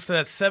getting close to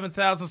that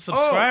 7,000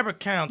 subscriber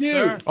count,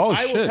 sir. Dude, Oh,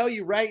 I will shit. tell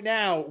you right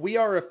now, we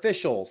are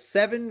official.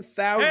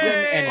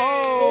 7,004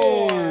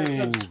 Oh,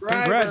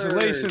 subscribers.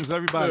 congratulations,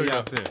 everybody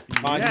out there.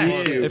 On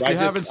Yes. YouTube. If you I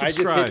haven't just hit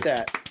subscribed.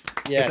 that.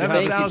 Yeah,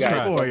 thank you guys.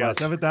 7,004, so y'all. much.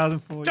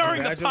 7,004.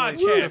 During the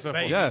Congratulations. podcast,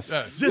 baby.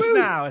 Yes. Just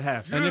now it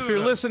happened. And if you're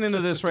listening to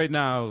this right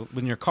now,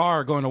 in your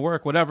car, going to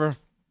work, whatever,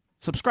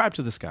 subscribe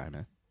to this guy,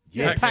 man.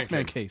 Yeah.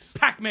 Pac-Mancase.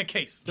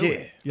 Pacmancase.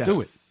 Yeah. Yes.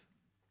 Do it.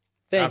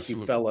 Thank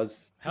Absolutely. you,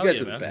 fellas. Hell You guys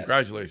yeah, are the man. best.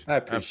 Congratulations. I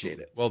appreciate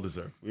it. Well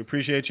deserved. We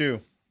appreciate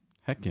you.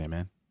 Heck yeah,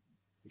 man.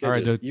 You guys, All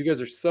right, are, dude. you guys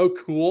are so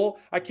cool.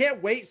 I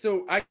can't wait.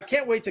 So I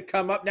can't wait to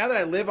come up now that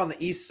I live on the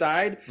east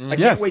side. I Yes.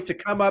 can't wait to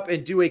come up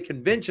and do a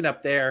convention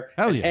up there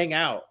Hell and yeah. hang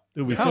out.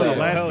 Dude, we Hell saw yeah. the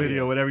last Hell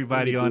video with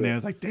everybody Let me on do there. it.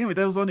 It's like, damn it,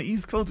 that was on the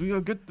East Coast. We gonna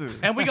get there.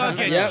 And we gonna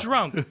get Yep.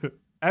 drunk.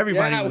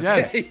 Everybody Yeah, was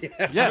Yes.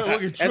 yeah. Yes.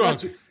 Look at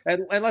Trump.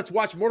 And let's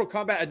watch Mortal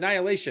Kombat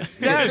Annihilation.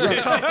 Yes.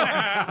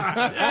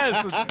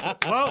 Yes.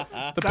 well,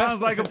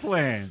 sounds like a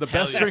plan. The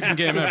best drinking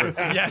game ever.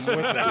 Yes. All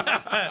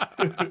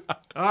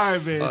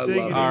right, man. I Take love it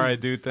it. All right,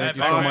 dude. Thank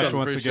you so Awesome. much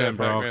once Appreciate again, it,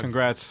 bro. Pac-Man.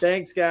 Congrats.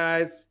 Thanks,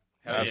 guys.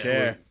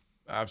 Yeah.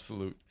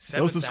 Absolute.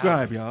 Go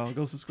subscribe, y'all.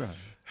 Go subscribe.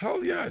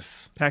 Hell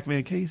yes.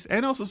 Pacmancase.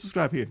 And also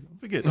subscribe here.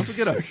 Don't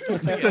forget us.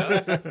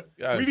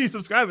 Guys. We need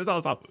subscribers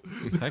also.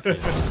 Heck yeah.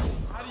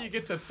 How do you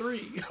get to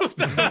 3? How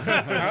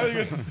do you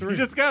get to You 3?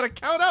 just gotta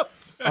count up.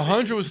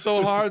 100 was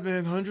so hard,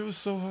 man. 100 was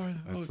so hard.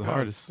 That's the God.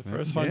 hardest, The man.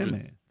 first Yeah, 100.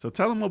 man. So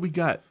tell them what we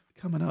got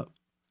coming up.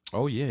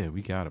 Oh, yeah.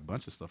 We got a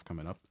bunch of stuff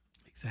coming up.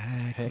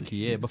 Exactly. Heck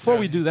yeah. Before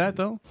we do that,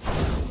 though,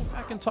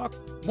 I can talk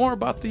more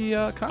about the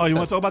contest. Oh, you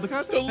want to talk about the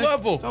content? The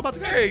level Talk about the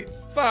content.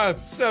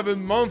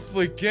 857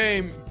 monthly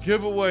game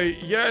giveaway.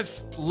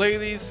 Yes,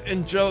 ladies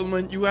and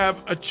gentlemen, you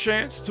have a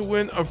chance to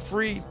win a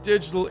free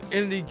digital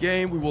indie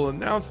game. We will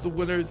announce the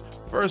winners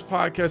first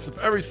podcast of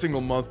every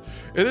single month.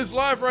 It is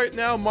live right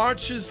now.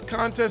 March's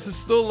contest is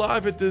still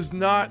live. It does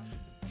not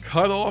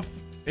cut off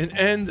and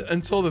end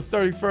until the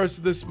 31st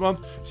of this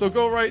month. So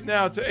go right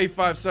now to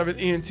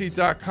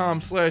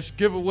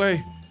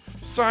 857ent.com/giveaway.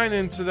 Sign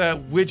into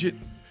that widget,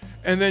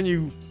 and then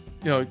you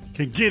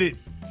Can get it.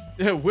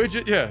 yeah,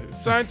 widget. Yeah,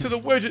 sign to the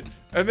widget,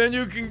 and then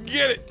you can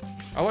get it.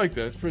 I like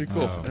that. It's pretty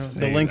cool.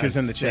 The link is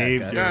in the chat,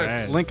 Saved guys. your Yes.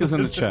 ass. Link is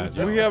in the chat.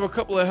 We have a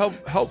couple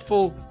of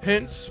helpful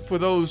hints for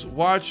those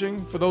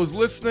watching. For those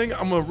listening,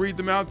 I'm going to read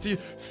them out to you.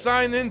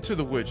 Sign into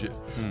the widget.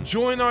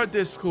 Join our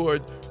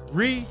Discord.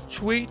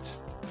 Retweet.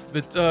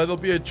 There'll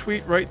be a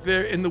tweet right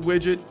there in the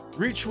widget.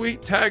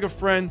 Retweet, tag a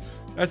friend.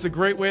 That's a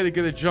great way to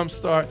get a jump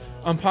start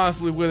on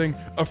possibly winning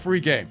a free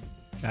game.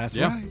 That's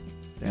Yeah. right.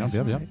 Yep.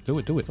 Do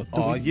it.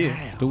 Oh, yeah.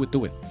 Do it.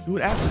 Do it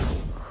after.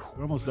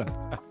 We're almost done.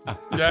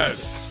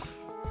 Yes.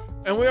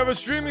 And we have a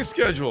streaming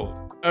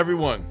schedule,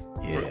 everyone.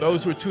 For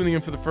those who are tuning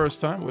in for the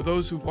first time, or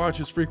those who watch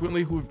us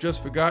frequently who have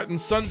just forgotten,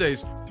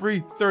 Sundays,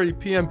 3:30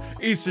 p.m.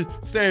 Eastern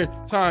Standard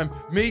Time.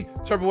 Me,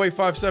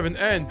 TurboWave57,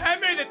 and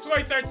me, the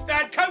 23rd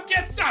stat. Come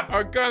get some.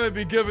 are going to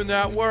be giving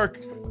that work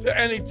to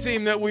any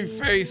team that we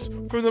face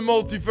from the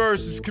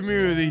Multiverses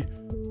community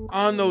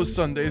on those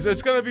Sundays.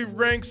 It's going to be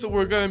ranked, so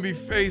we're going to be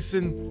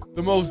facing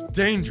the most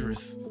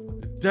dangerous,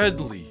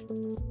 deadly,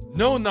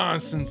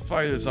 no-nonsense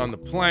fighters on the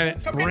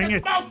planet. Bring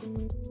it.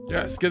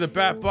 Yes, get a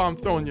bat bomb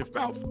thrown in your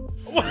mouth.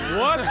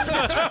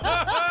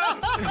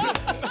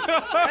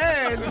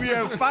 And we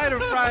have Fighter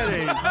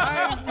Friday,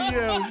 9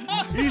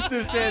 p.m.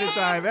 Eastern Standard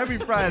Time, every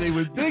Friday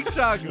with Big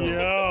Choco.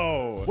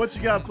 Yo. What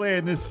you got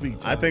playing this week,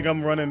 Choco? I think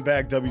I'm running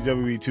back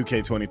WWE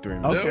 2K23.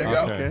 man. Okay, There we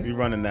go. okay. We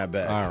running that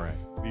back. All right.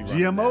 We running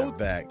GM mode?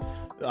 that back.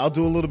 I'll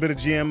do a little bit of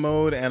GM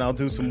mode, and I'll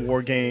do some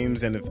war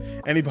games. And if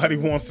anybody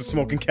wants to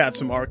smoke and catch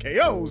some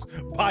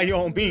RKOs, by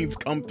all means,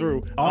 come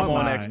through. I'm on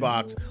Online.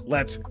 Xbox.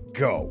 Let's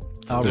go.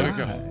 All There right.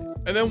 we go.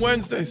 And then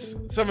Wednesdays,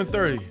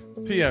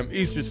 7:30 p.m.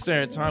 Eastern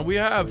Standard Time, we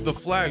have the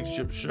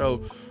flagship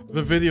show,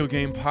 the Video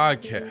Game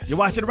Podcast. You're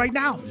watching it right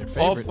now. Your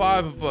All favorite.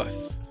 5 of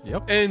us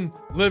Yep. in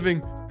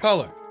living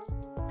color.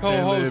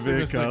 Co-hosting living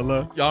this thing.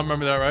 color. Y'all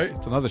remember that, right?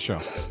 It's another show.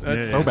 That's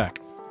Yeah. Throwback.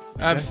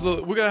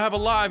 Absolutely. We're going to have a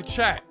live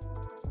chat.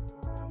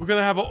 We're going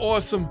to have an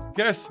awesome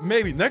guest.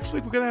 Maybe next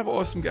week we're going to have an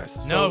awesome guest.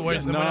 No, So, we're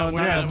yeah.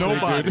 not.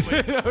 nobody.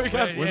 We're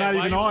We're not why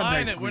even you on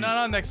lying next We're week. not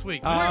on next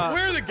week.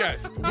 We're the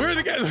guest. We're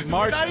the guest.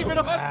 March We're not even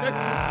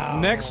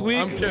on next week.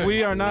 Next I'm week, kidding.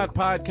 we are not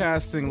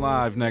podcasting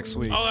live next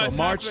week. Oh, so that's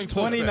March happening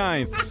so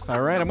 29th.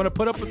 All right, I'm going to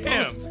put up a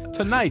post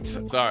tonight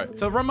Sorry.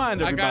 to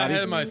remind I got everybody.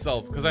 ahead of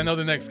myself because I know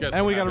the next guest.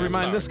 And we got to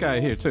remind this guy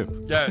here, too.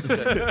 Yes.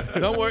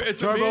 Don't worry. It's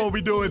Turbo will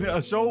me. be doing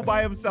a show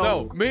by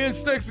himself. No, me and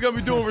Sticks are going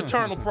to be doing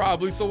Returnal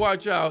probably, so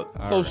watch out.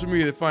 Social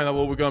media to find out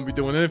what we're going to be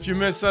doing. And if you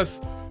miss us,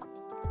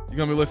 you're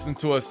going to be listening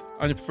to us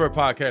on your preferred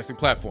podcasting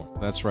platform.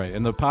 That's right.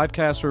 And the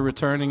podcast we're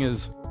returning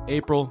is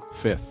April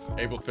 5th.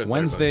 April 5th.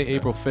 Wednesday, everybody.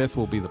 April 5th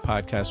will be the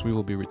podcast we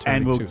will be returning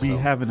And we'll to. be so-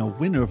 having a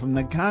winner from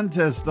the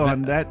contest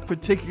on that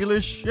particular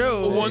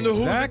show. I wonder who's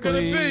it Exactly.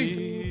 going to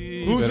be.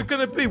 Who's it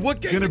going to be? What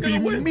game Gonna are be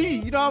going to win? me.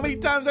 You know how many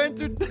times I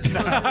entered?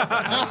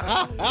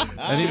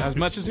 As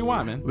much as you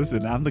want, man.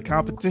 Listen, I'm the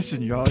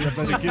competition, y'all. You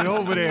better get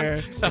over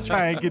there and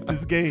try and get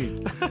this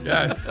game.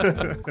 Yes.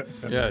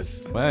 Yes.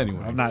 But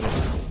anyway. I'm not.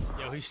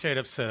 Yo, he straight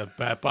up said a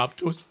bat bop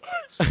to his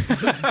face.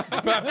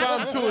 Bat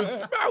bomb to his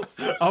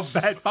mouth. A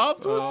bad bomb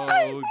to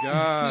Oh,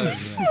 God.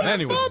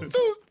 Anyway.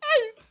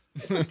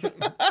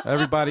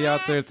 Everybody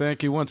out there,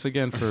 thank you once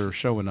again for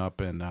showing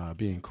up and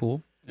being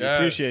cool. Yes,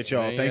 Appreciate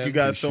y'all. man. Thank you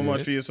guys so Appreciate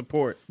much it. for your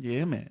support.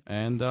 Yeah, man.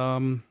 And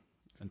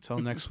until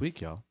next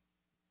week, y'all.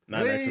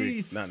 Not next week.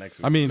 Peace. Not next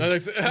week. I mean, No,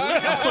 next-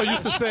 I'm so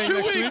used to saying 2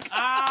 next weeks. week.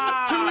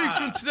 2 weeks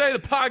from today, the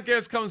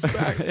podcast comes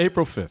back.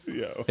 April 5th.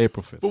 Yo.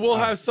 April 5th. But we'll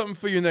have something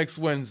for you next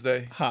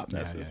Wednesday. Hot Yeah,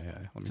 messes. yeah.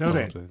 Let me Till go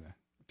then. to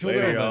that.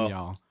 Later, Till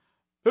y'all.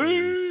 then, y'all.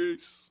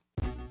 Peace.